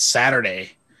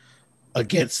Saturday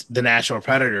against the Nashville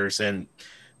Predators, and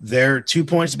they're 2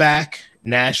 points back.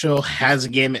 Nashville has a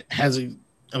game.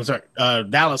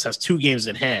 Dallas has 2 games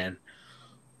in hand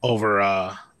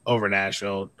over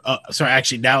Nashville.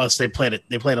 Actually, Dallas, they played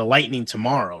a Lightning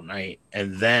tomorrow night,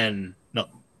 and then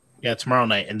tomorrow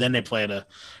night, and then they play the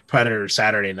Predators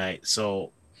Saturday night.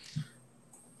 So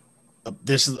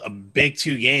this is a big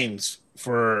 2 games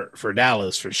for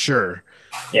Dallas for sure.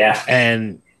 Yeah,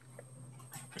 and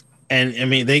I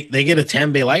mean, they get a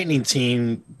Tampa Bay Lightning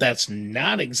team that's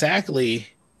not exactly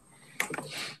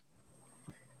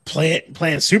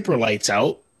playing super lights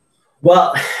out.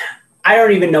 Well, I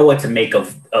don't even know what to make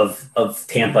of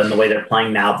Tampa and the way they're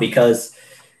playing now, because,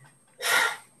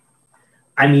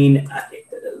 I mean,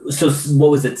 so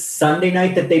what was it, Sunday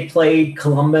night that they played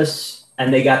Columbus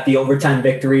and they got the overtime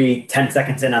victory 10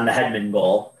 seconds in on the Hedman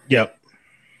goal? Yep.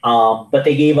 But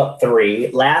they gave up 3.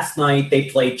 Last night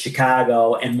they played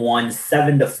Chicago and won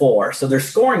 7-4. So they're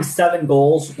scoring 7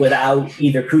 goals without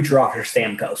either Kucherov or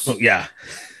Stamkos. Oh, yeah.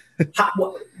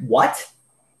 What?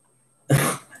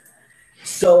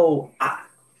 So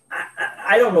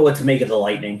I don't know what to make of the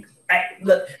Lightning.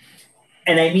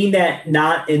 And I mean that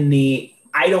not in the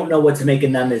 – I don't know what to make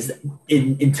of them is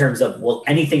in terms of, will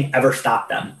anything ever stop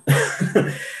them?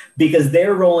 Because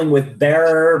they're rolling with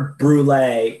Bear, Brule,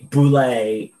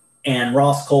 and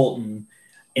Ross Colton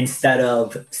instead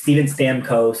of Steven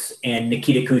Stamkos and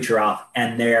Nikita Kucherov,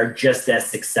 and they're just as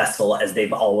successful as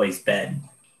they've always been.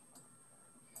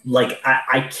 Like,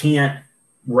 I can't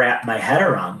wrap my head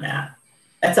around that.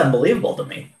 That's unbelievable to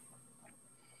me.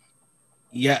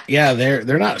 Yeah,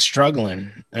 they're not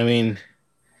struggling. I mean,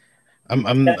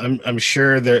 I'm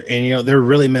sure they're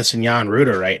really missing Jan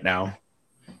Ruda right now.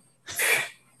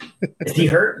 Is he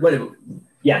hurt?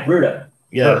 Yeah, Ruda.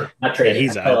 Yeah, hurt, not traded. Yeah,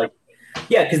 he's out.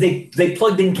 Because they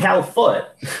plugged in Cal Foote.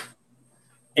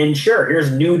 And sure,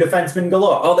 here's new defenseman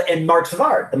galore. Oh, and Mark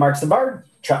Savard, the Mark Savard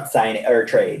sign or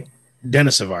trade.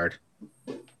 Dennis Savard.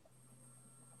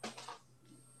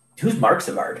 Who's Mark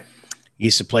Savard? He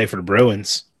used to play for the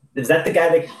Bruins. Is that the guy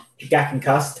that got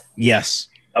concussed? Yes.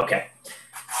 Okay.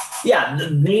 Yeah,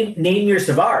 name your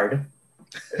Savard,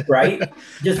 right?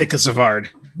 Just pick a Savard.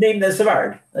 Name the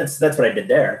Savard. That's what I did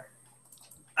there.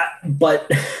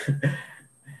 But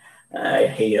I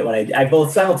hate it when I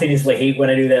both simultaneously hate when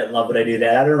I do that and love when I do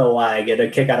that. I don't know why I get a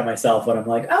kick out of myself when I'm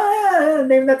like,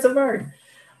 name that Savard.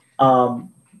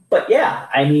 But yeah,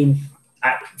 I mean,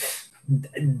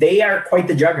 they are quite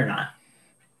the juggernaut.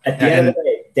 At the end of the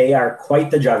day, they are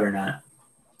quite the juggernaut.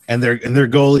 And their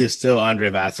goalie is still Andrei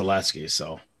Vasilevsky.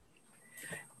 So,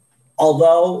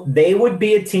 although they would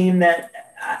be a team that,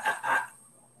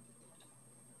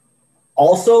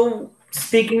 also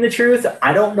speaking the truth,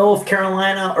 I don't know if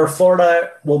Carolina or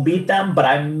Florida will beat them, but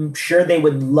I'm sure they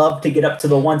would love to get up to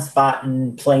the one spot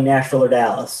and play Nashville or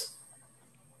Dallas.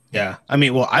 Yeah, I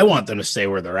mean, well, I want them to stay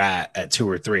where they're at 2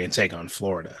 or 3 and take on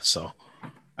Florida. So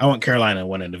I want Carolina to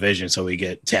win a division so we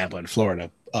get Tampa and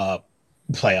Florida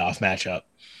playoff matchup.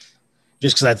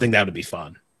 Just because I think that would be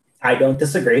fun. I don't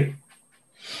disagree.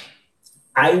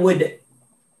 I'm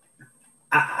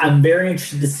very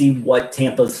interested to see what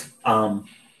Tampa's playoff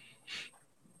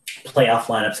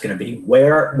lineup's going to be.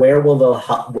 Where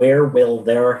will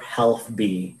their health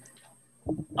be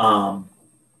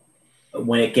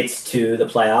when it gets to the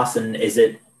playoffs? And is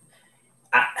it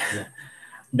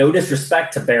no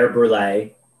disrespect to Bear Brule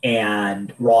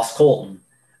and Ross Colton,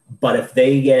 but if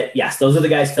they get those are the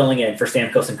guys filling in for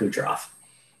Stamkos and Kucherov,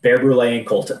 Bear Brule and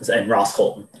Colton and Ross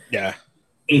Colton. Yeah.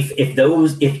 If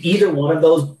either one of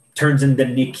those turns into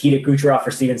Nikita Kucherov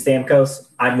or Steven Stamkos,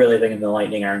 I'm really thinking the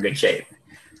Lightning are in good shape.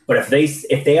 But if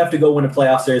they have to go win a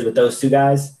playoff series with those two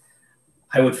guys,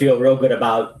 I would feel real good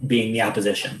about being the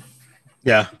opposition.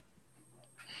 Yeah.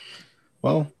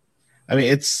 Well, I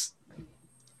mean,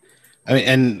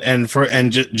 for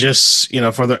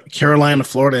the Carolina,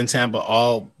 Florida, and Tampa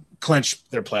all clinched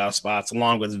their playoff spots,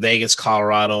 along with Vegas,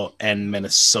 Colorado, and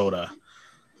Minnesota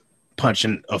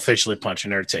officially punching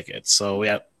their tickets. So we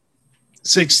have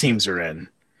 6 teams are in,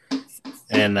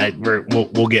 and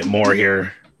we'll get more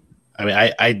here. I mean,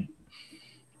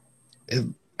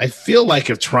 I feel like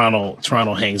if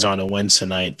Toronto hangs on and wins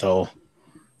tonight, they'll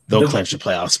clinch the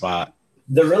playoff spot.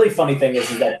 The really funny thing is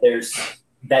that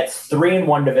that's 3 in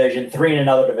one division, 3 in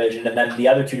another division, and then the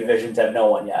other 2 divisions have no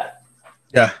one yet.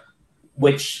 Yeah.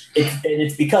 Which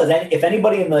it's because if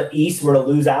anybody in the East were to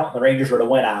lose out and the Rangers were to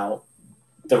win out,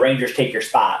 the Rangers take your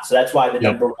spot. So that's why the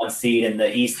number 1 seed in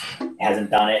the East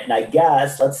hasn't done it. And I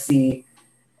guess, let's see,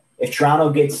 if Toronto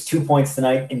gets 2 points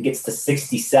tonight and gets to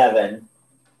 67,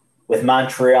 with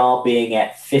Montreal being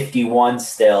at 51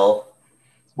 still,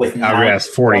 with Calgary has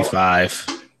 45.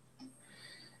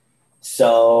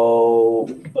 So,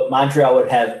 but Montreal would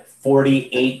have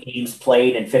 48 games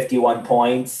played and 51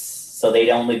 points. So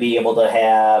they'd only be able to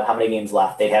have how many games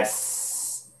left? They'd have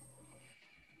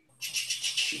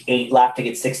 8 left to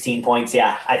get 16 points.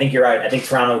 Yeah, I think you're right. I think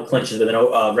Toronto clinches with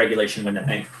a regulation win, I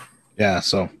think. Yeah,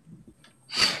 so.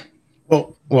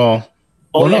 Well,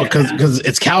 no, because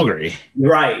it's Calgary.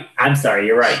 You're right. I'm sorry.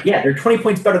 You're right. Yeah, they're 20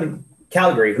 points better than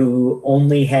Calgary, who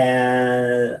only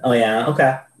had – oh, yeah,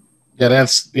 okay. Yeah,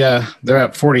 they're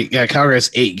at 40. Yeah, Calgary has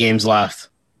 8 games left.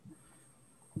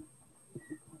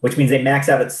 Which means they max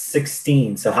out at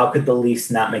 16. So how could the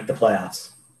Leafs not make the playoffs?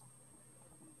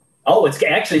 Oh, it's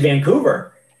actually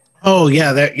Vancouver. Oh,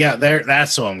 yeah,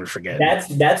 that's what I'm going to forget.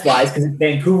 That's wise, because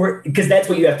Vancouver, because that's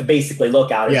what you have to basically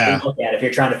look at. If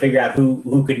you're trying to figure out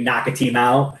who could knock a team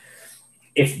out.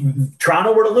 If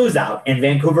Toronto were to lose out and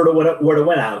Vancouver were to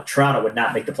win out, Toronto would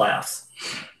not make the playoffs.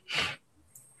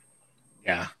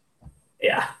 Yeah.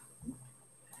 Yeah.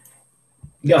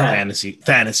 Go ahead.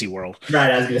 Fantasy world.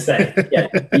 Right, I was going to say. Yeah.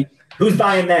 Who's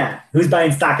buying that? Who's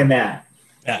buying stock in that?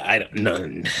 I don't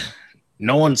know.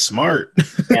 No one's smart.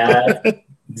 Yeah,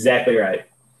 exactly right.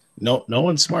 No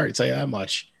one's smart. I'll tell you that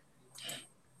much.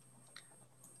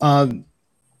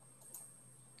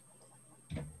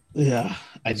 Yeah,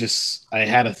 I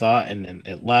had a thought and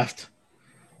it left.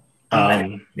 All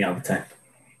the time.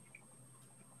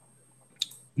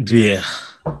 Yeah.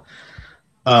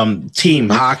 Team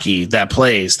hockey that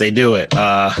plays, they do it.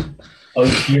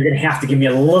 You're gonna have to give me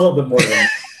a little bit more than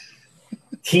that.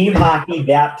 Team hockey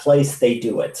that plays, they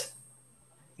do it.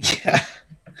 Yeah.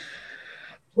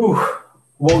 Ooh,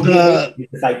 Well,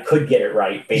 if I could get it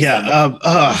right.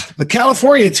 The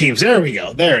California teams. There we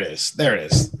go. There it is.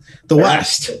 The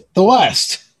West.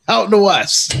 Out in the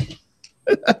West.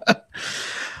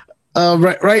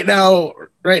 Right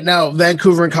now,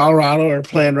 Vancouver and Colorado are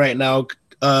playing right now.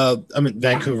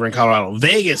 Vancouver and Colorado,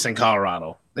 Vegas and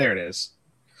Colorado. There it is.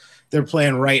 They're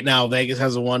playing right now. Vegas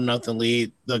has a 1-0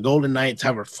 lead. The Golden Knights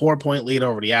have a 4-point lead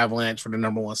over the Avalanche for the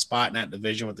number 1 spot in that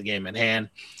division with the game in hand.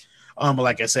 But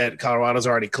like I said, Colorado's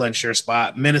already clinched their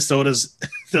spot. Minnesota's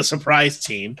the surprise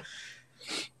team.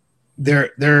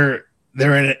 They're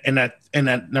in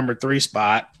that number 3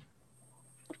 spot.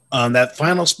 That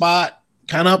final spot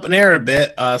kind of up in the air a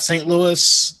bit. St.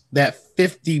 Louis, that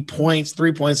 50 points,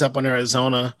 3 points up on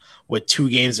Arizona with 2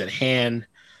 games at hand.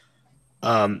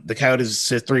 The Coyotes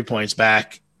sit 3 points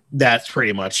back. That's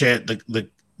pretty much it.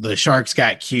 The Sharks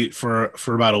got cute for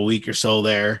about a week or so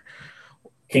there.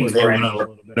 Kings they were went on a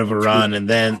little bit of a run, and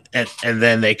then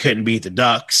they couldn't beat the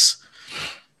Ducks.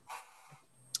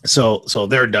 So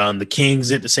they're done. The Kings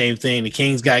did the same thing. The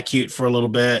Kings got cute for a little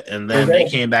bit, and then they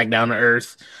came back down to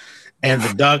earth. And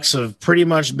the Ducks have pretty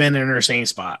much been in their same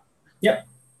spot. Yep.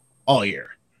 All year.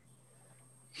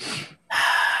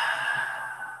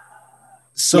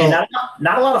 So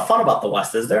not a lot of fun about the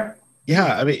West, is there?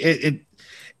 Yeah, I mean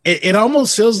it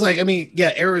almost feels like,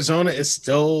 Arizona is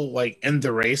still like in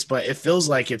the race, but it feels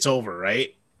like it's over,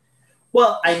 right?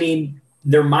 Well, I mean,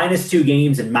 they're -2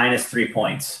 games and -3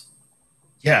 points.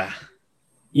 Yeah.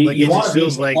 You want to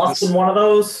be plus in one of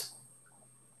those,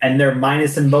 and they're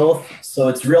minus in both, so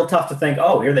it's real tough to think,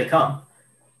 oh, here they come.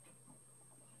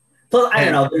 Plus, I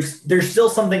don't know, there's still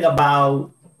something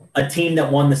about a team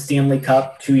that won the Stanley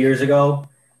Cup 2 years ago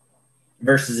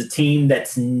versus a team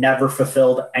that's never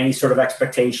fulfilled any sort of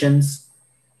expectations.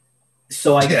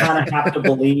 So I kind of have to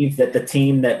believe that the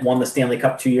team that won the Stanley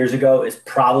Cup 2 years ago is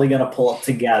probably going to pull it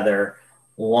together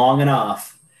long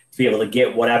enough to be able to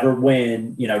get whatever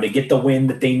win, to get the win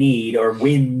that they need or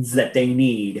wins that they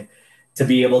need to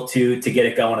be able to get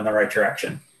it going in the right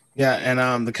direction. Yeah,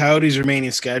 and the Coyotes' remaining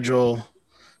schedule,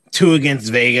 2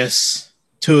 against Vegas,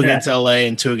 2 against LA,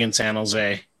 and 2 against San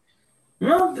Jose.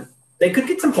 Well, they could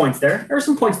get some points there. There are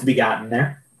some points to be gotten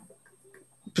there.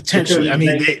 Potentially. I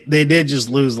mean, they did just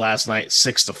lose last night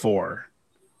 6-4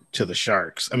 to the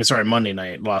Sharks. Monday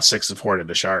night lost 6-4 to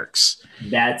the Sharks.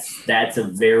 That's a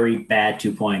very bad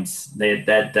 2 points. They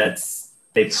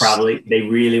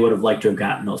really would have liked to have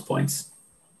gotten those points.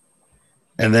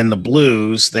 And then the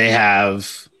Blues, they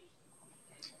have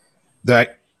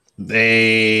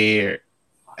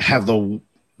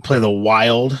play the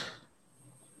Wild.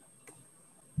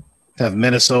 Have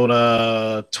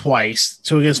Minnesota twice,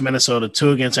 2 against Minnesota,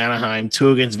 2 against Anaheim,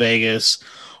 2 against Vegas,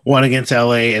 1 against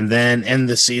LA, and then end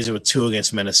the season with 2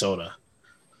 against Minnesota.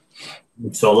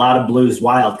 So a lot of Blues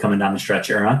Wild coming down the stretch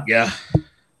here, huh? Yeah.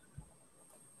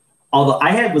 Although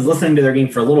I was listening to their game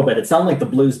for a little bit, it sounded like the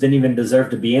Blues didn't even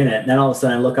deserve to be in it. And then all of a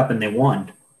sudden I look up and they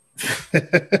won.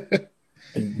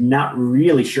 Not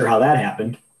really sure how that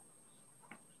happened.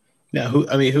 Yeah,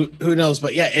 who knows?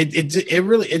 But yeah, it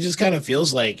really just kind of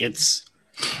feels like it's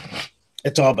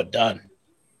all but done.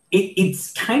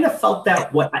 It's kind of felt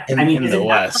that way. In the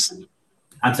West.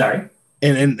 I'm sorry.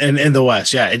 In the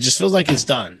West, yeah, it just feels like it's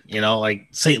done. Like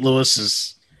St. Louis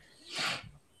is.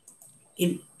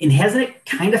 And hasn't it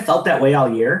kind of felt that way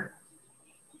all year?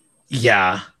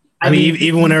 Yeah, I mean,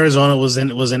 even when Arizona was in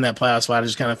that playoff spot, I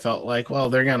just kind of felt like, well,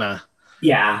 they're gonna.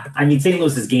 Yeah, I mean, St.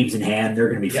 Louis's game's in hand. They're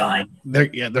going to be fine. They're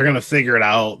going to figure it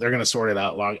out. They're going to sort it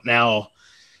out. Now,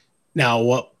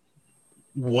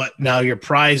 what? Now your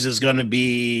prize is going to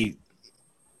be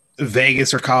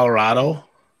Vegas or Colorado.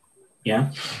 Yeah.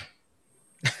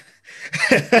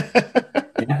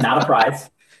 Not a prize.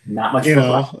 Not much.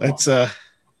 It's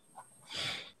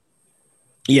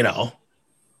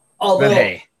Although, but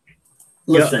hey,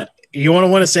 listen, you want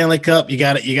to win a Stanley Cup, you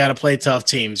got to play tough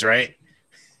teams, right?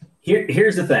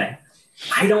 Here's the thing.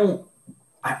 I don't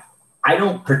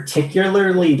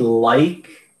particularly like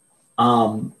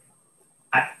I'm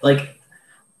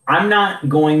not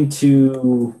going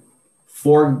to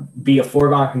be a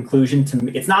foregone conclusion to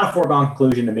me. It's not a foregone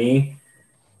conclusion to me.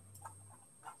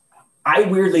 I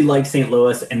weirdly like St.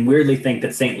 Louis and weirdly think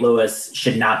that St. Louis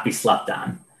should not be slept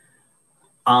on.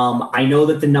 I know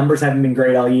that the numbers haven't been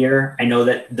great all year. I know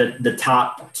that the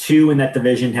top 2 in that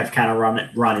division have kind of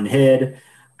run and hid.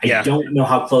 I don't know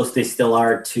how close they still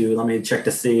are to. Let me check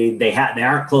to see. They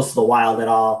aren't close to the Wild at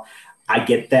all. I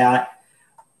get that,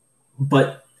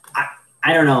 but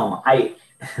I don't know.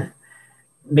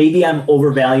 Maybe I'm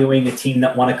overvaluing a team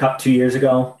that won a cup 2 years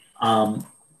ago.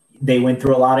 they went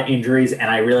through a lot of injuries, and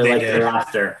I really like their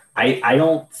roster. I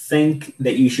don't think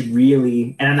that you should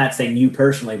really, and I'm not saying you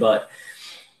personally, but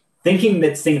thinking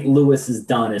that St. Louis is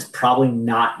done is probably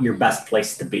not your best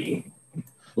place to be.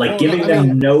 Like giving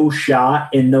them no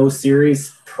shot in those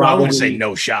series. Probably. Well, I wouldn't say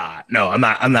no shot. No, I'm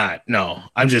not. No,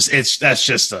 that's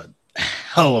just a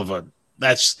hell of a.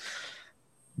 That's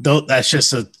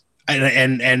just a.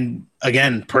 And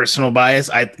again, personal bias.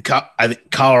 I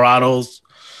think Colorado's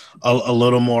a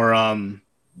little more. I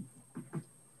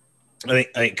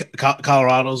think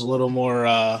Colorado's a little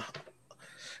more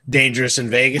dangerous in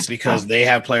Vegas because they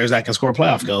have players that can score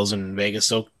playoff goals, and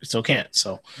Vegas still can't.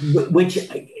 So, which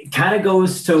kind of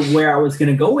goes to where I was going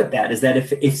to go with that, is that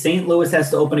if St. Louis has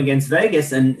to open against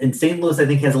Vegas, and St. Louis I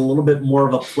think has a little bit more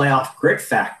of a playoff grit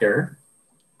factor,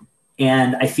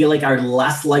 and I feel like are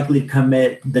less likely to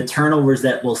commit the turnovers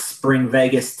that will spring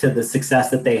Vegas to the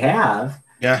success that they have.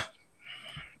 Yeah,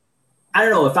 I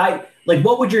don't know if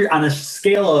what would your, on a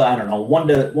scale of, I don't know, 1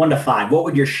 to 5, what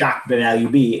would your shock value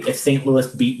be if St.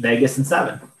 Louis beat Vegas in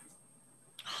 7?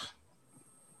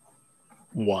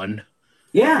 1.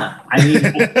 Yeah. I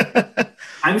mean,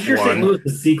 I'm sure St. Louis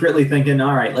is secretly thinking,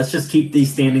 all right, let's just keep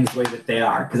these standings the way that they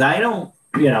are. Because I don't,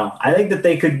 I think that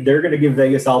they're going to give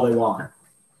Vegas all they want.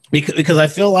 Because I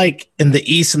feel like in the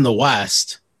East and the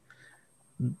West,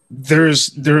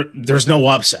 there's no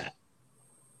upset.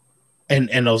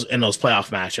 In those playoff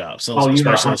matchups,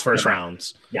 especially those first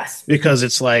rounds. Yes. Because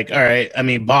it's like, all right, I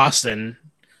mean, Boston,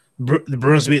 the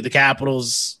Bruins beat the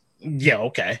Capitals. Yeah,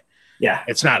 okay. Yeah.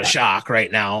 It's not a shock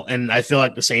right now. And I feel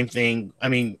like the same thing, I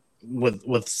mean,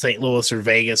 with St. Louis or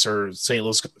Vegas or St.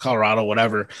 Louis, Colorado,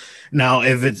 whatever. Now,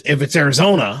 if it's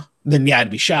Arizona, then yeah, I'd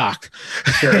be shocked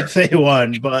if they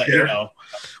won. But,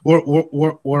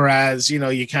 whereas,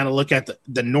 you kind of look at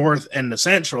the North and the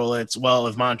Central, it's, well,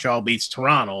 if Montreal beats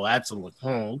Toronto, that's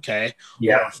okay.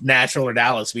 Yeah. Or if Nashville or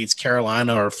Dallas beats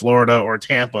Carolina or Florida or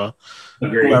Tampa,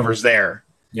 whoever's there.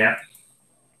 Yeah.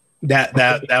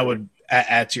 That would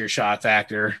add to your shock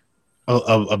factor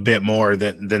a bit more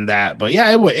than that. But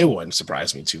yeah, it wouldn't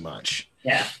surprise me too much.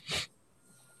 Yeah.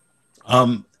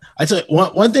 I tell you,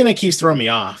 one thing that keeps throwing me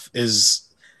off is,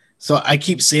 so I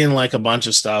keep seeing like a bunch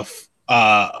of stuff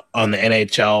on the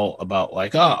NHL about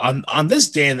like, on this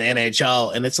day in the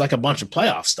NHL, and it's like a bunch of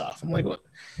playoff stuff. I'm like, what?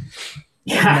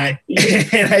 Yeah.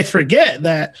 And I forget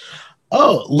that,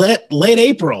 late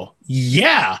April.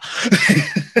 Yeah.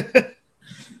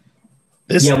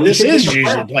 This is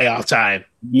usually playoff time.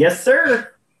 Yes,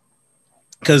 sir.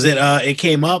 Because it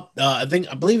came up, I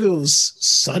believe it was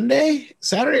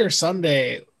Saturday or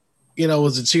Sunday,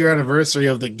 was the 2-year anniversary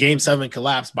of the Game 7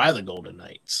 collapse by the Golden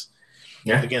Knights.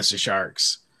 Yeah. Against the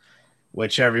Sharks,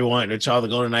 which all the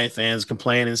Golden Knight fans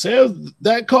complain and say,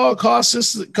 that call cost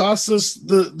us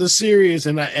the series,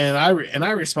 and I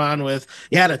respond with,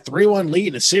 you had a 3-1 lead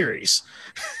in a series.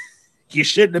 You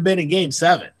shouldn't have been in Game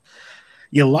 7.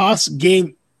 You lost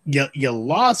game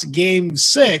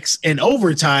 6 in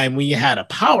overtime when you had a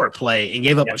power play and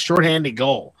gave up a shorthanded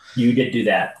goal. You did do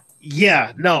that.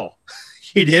 Yeah, no,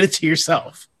 you did it to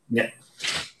yourself. Yeah.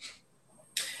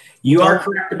 You are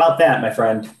correct about that, my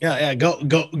friend. Yeah.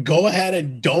 Go ahead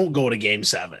and don't go to Game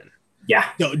 7. Yeah.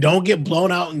 Don't get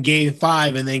blown out in Game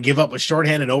 5 and then give up a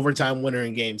shorthanded overtime winner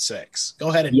in Game 6. Go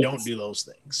ahead and don't do those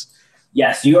things.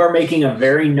 Yes, you are making a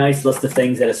very nice list of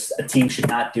things that a team should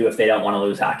not do if they don't want to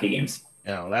lose hockey games.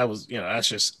 That's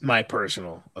just my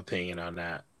personal opinion on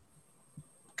that.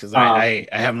 Because I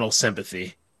have no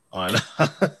sympathy on.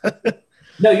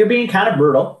 No, you're being kind of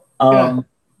brutal.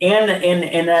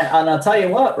 And I'll tell you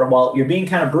what, Walt, you're being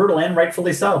kind of brutal, and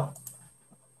rightfully so.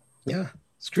 Yeah,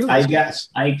 screw those guys.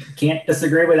 I can't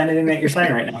disagree with anything that you're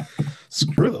saying right now.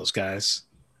 Screw those guys.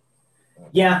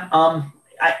 Yeah,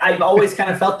 I've always kind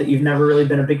of felt that you've never really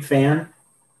been a big fan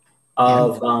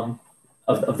of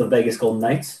the Vegas Golden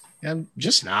Knights. I'm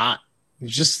just not.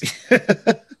 Just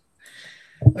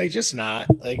just not.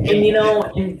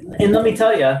 And let me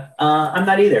tell you, I'm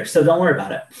not either. So don't worry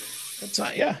about it. That's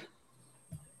not. Yeah.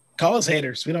 Call us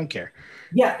haters. We don't care.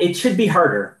 Yeah, it should be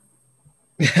harder.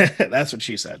 That's what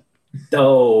she said.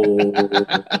 So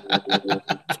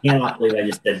cannot believe I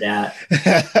just did that.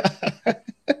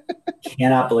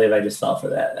 Cannot believe I just fell for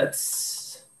that.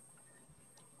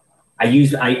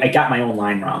 I got my own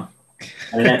line wrong.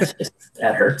 I mean,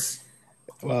 that hurts.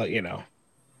 Well,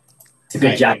 it's a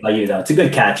good job by you, though. It's a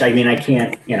good catch. I mean, I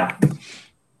can't,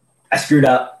 I screwed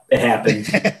up. It happened.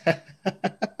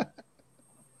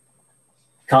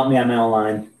 Caught me on my own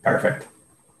line. Perfect.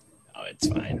 Oh, it's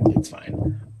fine. It's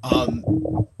fine.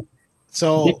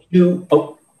 So no,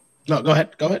 go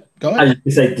ahead. Go ahead. I was going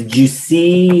to say, did you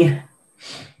see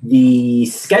the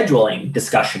scheduling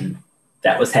discussion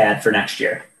that was had for next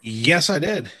year? Yes, I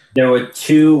did. There were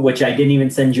two, which I didn't even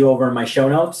send you over in my show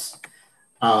notes.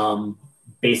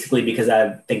 Basically because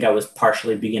I think I was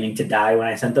partially beginning to die when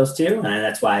I sent those to you. And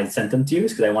that's why I sent them to you,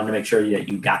 because I wanted to make sure that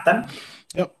you got them.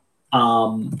 Yep.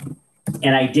 And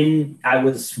I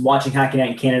was watching Hockey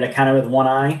Night in Canada kind of with one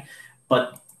eye,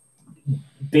 but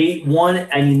at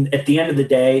the end of the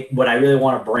day, what I really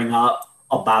want to bring up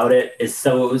about it is,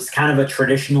 so it was kind of a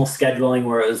traditional scheduling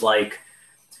where it was like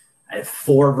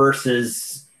 4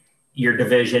 versus your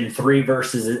division, 3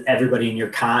 versus everybody in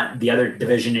your the other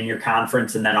division in your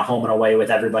conference, and then a home and away with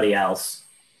everybody else.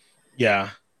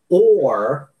 Yeah.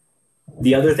 Or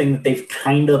the other thing that they've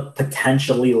kind of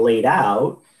potentially laid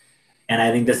out, and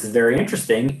I think this is very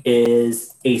interesting,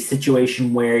 is a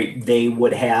situation where they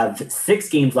would have 6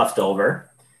 games left over,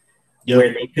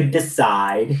 where they could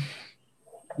decide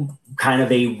kind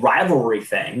of a rivalry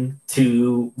thing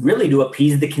to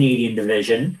appease the Canadian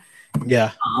division.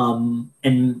 Yeah.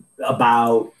 And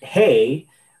about, hey,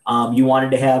 you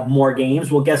wanted to have more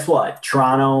games. Well, guess what?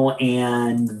 Toronto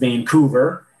and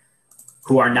Vancouver,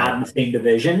 who are not in the same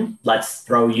division, let's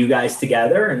throw you guys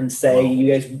together and say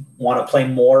you guys want to play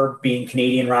more being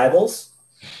Canadian rivals.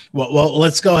 Well,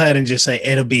 let's go ahead and just say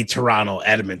it'll be Toronto,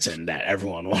 Edmonton that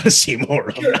everyone wants to see more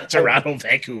of. Sure. Not Toronto,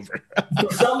 Vancouver.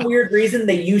 For some weird reason,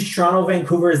 they use Toronto,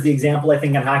 Vancouver as the example, I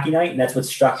think, on Hockey Night, and that's what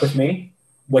struck with me,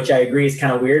 which I agree is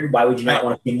kind of weird. Why would you not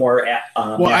want to see more?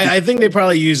 I think they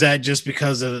probably use that just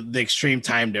because of the extreme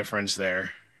time difference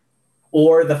there.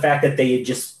 Or the fact that they had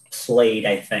just played,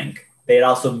 I think. They had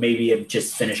also maybe have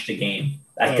just finished a game.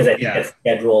 Because I think that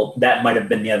schedule, that might have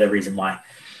been the other reason why.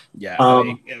 Yeah,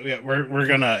 we're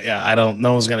gonna. Yeah, I don't.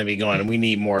 No one's gonna be going. We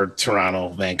need more Toronto,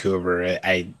 Vancouver.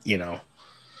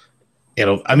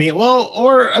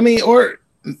 Or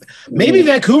maybe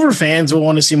Vancouver fans will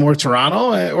want to see more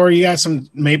Toronto, or you got some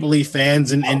Maple Leaf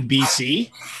fans in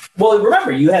BC. Well,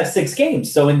 remember, you have 6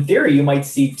 games, so in theory, you might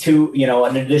see 2.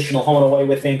 An additional home and away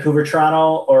with Vancouver,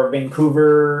 Toronto, or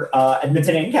Vancouver,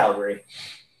 Edmonton, and Calgary.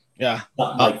 Yeah,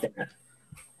 something like that.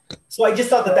 So I just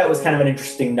thought that was kind of an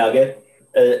interesting nugget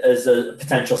as a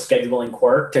potential scheduling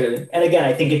quirk. And again,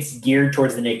 I think it's geared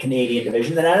towards the Canadian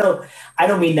division. And I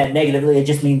don't mean that negatively. I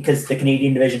just mean because the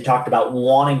Canadian division talked about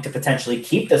wanting to potentially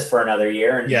keep this for another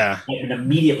year, and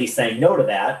immediately saying no to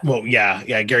that. Well, yeah.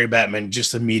 Gary Bettman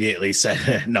just immediately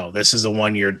said, "No, this is a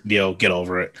 1-year deal. Get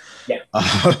over it. Yeah,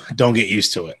 don't get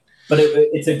used to it." But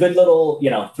it's a good little,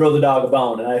 throw the dog a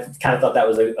bone, and I kind of thought that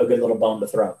was a good little bone to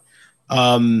throw.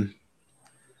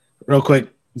 Real quick.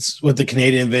 With the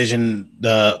Canadian division,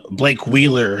 the Blake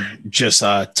Wheeler just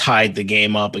tied the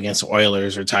game up against the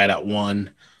Oilers, or tied at 1.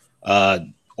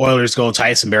 Oilers go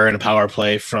Tyson Barrie in a power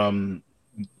play from,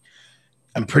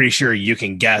 I'm pretty sure you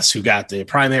can guess who got the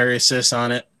primary assist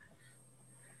on it.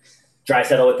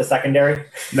 Draisaitl with the secondary?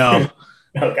 No.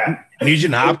 Okay.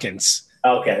 Nugent Hopkins.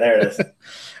 Okay, there it is.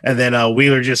 And then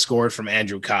Wheeler just scored from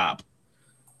Andrew Kopp.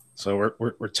 So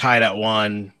we're tied at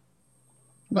 1.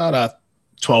 About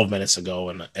 12 minutes ago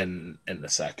in the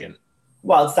second.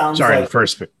 Well, it sounds the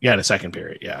first. Yeah, the second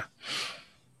period. Yeah.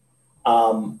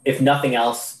 If nothing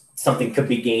else, something could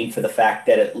be gained for the fact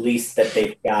that at least that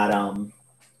they've got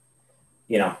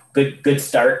good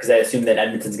start, because I assume that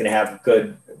Edmonton's going to have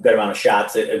good amount of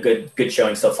shots, a good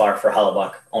showing so far for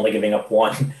Hellebuck, only giving up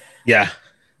 1. Yeah.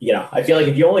 I feel like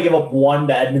if you only give up 1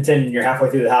 to Edmonton and you're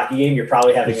halfway through the hockey game, you're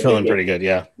probably feeling pretty good.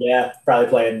 Yeah. Yeah, probably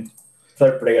playing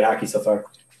pretty good hockey so far.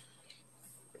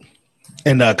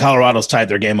 And Colorado's tied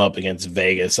their game up against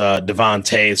Vegas. Devon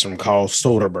Tays from Carl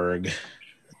Soderberg.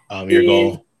 Your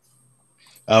goal.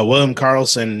 William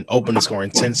Karlsson opened the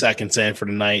scoring 10 seconds in for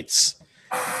the Knights.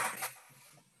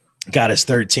 Got his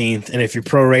 13th. And if you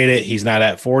prorate it, he's not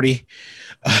at 40.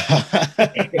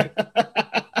 I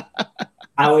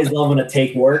always love when a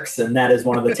take works, and that is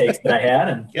one of the takes that I had.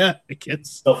 And yeah, it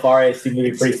gets. So far, I seem to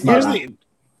be pretty smart.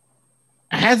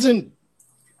 Hasn't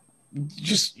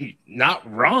just not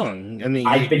wrong. I mean,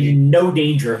 I've been in no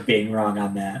danger of being wrong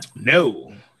on that.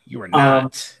 No, you are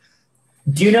not.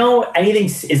 Do you know anything?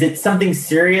 Is it something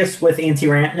serious with Antti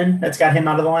Rantanen that's got him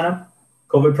out of the lineup?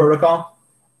 COVID protocol?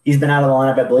 He's been out of the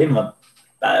lineup, I believe,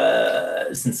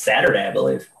 since Saturday, I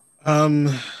believe. I'm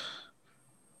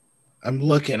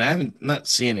looking. I haven't not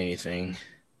seen anything.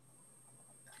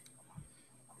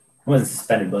 Wasn't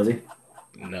suspended, was he?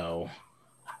 No.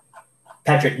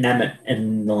 Patrick Nemeth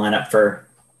in the lineup for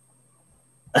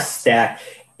a stack.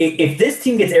 If this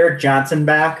team gets Eric Johnson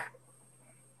back,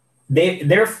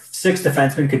 their 6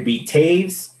 defensemen could be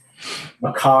Taves,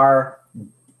 Makar,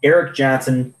 Eric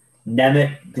Johnson,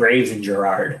 Nemeth, Graves, and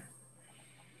Girard.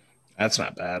 That's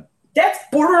not bad. That's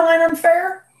borderline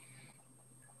unfair.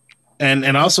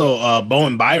 And also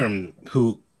Bowen Byram,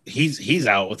 who he's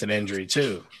out with an injury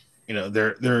too. You know,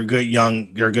 they're a good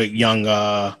young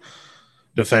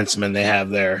defenseman they have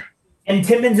there. And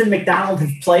Timmins and McDonald have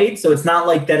played, so it's not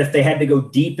like that if they had to go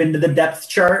deep into the depth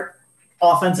chart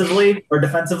offensively or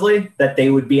defensively, that they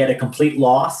would be at a complete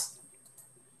loss.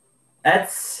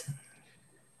 That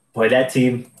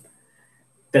team,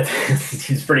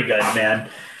 he's pretty good, man.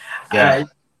 Yeah.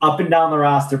 Up and down the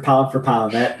roster, pound for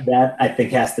pound, that I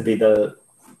think has to be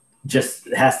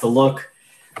has to look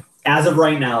as of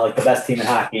right now like the best team in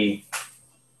hockey.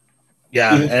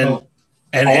 Yeah,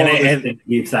 and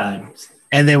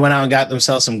they went out and got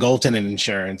themselves some goaltending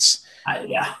insurance.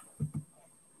 Yeah.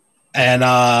 And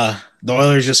the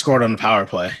Oilers just scored on the power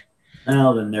play.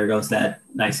 Well, then there goes that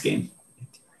nice game.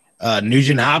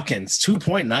 Nugent Hopkins,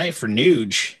 2-point night for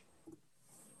Nuge.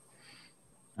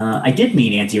 I did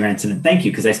mean Antti Rantanen. Thank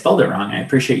you, because I spelled it wrong. I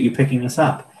appreciate you picking this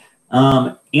up.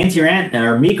 Antti Rantanen,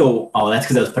 or Mikko. Oh, that's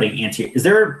because I was putting Antti. Is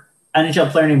there an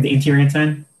NHL player named Antti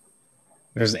Rantanen?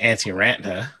 There's Antti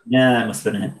Ranta. Yeah, that must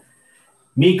have been it.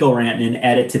 Mikko Rantanen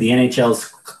added to the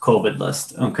NHL's COVID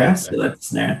list. Okay, so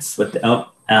that's with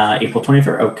April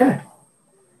 24th. Okay.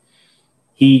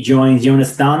 He joins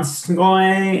Jonas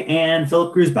Donskoy and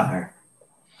Philip Grubauer.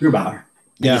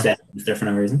 Yeah. Just there for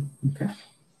no reason. Okay.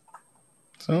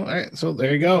 So, all right. So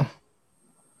there you go.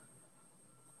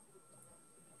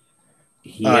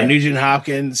 Nugent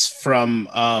Hopkins from,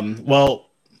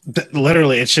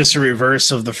 literally, it's just a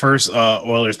reverse of the first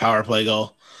Oilers power play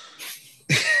goal.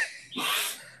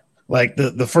 Like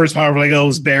the first power play goal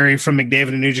was Barry from McDavid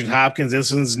and Nugent Hopkins.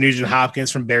 This one's Nugent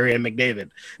Hopkins from Barry and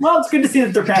McDavid. Well, it's good to see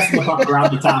that they're passing the puck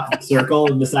around the top of the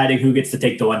circle and deciding who gets to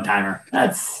take the one-timer.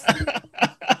 That's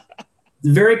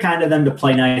very kind of them to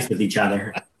play nice with each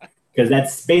other, because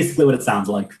that's basically what it sounds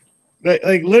like.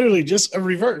 Like literally just a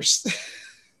reverse.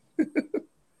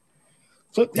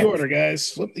 Flip the order, guys.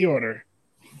 Flip the order.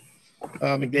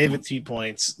 McDavid 2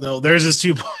 points. No, there's his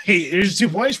 2 points. There's 2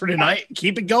 points for tonight.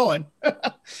 Keep it going.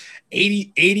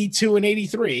 82 and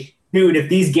 83. Dude, if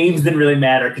these games didn't really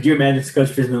matter, could you imagine Coach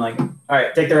Frisman like, all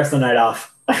right, take the rest of the night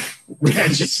off?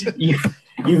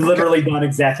 You've literally done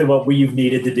exactly what you've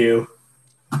needed to do.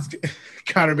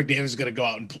 Connor McDavid is going to go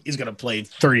out and he's going to play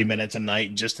 30 minutes a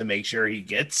night just to make sure he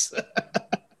gets.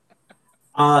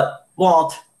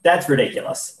 Walt, that's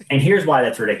ridiculous. And here's why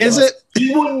that's ridiculous. Is it?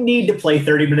 He wouldn't need to play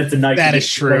 30 minutes a night. That is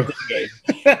true.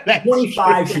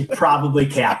 25 should probably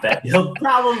cap it. He'll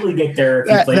probably get there.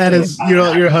 That is,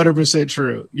 you're 100%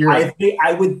 true.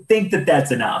 I would think that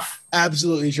that's enough.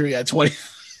 Absolutely true. Yeah,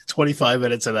 25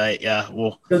 minutes a night. Yeah.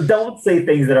 Well, so don't say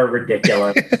things that are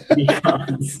ridiculous.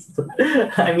 Because,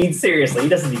 I mean, seriously, he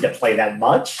doesn't need to play that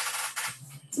much.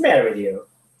 What's the matter with you?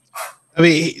 I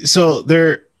mean, so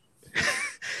the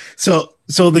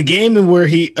game where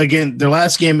their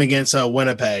last game against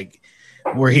Winnipeg,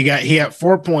 where he got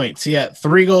 4 points. He had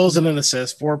 3 goals and an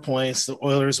assist, 4 points. The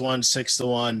Oilers won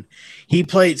 6-1. He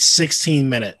played 16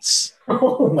 minutes.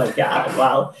 Oh my God!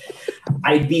 Wow,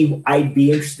 I'd be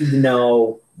interested to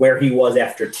know where he was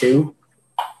after 2,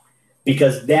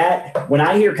 because when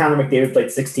I hear Connor McDavid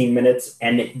played 16 minutes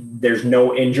and there's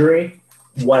no injury,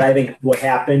 what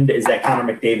happened is that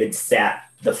Connor McDavid sat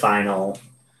the final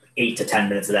 8 to 10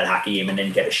 minutes of that hockey game and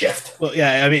didn't get a shift. Well,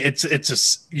 yeah, I mean, they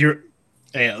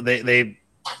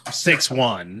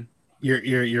 6-1.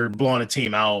 You're blowing a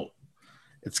team out.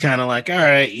 It's kind of like, all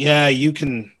right, yeah, you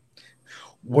can.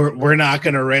 We're not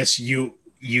going to risk you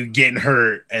getting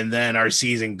hurt and then our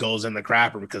season goes in the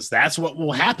crapper, because that's what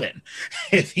will happen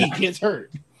if he gets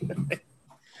hurt.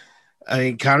 I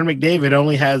mean, Connor McDavid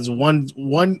only has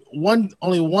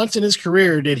only once in his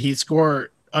career did he score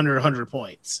under 100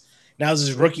 points. That was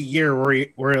his rookie year where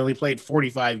he only played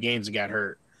 45 games and got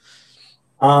hurt.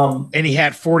 And he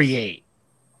had 48.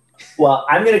 Well,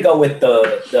 I'm going to go with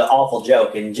the awful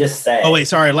joke and just say. Oh, wait,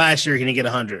 sorry. Last year he didn't get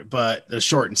 100, but the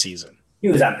shortened season. He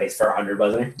was on pace for 100,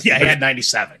 wasn't he? Yeah, he had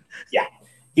 97. Yeah.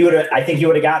 I think he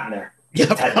would have gotten there.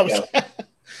 Yeah,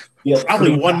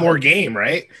 probably one more game,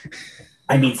 right?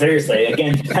 I mean, seriously,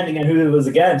 again, depending on who it was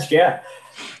against, yeah.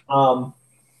 I'm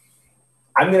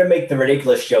going to make the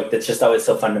ridiculous joke that's just always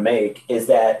so fun to make, is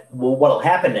that, well, what'll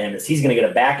happen to him is he's going to get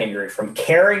a back injury from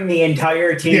carrying the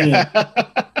entire team. Yeah.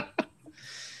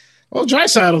 Well,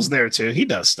 Draisaitl's there too. He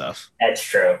does stuff. That's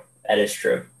true. That is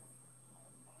true.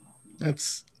 The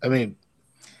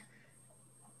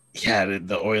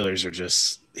Oilers are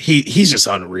just he's just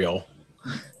unreal.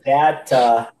 That's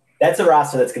a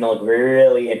roster that's going to look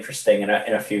really interesting in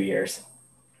a few years.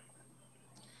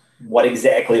 What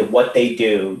they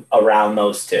do around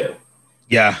those two.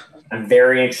 Yeah. I'm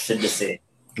very interested to see.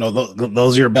 No,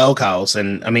 those are your bell cows.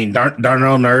 And I mean,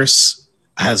 Darnell Nurse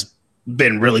has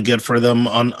been really good for them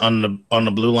on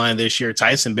the blue line this year.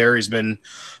 Tyson Berry's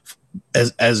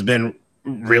has been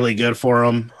really good for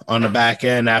him on the back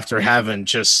end after having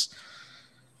just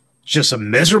a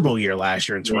miserable year last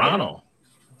year in Toronto.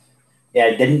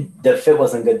 Yeah, the fit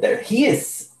wasn't good there. He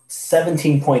is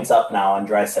 17 points up now on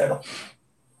Draisaitl.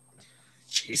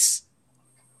 Jeez.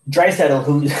 Draisaitl,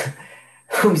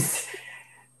 who's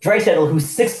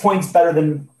 6 points better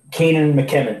than Kane and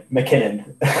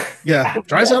McKinnon. Yeah,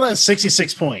 Draisaitl has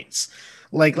 66 points.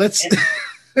 Like let's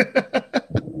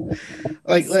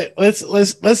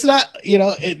let's not,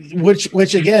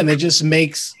 which again, it just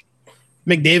makes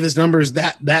McDavid's numbers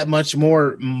that much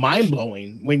more mind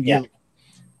blowing when you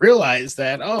realize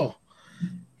that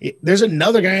there's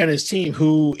another guy on his team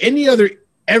who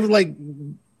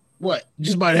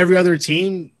just about every other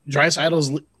team,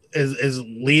 Draisaitl is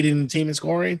leading the team in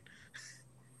scoring.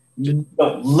 No,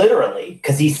 literally,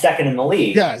 because he's second in the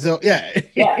league. Yeah. So yeah.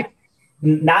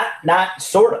 Not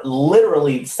sort of.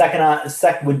 Literally,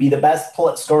 second would be the best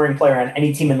scoring player on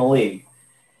any team in the league.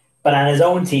 But on his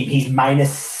own team, he's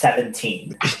minus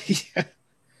 17. Yeah.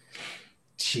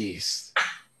 Jeez.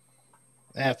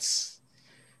 That's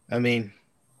what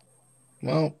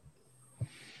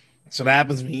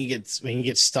happens when you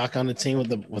get stuck on the team with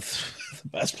the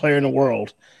best player in the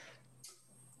world.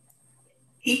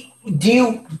 I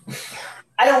don't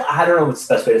know what's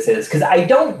the best way to say this, because I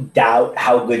don't doubt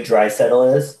how good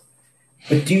Draisaitl is,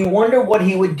 but do you wonder what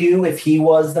he would do if he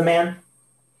was the man?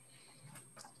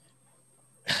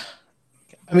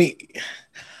 I mean,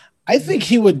 I think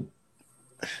he would.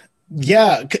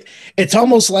 Yeah, it's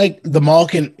almost like the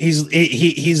Malkin. He's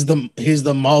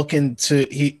the Malkin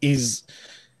he's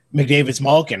McDavid's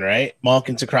Malkin, right?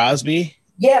 Malkin to Crosby.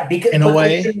 Yeah, because in a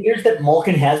way, there's been years that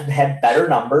Malkin has had better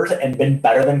numbers and been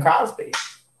better than Crosby.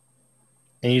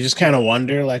 And you just kind of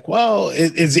wonder, like, well,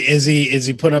 is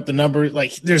he putting up the number?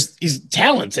 Like, he's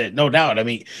talented, no doubt. I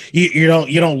mean, you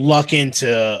don't luck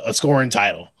into a scoring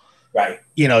title. Right.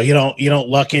 You don't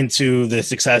luck into the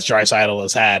success Draisaitl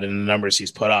has had and the numbers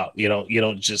he's put up. You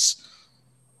don't just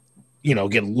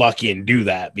get lucky and do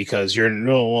that because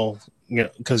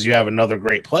because you have another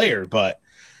great player. But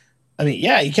I mean,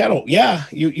 yeah,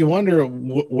 you wonder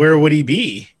where would he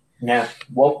be? Yeah.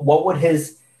 What would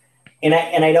his and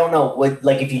I don't know what,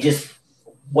 like, if you just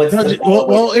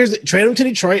trade him to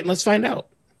Detroit and let's find out.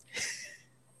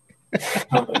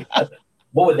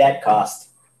 What would that cost?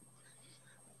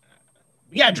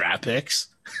 We got draft picks.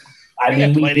 I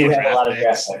mean, we do have a lot of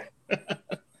draft picks.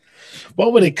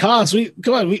 What would it cost? We'd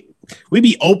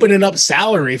be opening up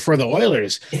salary for the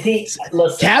Oilers. See,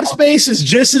 listen, cap space is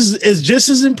just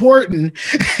as important.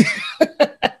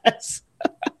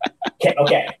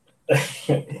 Okay.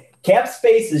 Cap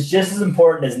space is just as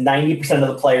important as 90% of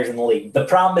the players in the league. The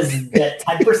problem is that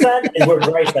 10% is where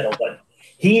Draisaitl is.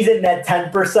 He's in that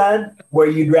 10% where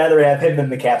you'd rather have him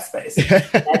in the cap space.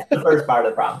 That's the first part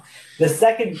of the problem. The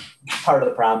second part of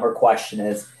the problem or question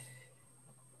is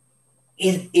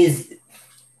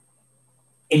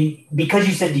because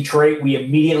you said Detroit, we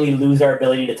immediately lose our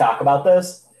ability to talk about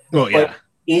this. Oh, yeah. But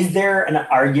is there an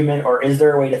argument or is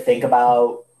there a way to think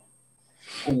about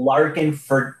Larkin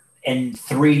and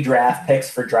 3 draft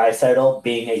picks for Draisaitl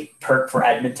being a perk for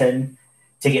Edmonton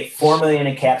to get $4 million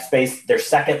in cap space, their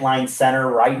second line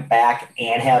center right back,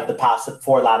 and have the possible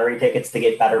 4 lottery tickets to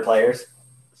get better players?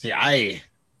 See, can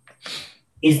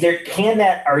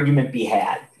that argument be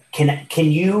had?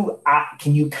 Can you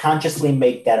consciously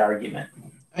make that argument?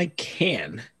 I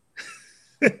can.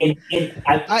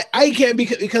 I can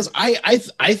because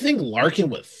I think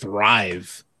Larkin would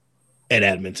thrive at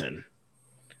Edmonton.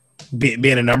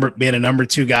 Being a number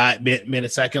 2 guy, being a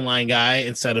second line guy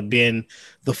instead of being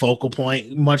the focal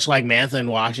point, much like Mantha in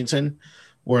Washington,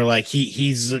 where like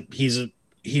he's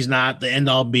not the end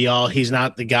all be all. He's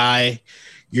not the guy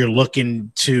you're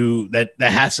looking to that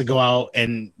has to go out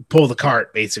and pull the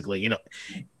cart, basically,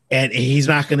 and he's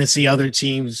not going to see other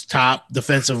teams' top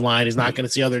defensive line. He's not going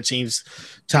to see other teams'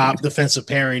 top defensive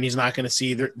pairing. He's not going to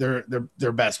see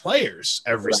their best players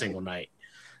every single night.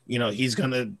 He's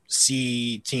going to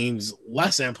see teams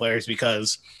less than players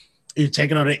because you're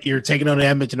taking on the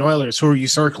Edmonton Oilers. Who are you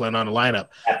circling on the lineup?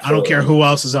 Absolutely. I don't care who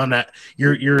else is on that.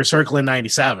 You're circling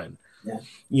 97. Yeah.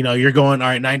 You're going, all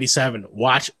right, 97.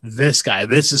 Watch this guy.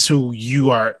 This is who you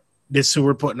are. This is who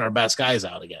we're putting our best guys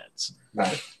out against.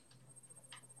 Right.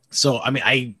 So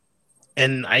I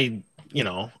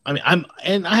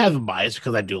have a bias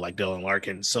because I do like Dylan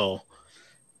Larkin. So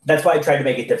that's why I tried to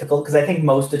make it difficult, because I think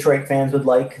most Detroit fans would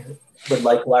like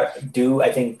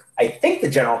I think the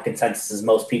general consensus is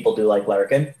most people do like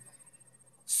Larkin.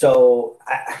 So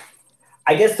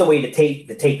I guess the way to take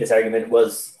this argument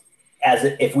was as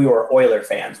if we were Oiler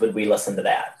fans, would we listen to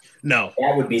that? No.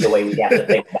 That would be the way we'd have to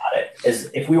think about it. Is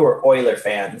if we were Oiler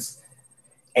fans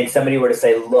and somebody were to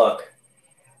say, look,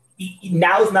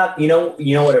 now is not, you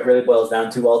know what it really boils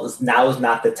down to, Walt, is now is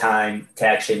not the time to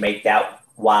actually make that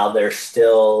while they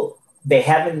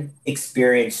haven't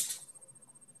experienced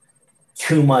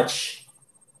too much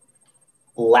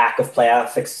lack of playoff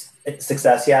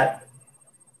success yet.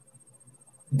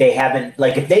 They haven't,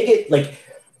 like, if they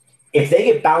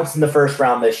get bounced in the first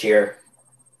round this year,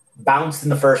 bounced in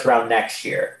the first round next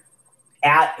year,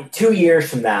 at 2 years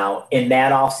from now in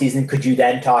that offseason, could you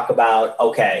then talk about,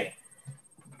 okay,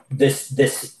 this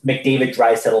McDavid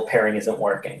Draisaitl pairing isn't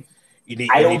working?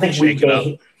 I don't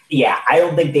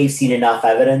think they've seen enough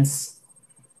evidence.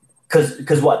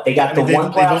 Because what they got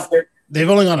one playoff. They've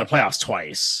only gone to playoffs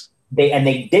twice.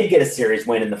 They did get a series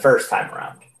win in the first time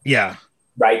around. Yeah.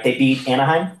 Right. They beat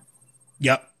Anaheim.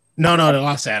 Yep. No, they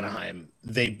lost to Anaheim.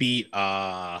 They beat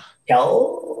Kel.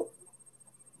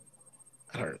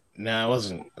 No, it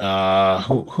wasn't.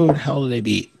 Who the hell did they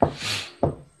beat?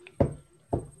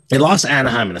 They lost to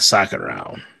Anaheim in the second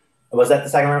round. Was that the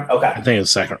second round? Okay. I think it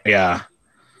was second. Yeah.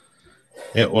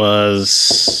 It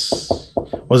was.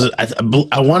 Was it?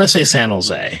 I want to say San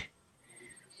Jose.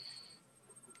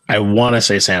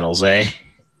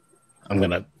 I'm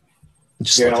gonna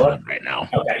just look it up right now.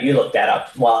 Okay, you look that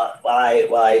up while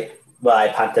I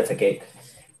pontificate.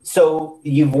 So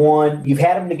you've won. You've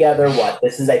had them together. What?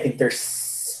 This is, I think, their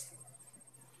fifth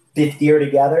year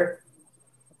together.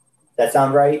 That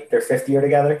sound right? Their fifth year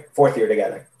together, fourth year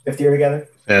together, fifth year together,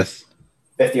 fifth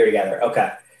year together.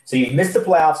 Okay, so you've missed the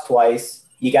playoffs twice.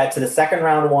 You got to the second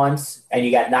round once, and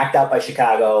you got knocked out by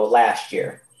Chicago last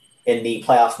year in the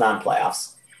playoffs,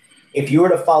 non-playoffs. If you were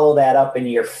to follow that up in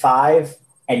year 5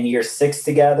 and year 6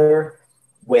 together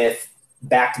with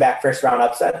back-to-back first-round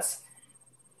upsets,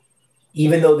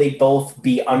 even though they both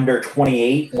be under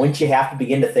 28, wouldn't you have to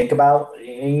begin to think about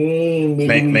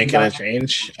making a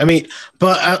change? I mean,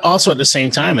 but also at the same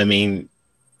time, I mean,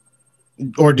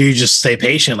 or do you just stay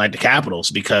patient like the Capitals?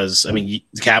 Because, I mean,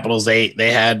 the Capitals, they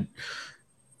had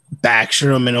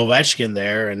Backstrom and Ovechkin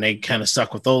there, and they kind of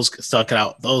stuck it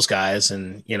out those guys,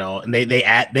 and and they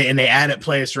added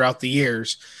players throughout the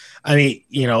years. I mean,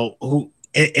 who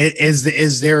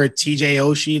is there a TJ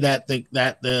Oshie that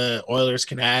the Oilers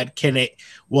can add?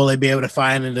 Will they be able to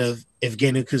find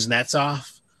Evgeny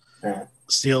Kuznetsov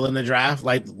steal in the draft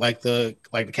like the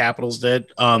Capitals did?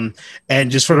 And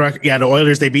just for the record, the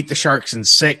Oilers, they beat the Sharks in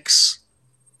 6,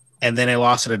 and then they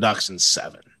lost to the Ducks in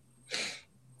 7.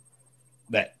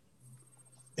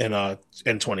 In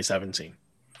 2017.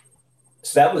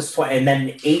 So that was 20, and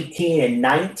then 18 and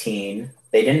 19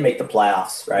 they didn't make the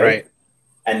playoffs, right? Right.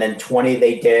 And then 20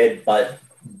 they did, but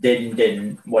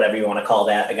didn't whatever you want to call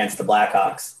that against the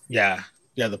Blackhawks. Yeah,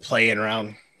 the play-in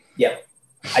round. Yep.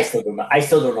 I still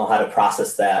don't know how to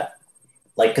process that.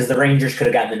 Like, because the Rangers could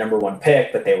have gotten the number 1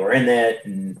 pick, but they were in it.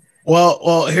 And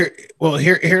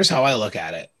here's how I look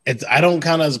at it. I don't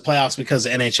count it as a playoffs because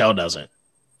the NHL doesn't.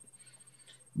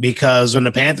 Because when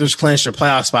the Panthers clinched their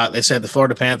playoff spot, they said the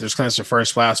Florida Panthers clinched their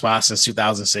first playoff spot since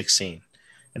 2016.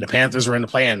 And the Panthers were in the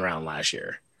play-in round last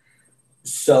year.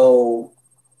 So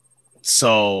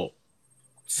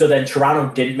then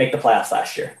Toronto didn't make the playoffs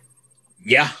last year.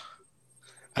 Yeah.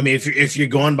 I mean, if you're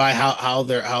going by how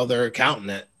they're counting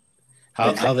it,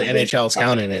 how the NHL is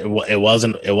counting it, it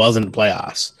wasn't the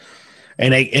playoffs.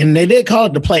 And they did call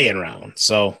it the play-in round.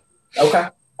 So okay.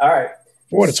 All right.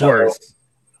 For what it's worth.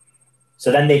 So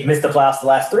then they've missed the playoffs the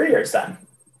last 3 years then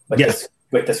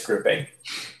with this grouping.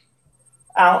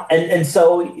 And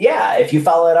so, if you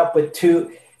follow it up with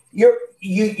 2, you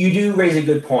do raise a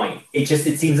good point. It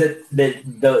seems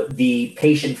that the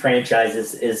patient franchise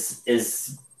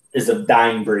is a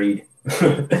dying breed.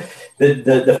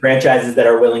 the franchises that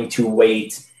are willing to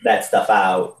wait that stuff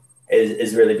out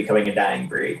is really becoming a dying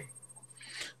breed.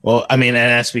 Well, I mean,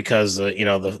 and that's because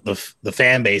the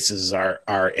fan bases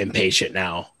are impatient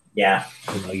now. Yeah.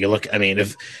 You look, I mean,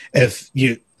 again, at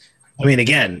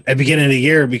the beginning of the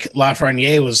year,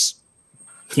 Lafreniere was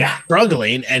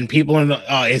struggling, and people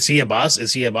are, is he a bust?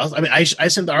 Is he a bust? I mean, I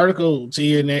sent the article to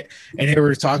you, and they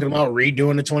were talking about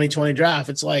redoing the 2020 draft.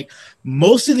 It's like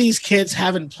most of these kids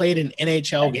haven't played an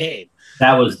NHL game.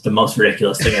 That was the most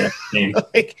ridiculous thing I've seen.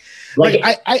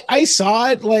 I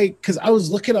saw it because I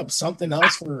was looking up something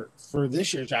else for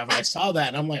this year's draft, and I saw that,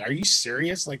 and I'm like, are you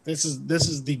serious? Like, this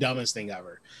is the dumbest thing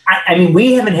ever. I mean,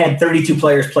 we haven't had 32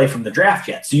 players play from the draft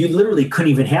yet, so you literally couldn't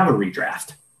even have a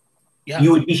redraft. Yeah.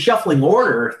 You would be shuffling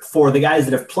order for the guys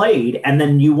that have played, and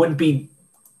then you wouldn't be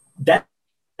 – then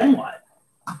what?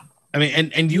 I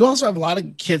mean, and you also have a lot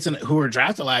of kids who were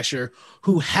drafted last year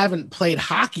who haven't played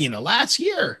hockey in the last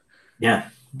year. Yeah.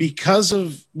 Because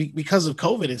of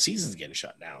COVID and seasons getting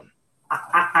shut down.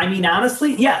 I mean,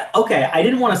 honestly, yeah. Okay. I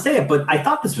didn't want to say it, but I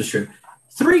thought this was true.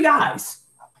 Three guys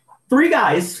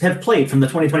have played from the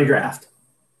 2020 draft.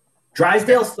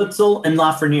 Drysdale, Slitzel, and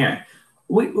Lafreniere.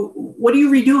 What are you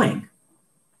redoing?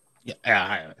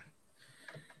 Yeah.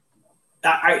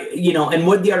 And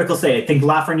what did the article say? I think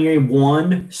Lafreniere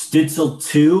 1, Stützle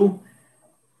 2,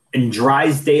 and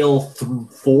Drysdale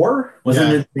 4.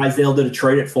 Wasn't it Drysdale to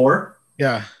Detroit at 4?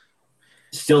 Yeah.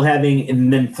 Still having,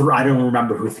 and then I don't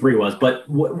remember who 3 was, but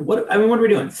what are we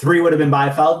doing? 3 would have been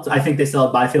Byfield. I think they still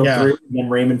have Byfield 3, and then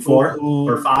Raymond 4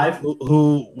 or 5.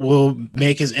 Who will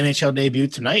make his NHL debut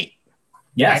tonight?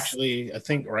 Yes. Actually, I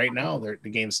think right now the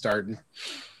game's starting.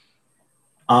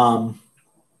 So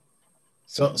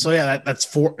yeah, that's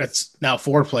 4. That's now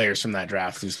 4 players from that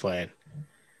draft who's playing.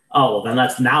 Oh, well, then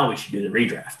now we should do the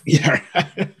redraft. Yeah.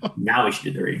 Now we should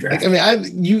do the redraft. Like, I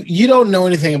mean, you don't know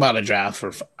anything about a draft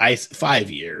for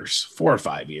 5 years, 4 or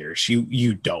 5 years.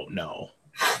 You don't know.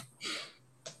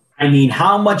 I mean,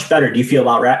 how much better do you feel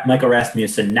about Michael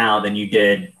Rasmussen now than you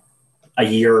did a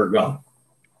year ago?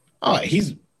 Oh,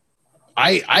 he's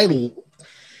not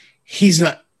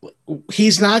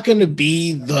going to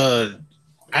be the.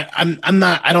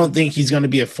 I don't think he's going to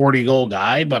be a 40-goal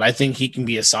guy, but I think he can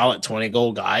be a solid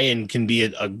 20-goal guy and can be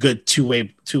a good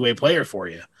two-way player for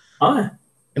you. Oh.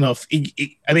 You know,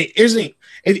 here's the thing.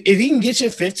 If he can get you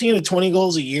 15 to 20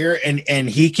 goals a year and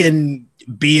he can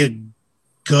be a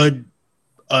good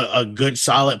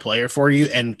solid player for you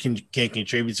and can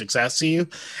contribute success to you.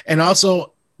 And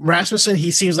also Rasmussen,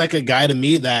 he seems like a guy to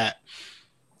me that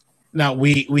now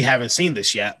we haven't seen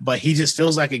this yet, but he just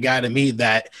feels like a guy to me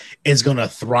that is going to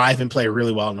thrive and play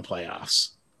really well in the playoffs.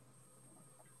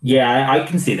 Yeah, I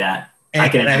can see that.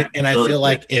 And I feel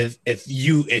like if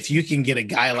you can get a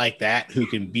guy like that who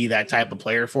can be that type of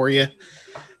player for you,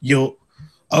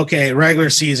 regular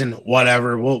season,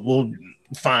 whatever, we'll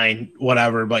fine,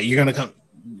 whatever, but you're going to come.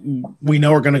 We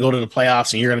know we're going to go to the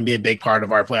playoffs, and you're going to be a big part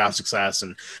of our playoff success,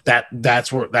 and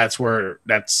that's what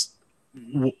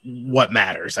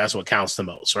matters. That's what counts the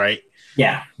most, right?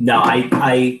 Yeah, no,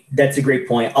 I that's a great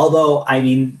point. Although, I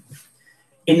mean,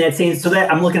 in that same, so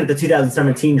that I'm looking at the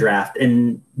 2017 draft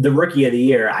and the rookie of the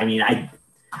year. I mean, I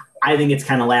think it's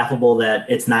kind of laughable that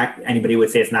it's not, anybody would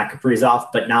say it's not Kaprizov,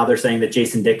 but now they're saying that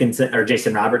Jason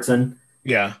Robertson,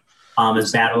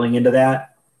 is battling into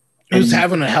that. He's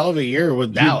having a hell of a year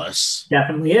with Dallas.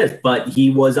 Definitely is, but he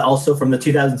was also from the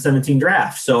 2017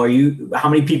 draft. So how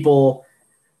many people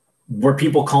were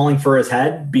calling for his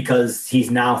head because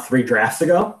he's now 3 drafts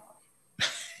ago?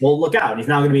 Well, look out. He's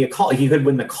now going to be he could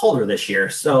win the Calder this year.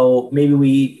 So maybe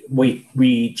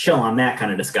we chill on that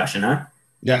kind of discussion, huh?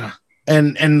 Yeah.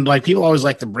 And like people always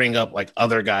like to bring up like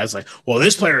other guys like, well,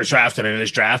 this player is drafted in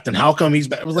this draft and how come he's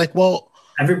bad? I was like, well,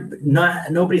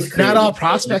 nobody's crazy. Not all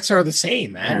prospects are the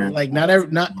same, man. Yeah. Like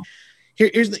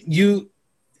here's you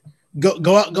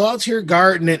go out to your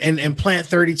garden and plant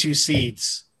 32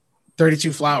 seeds,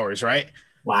 32 flowers, right?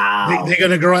 Wow. They're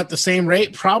going to grow at the same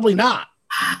rate? Probably not.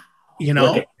 You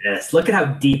know, look at this. Look at how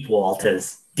deep Walt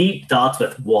is. Deep thoughts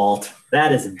with Walt.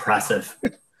 That is impressive.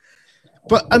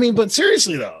 But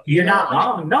seriously though, you're not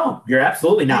wrong. No, you're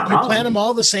absolutely not wrong. You plant them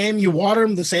all the same. You water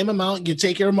them the same amount. You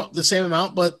take care of them the same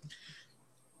amount. But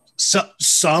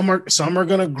some are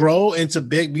going to grow into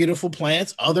big, beautiful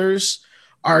plants. Others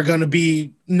are going to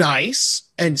be nice,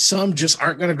 and some just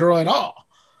aren't going to grow at all.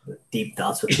 Deep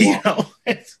thoughts with Walt.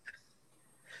 You know,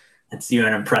 you're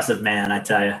an impressive man, I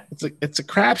tell you. It's a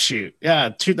crapshoot. Yeah,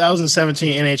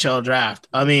 2017 NHL draft.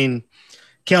 I mean,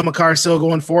 Cale Makar still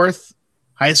going 4th.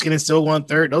 Heiskanen still going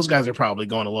 3rd. Those guys are probably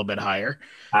going a little bit higher.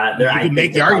 You can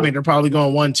make the argument they're probably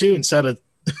going 1, 2 instead of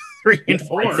 3 and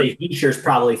 4. I'd say Fischer's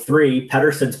probably 3.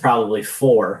 Pettersson's probably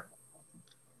 4.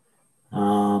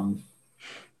 I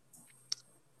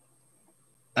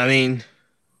mean,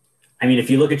 if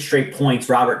you look at straight points,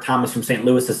 Robert Thomas from St.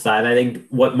 Louis's side, I think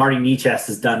what Marty Necas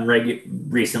has done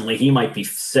recently, he might be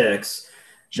 6.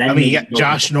 Then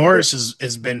Josh Norris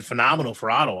has been phenomenal for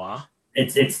Ottawa.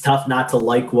 It's tough not to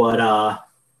like what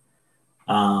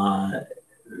Yamamoto,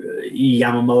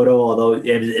 although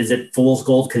is it fool's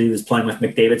gold because he was playing with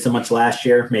McDavid so much last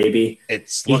year? Maybe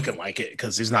it's looking like it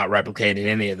because he's not replicating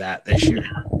any of that this year.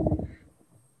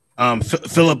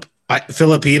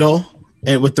 Filipino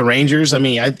with the Rangers. I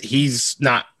mean, he's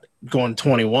not going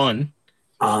 21.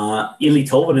 Eli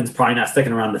Tolvanen's probably not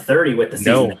sticking around to 30 with the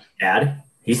season that he had.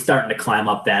 He's starting to climb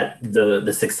up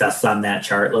the success on that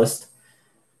chart list.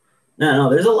 No,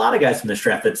 there's a lot of guys from this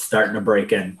draft that's starting to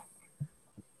break in.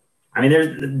 I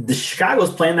mean, the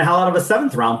Chicago's playing the hell out of a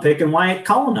 7th round pick and Wyatt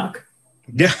Kalynuk.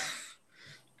 Yeah.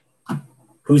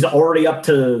 Who's already up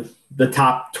to the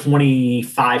top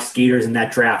 25 skaters in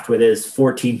that draft with his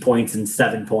 14 points and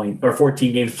 7 points, or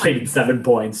 14 games played in 7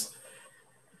 points.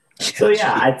 So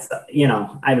yeah, it's,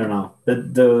 I don't know.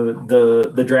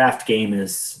 The draft game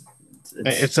is.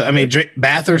 I mean,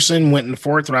 Batherson went in the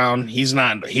 4th round. He's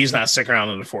not sticking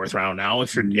around in the 4th round now.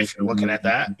 If you're looking at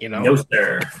that, No,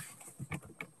 sir.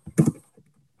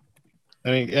 I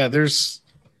mean,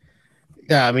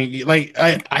 I mean, like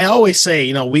I always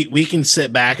say, we can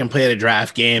sit back and play the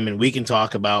draft game and we can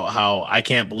talk about how I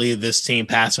can't believe this team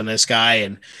passed on this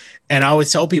guy. And I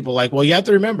always tell people, like, well, you have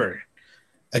to remember,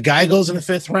 a guy goes in the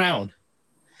 5th round.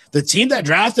 The team that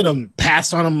drafted him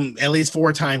passed on him at least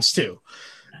 4 times too.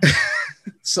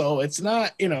 So it's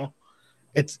not,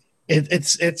 it's a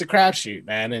crapshoot,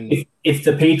 man. And if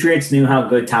the Patriots knew how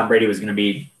good Tom Brady was going to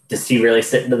be, does he really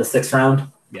sit into the 6th round?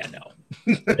 Yeah, no.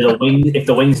 If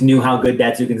the Wings knew how good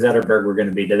Datsuk and Zetterberg were going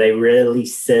to be, do they really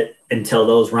sit until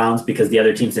those rounds because the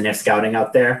other teams didn't have scouting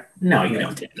out there? No, you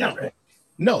don't take that, right?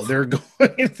 No, they're going.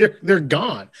 They're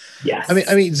gone. Yes. I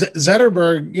mean,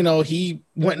 Zetterberg. He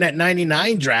went in that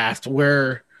 '99 draft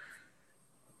where,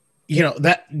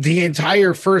 that the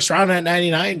entire first round of that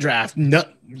 '99 draft.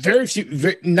 Not very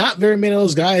many of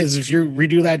those guys. If you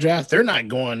redo that draft, they're not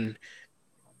going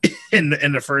in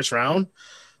the first round.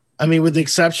 I mean, with the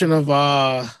exception of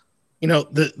the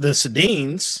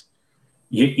Sedins.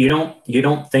 You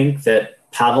don't think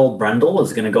that Pavel Brendel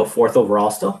is going to go 4th overall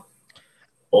still?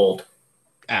 Old.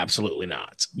 Absolutely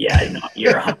not. Yeah, no,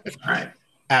 you're 100% right.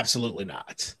 Absolutely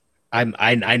not.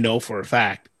 I know for a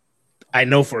fact. I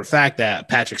know for a fact that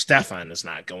Patrick Stefan is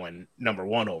not going number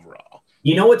 1 overall.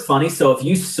 You know what's funny? So if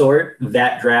you sort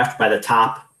that draft by the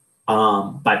top,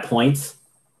 by points,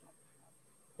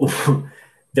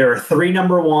 there are 3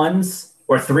 number 1s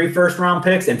or 3 first-round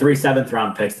picks and 3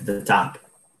 7th-round picks at the top.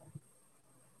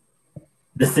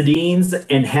 The Sedins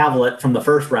and Havlet from the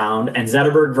 1st round, and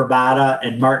Zetterberg, Verbata,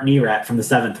 and Martin Erat from the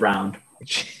 7th round.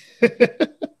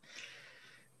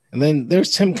 And then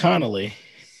there's Tim Connolly.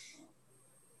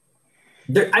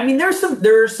 There are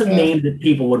some names that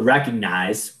people would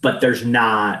recognize, but there's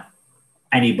not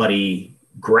anybody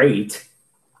great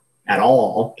at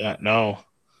all. Yeah, no.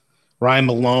 Ryan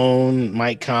Malone,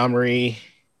 Mike Comrie,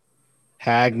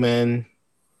 Hagman,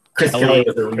 Chris Kelly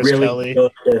was a really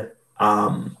good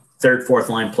 3rd, 4th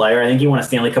line player. I think he won a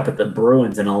Stanley Cup at the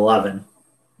Bruins in 2011.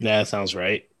 Yeah, that sounds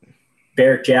right.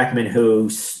 Barrett Jackman, who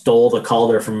stole the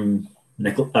Calder from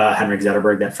Henrik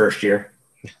Zetterberg that first year.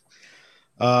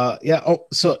 Yeah. Oh,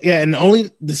 so yeah, and only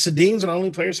the Sedins are the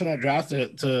only players in that draft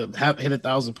to have hit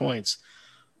 1,000 points.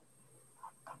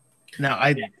 Now,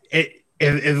 if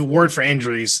it weren't for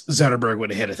injuries, Zetterberg would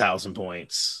have hit 1,000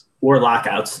 points or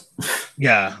lockouts.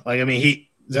 Yeah, like I mean,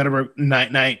 Zetterberg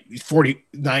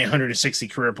 960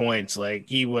 career points. Like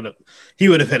he would have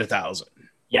hit 1,000.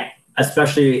 Yeah,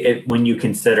 especially when you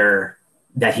consider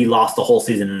that he lost the whole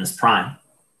season in his prime.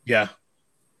 Yeah.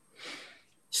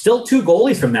 Still 2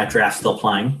 goalies from that draft still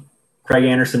playing. Craig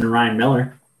Anderson and Ryan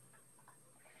Miller.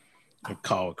 I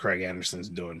call what Craig Anderson's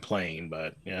doing playing,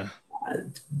 but yeah.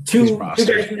 Two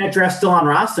guys from that draft still on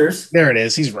rosters. There it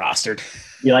is. He's rostered.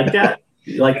 You like that?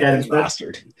 You like that? He's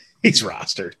rostered. He's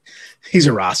rostered. He's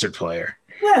a rostered player.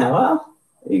 Yeah, well,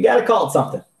 you got to call it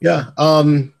something. Yeah.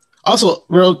 Also,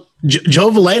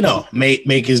 Joe Veleno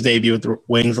make his debut with the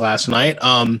Wings last night.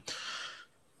 I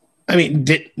mean,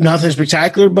 did nothing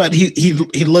spectacular, but he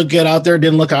looked good out there.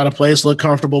 Didn't look out of place. Looked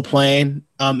comfortable playing.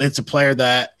 It's a player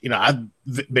that I've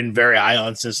been very high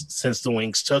on since the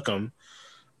Wings took him.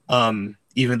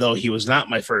 Even though he was not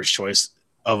my first choice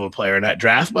of a player in that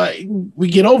draft, but we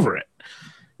get over it.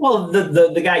 Well,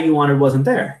 the guy you wanted wasn't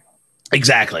there.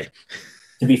 Exactly.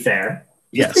 To be fair.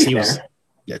 Yes, he was.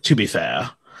 Yeah, to be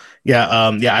fair. Yeah.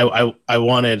 I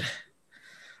wanted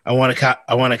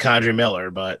Condre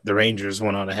Miller, but the Rangers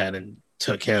went on ahead and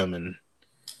took him, and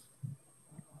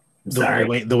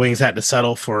the Wings had to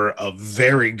settle for a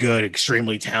very good,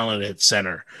 extremely talented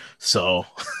center. So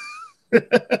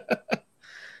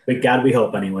we got we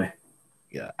hope anyway.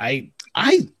 Yeah, I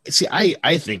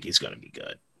think he's going to be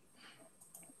good.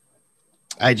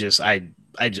 I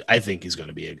think he's going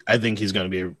to be a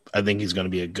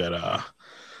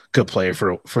good player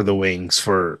for the Wings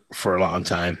for a long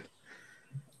time.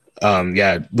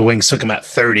 Yeah, the Wings took him at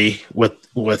 30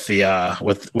 with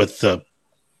the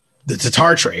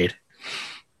Tatar trade.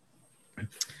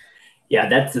 Yeah,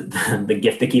 that's the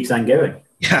gift that keeps on giving.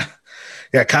 Yeah.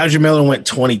 Condre Miller went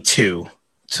 22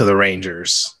 to the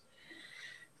Rangers,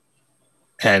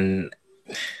 and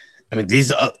I mean,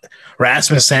 these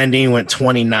Rasmus Sandin went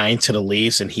 29 to the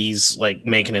Leafs, and he's like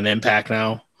making an impact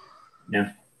now.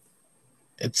 Yeah.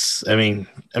 This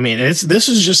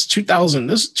is just 2000.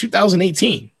 This is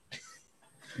 2018.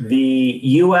 The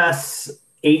U.S.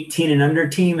 18 and under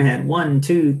team had 1,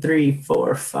 2, 3,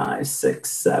 4, 5, 6,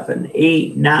 7,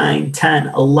 8, 9, 10,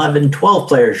 11, 12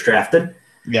 players drafted.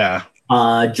 Yeah.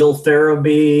 Joel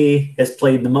Farabee has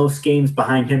played the most games.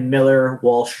 Behind him, Miller,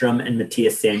 Wallstrom, and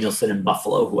Matthias Samuelsson in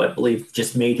Buffalo, who I believe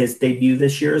just made his debut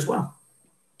this year as well.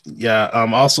 Yeah.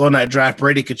 Also in that draft,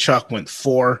 Brady Tkachuk went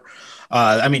 4.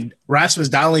 Rasmus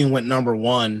Dahlin went number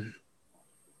 1.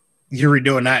 You're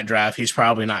redoing that draft. He's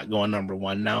probably not going number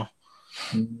 1 now.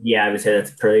 Yeah, I would say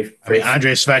that's pretty.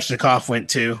 Andrei Svechnikov went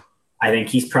 2. I think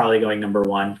he's probably going number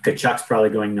 1. Tkachuk's probably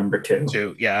going number 2.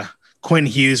 2, yeah. Quinn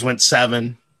Hughes went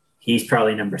 7. He's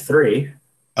probably number 3.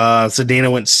 Zadina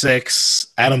went 6.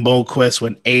 Adam Bohlquist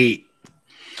went 8.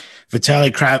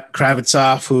 Vitaly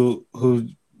Kravitsov, who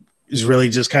is really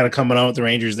just kind of coming on with the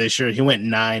Rangers this year, he went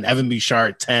 9. Evan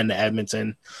Bouchard 10 to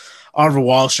Edmonton. Oliver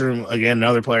Wahlstrom, again,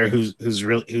 another player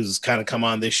who's kind of come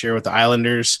on this year with the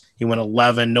Islanders. He went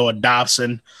 11. Noah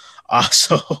Dobson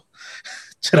also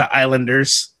to the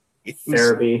Islanders.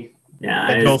 Farabee,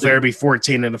 yeah. Joel Farabee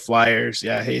 14 in the Flyers.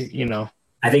 Yeah,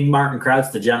 I think Martin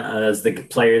Kraut's is the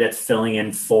player that's filling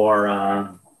in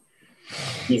for.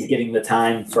 He's getting the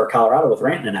time for Colorado with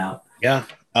Rantanen out. Yeah.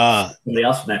 Somebody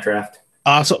else from that draft.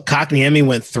 Also, Kotkaniemi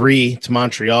went 3 to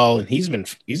Montreal, and he's been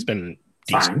decent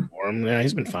fine for him. Yeah,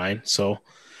 he's been fine. So,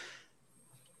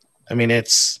 I mean, I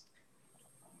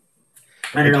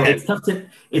don't know.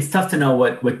 It's tough to know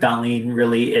what Dahlin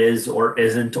really is or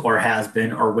isn't or has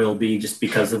been or will be just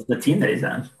because of the team that he's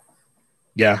on.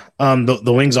 Yeah.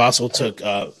 The Wings also took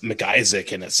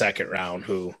McIsaac in the second round,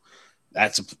 who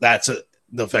that's a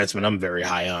defenseman I'm very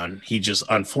high on. He just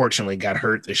unfortunately got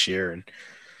hurt this year and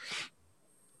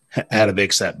had a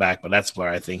big setback, but that's where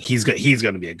I think he's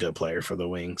going to be a good player for the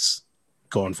Wings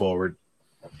going forward.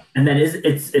 And then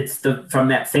it's from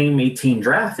that same 18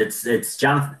 draft. It's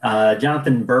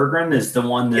Jonathan Berggren is the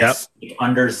one that's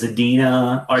under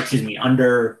Zadina, or excuse me,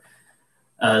 under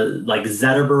like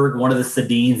Zetterberg, one of the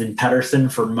Sedins, and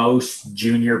Pettersson for most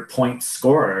junior points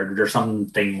scored or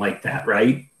something like that,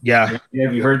 right? Yeah.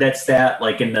 Have you heard that stat?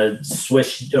 Like in the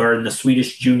Swiss or in the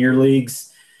Swedish junior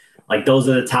leagues, like those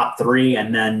are the top 3,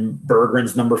 and then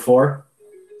Berggren's number 4.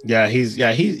 Yeah, he's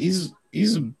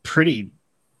a pretty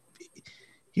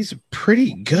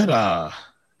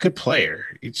good player.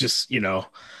 It's just,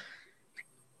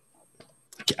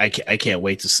 I can't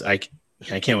wait to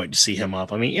see him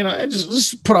up. I mean,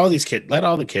 just put all these kids, let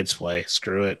all the kids play.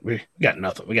 Screw it. We got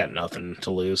nothing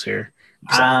to lose here.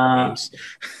 Right.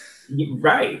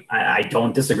 I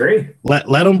don't disagree. Let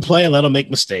them play. Let them make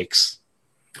mistakes.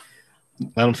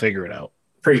 Let them figure it out.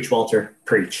 Preach, Walter.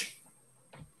 Preach.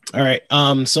 All right.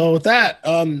 So with that,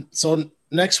 so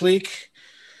next week,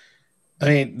 I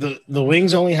mean, the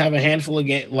Wings only have a handful of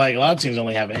games. Like a lot of teams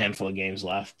only have a handful of games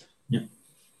left. Yep.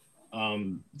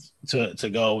 To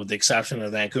go, with the exception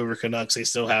of the Vancouver Canucks, they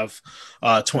still have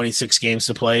 26 games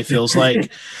to play. Feels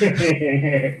like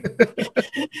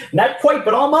not quite,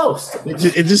 but almost.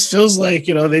 It just feels like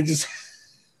they just.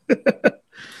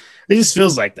 It just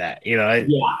feels like that, Yeah.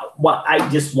 Well, I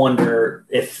just wonder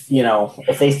if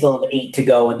they still have 8 to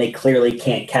go and they clearly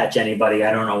can't catch anybody.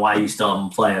 I don't know why you still have them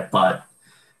play it, but.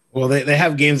 Well, they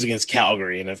have games against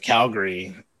Calgary, and if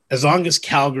Calgary, as long as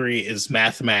Calgary is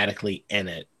mathematically in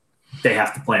it, they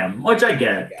have to play them, which I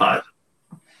get. But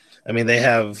I mean, they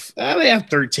have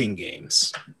 13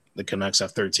 games. The Canucks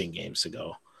have 13 games to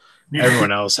go.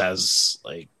 Everyone else has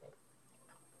like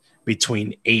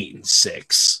between 8 and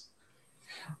 6.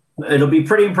 It'll be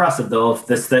pretty impressive though if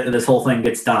this whole thing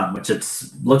gets done, which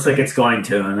looks like it's going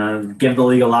to, and I give the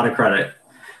league a lot of credit.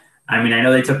 I mean, I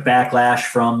know they took backlash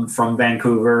from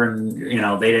Vancouver, and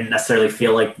Vancouver didn't necessarily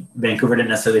feel like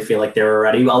they were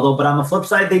ready. But on the flip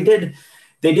side, they did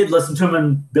listen to them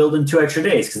and build in 2 extra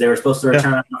days because they were supposed to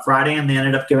return on Friday, and they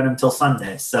ended up giving them until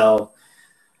Sunday. So,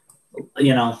 I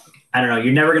don't know.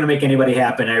 You're never going to make anybody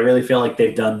happen. I really feel like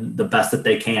they've done the best that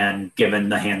they can given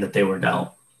the hand that they were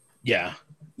dealt. Yeah.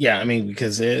 Yeah, I mean,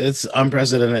 because it's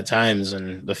unprecedented times,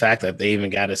 and the fact that they even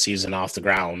got a season off the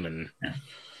ground, and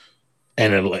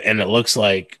it looks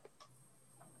like,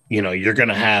 you're going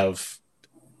to have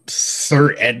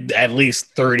at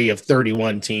least 30 of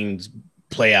 31 teams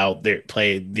play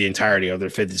the entirety of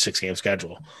their 56 game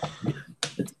schedule.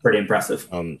 It's pretty impressive.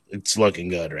 It's looking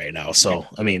good right now. So,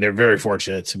 I mean, they're very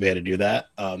fortunate to be able to do that.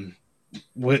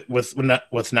 With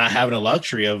not having a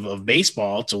luxury of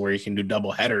baseball to where you can do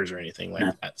double headers or anything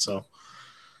like that. So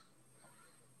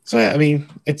yeah, I mean,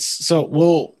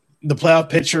 the playoff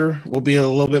picture will be a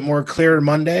little bit more clear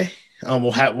Monday. We're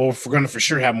going to for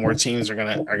sure have more teams are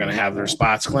going to have their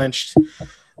spots clinched.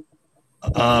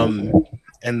 And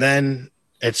then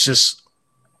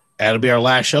that'll be our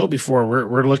last show before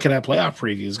we're looking at playoff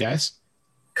previews, guys.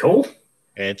 Cool.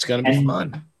 It's going to be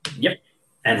fun. Yep.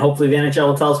 And hopefully the NHL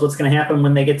will tell us what's going to happen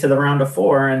when they get to the round of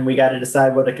 4, and we got to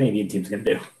decide what a Canadian team's going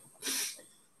to do.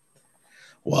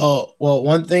 Well,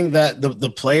 one thing that the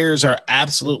players are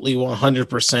absolutely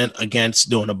 100% against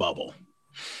doing a bubble.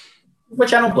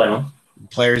 Which I don't blame them.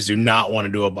 Players do not want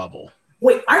to do a bubble.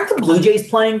 Wait, aren't the Blue Jays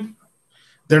playing?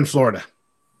 They're in Florida.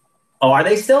 Oh, are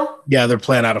they still? Yeah, they're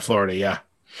playing out of Florida, yeah.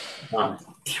 Damn it.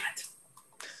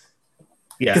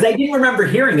 Yeah. Because I didn't remember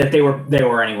hearing that they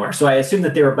were anywhere. So I assumed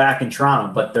that they were back in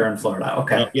Toronto, but they're in Florida.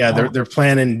 Okay. Yeah, they're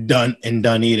playing in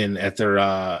Dunedin at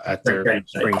their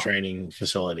spring training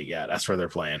facility. Yeah, that's where they're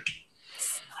playing.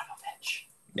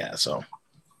 Yeah, so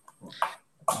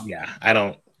yeah,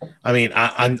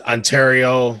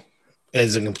 Ontario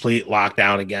is a complete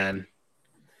lockdown again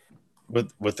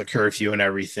with the curfew and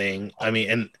everything.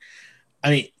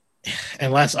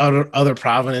 Unless other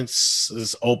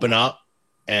provinces open up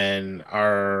and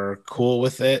are cool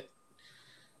with it,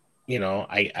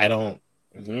 I don't.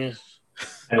 Yeah.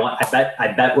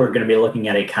 I bet we're going to be looking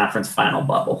at a conference final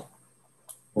bubble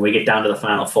when we get down to the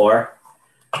Final Four.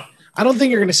 I don't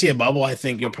think you're going to see a bubble. I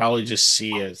think you'll probably just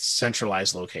see a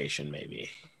centralized location, maybe,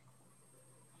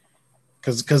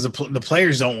 because the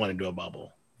players don't want to do a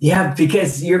bubble. Yeah,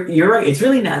 because you're right. It's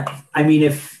really not. I mean,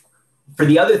 if for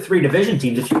the other 3 division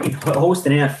teams, if you can host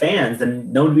and have fans,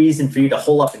 then no reason for you to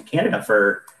hole up in Canada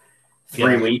for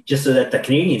 3 weeks just so that the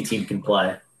Canadian team can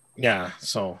play. Yeah,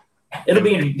 so it'll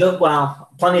be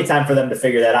plenty of time for them to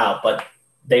figure that out, but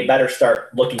they better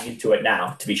start looking into it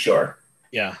now to be sure.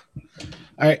 Yeah.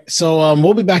 All right, so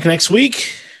we'll be back next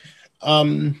week,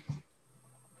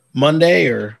 Monday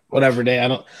or whatever day. I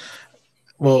don't.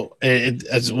 Well,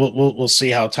 we'll see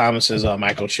how Thomas's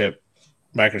microchip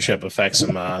affects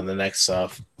him in the next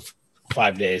 5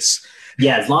 days.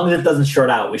 Yeah, as long as it doesn't short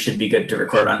out, we should be good to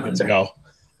record on Wednesday. Go.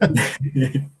 All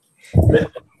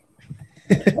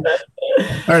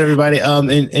right, everybody.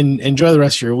 And enjoy the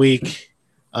rest of your week.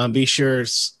 Be sure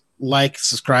to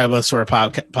subscribe us to our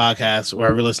podcast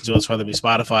wherever you listen to us, whether it be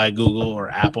Spotify, Google,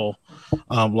 or Apple.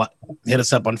 Hit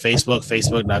us up on Facebook,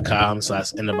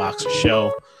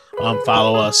 facebook.com/InTheBoxerShow.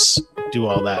 Follow us, do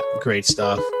all that great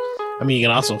stuff. You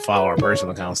can also follow our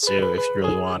personal accounts too if you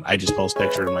really want. I just post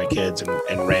pictures of my kids and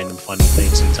random funny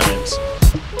things sometimes.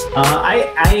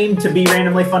 I aim to be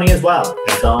randomly funny as well,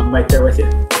 so I'm right there with you.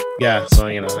 Yeah, so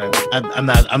I'm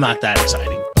not that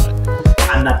exciting, but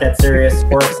I'm not that serious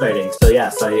or exciting. So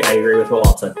yes, I agree with what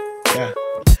Walt said. Yeah.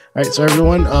 All right, so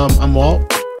everyone, I'm Walt.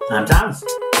 I'm Thomas.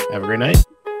 Have a great night.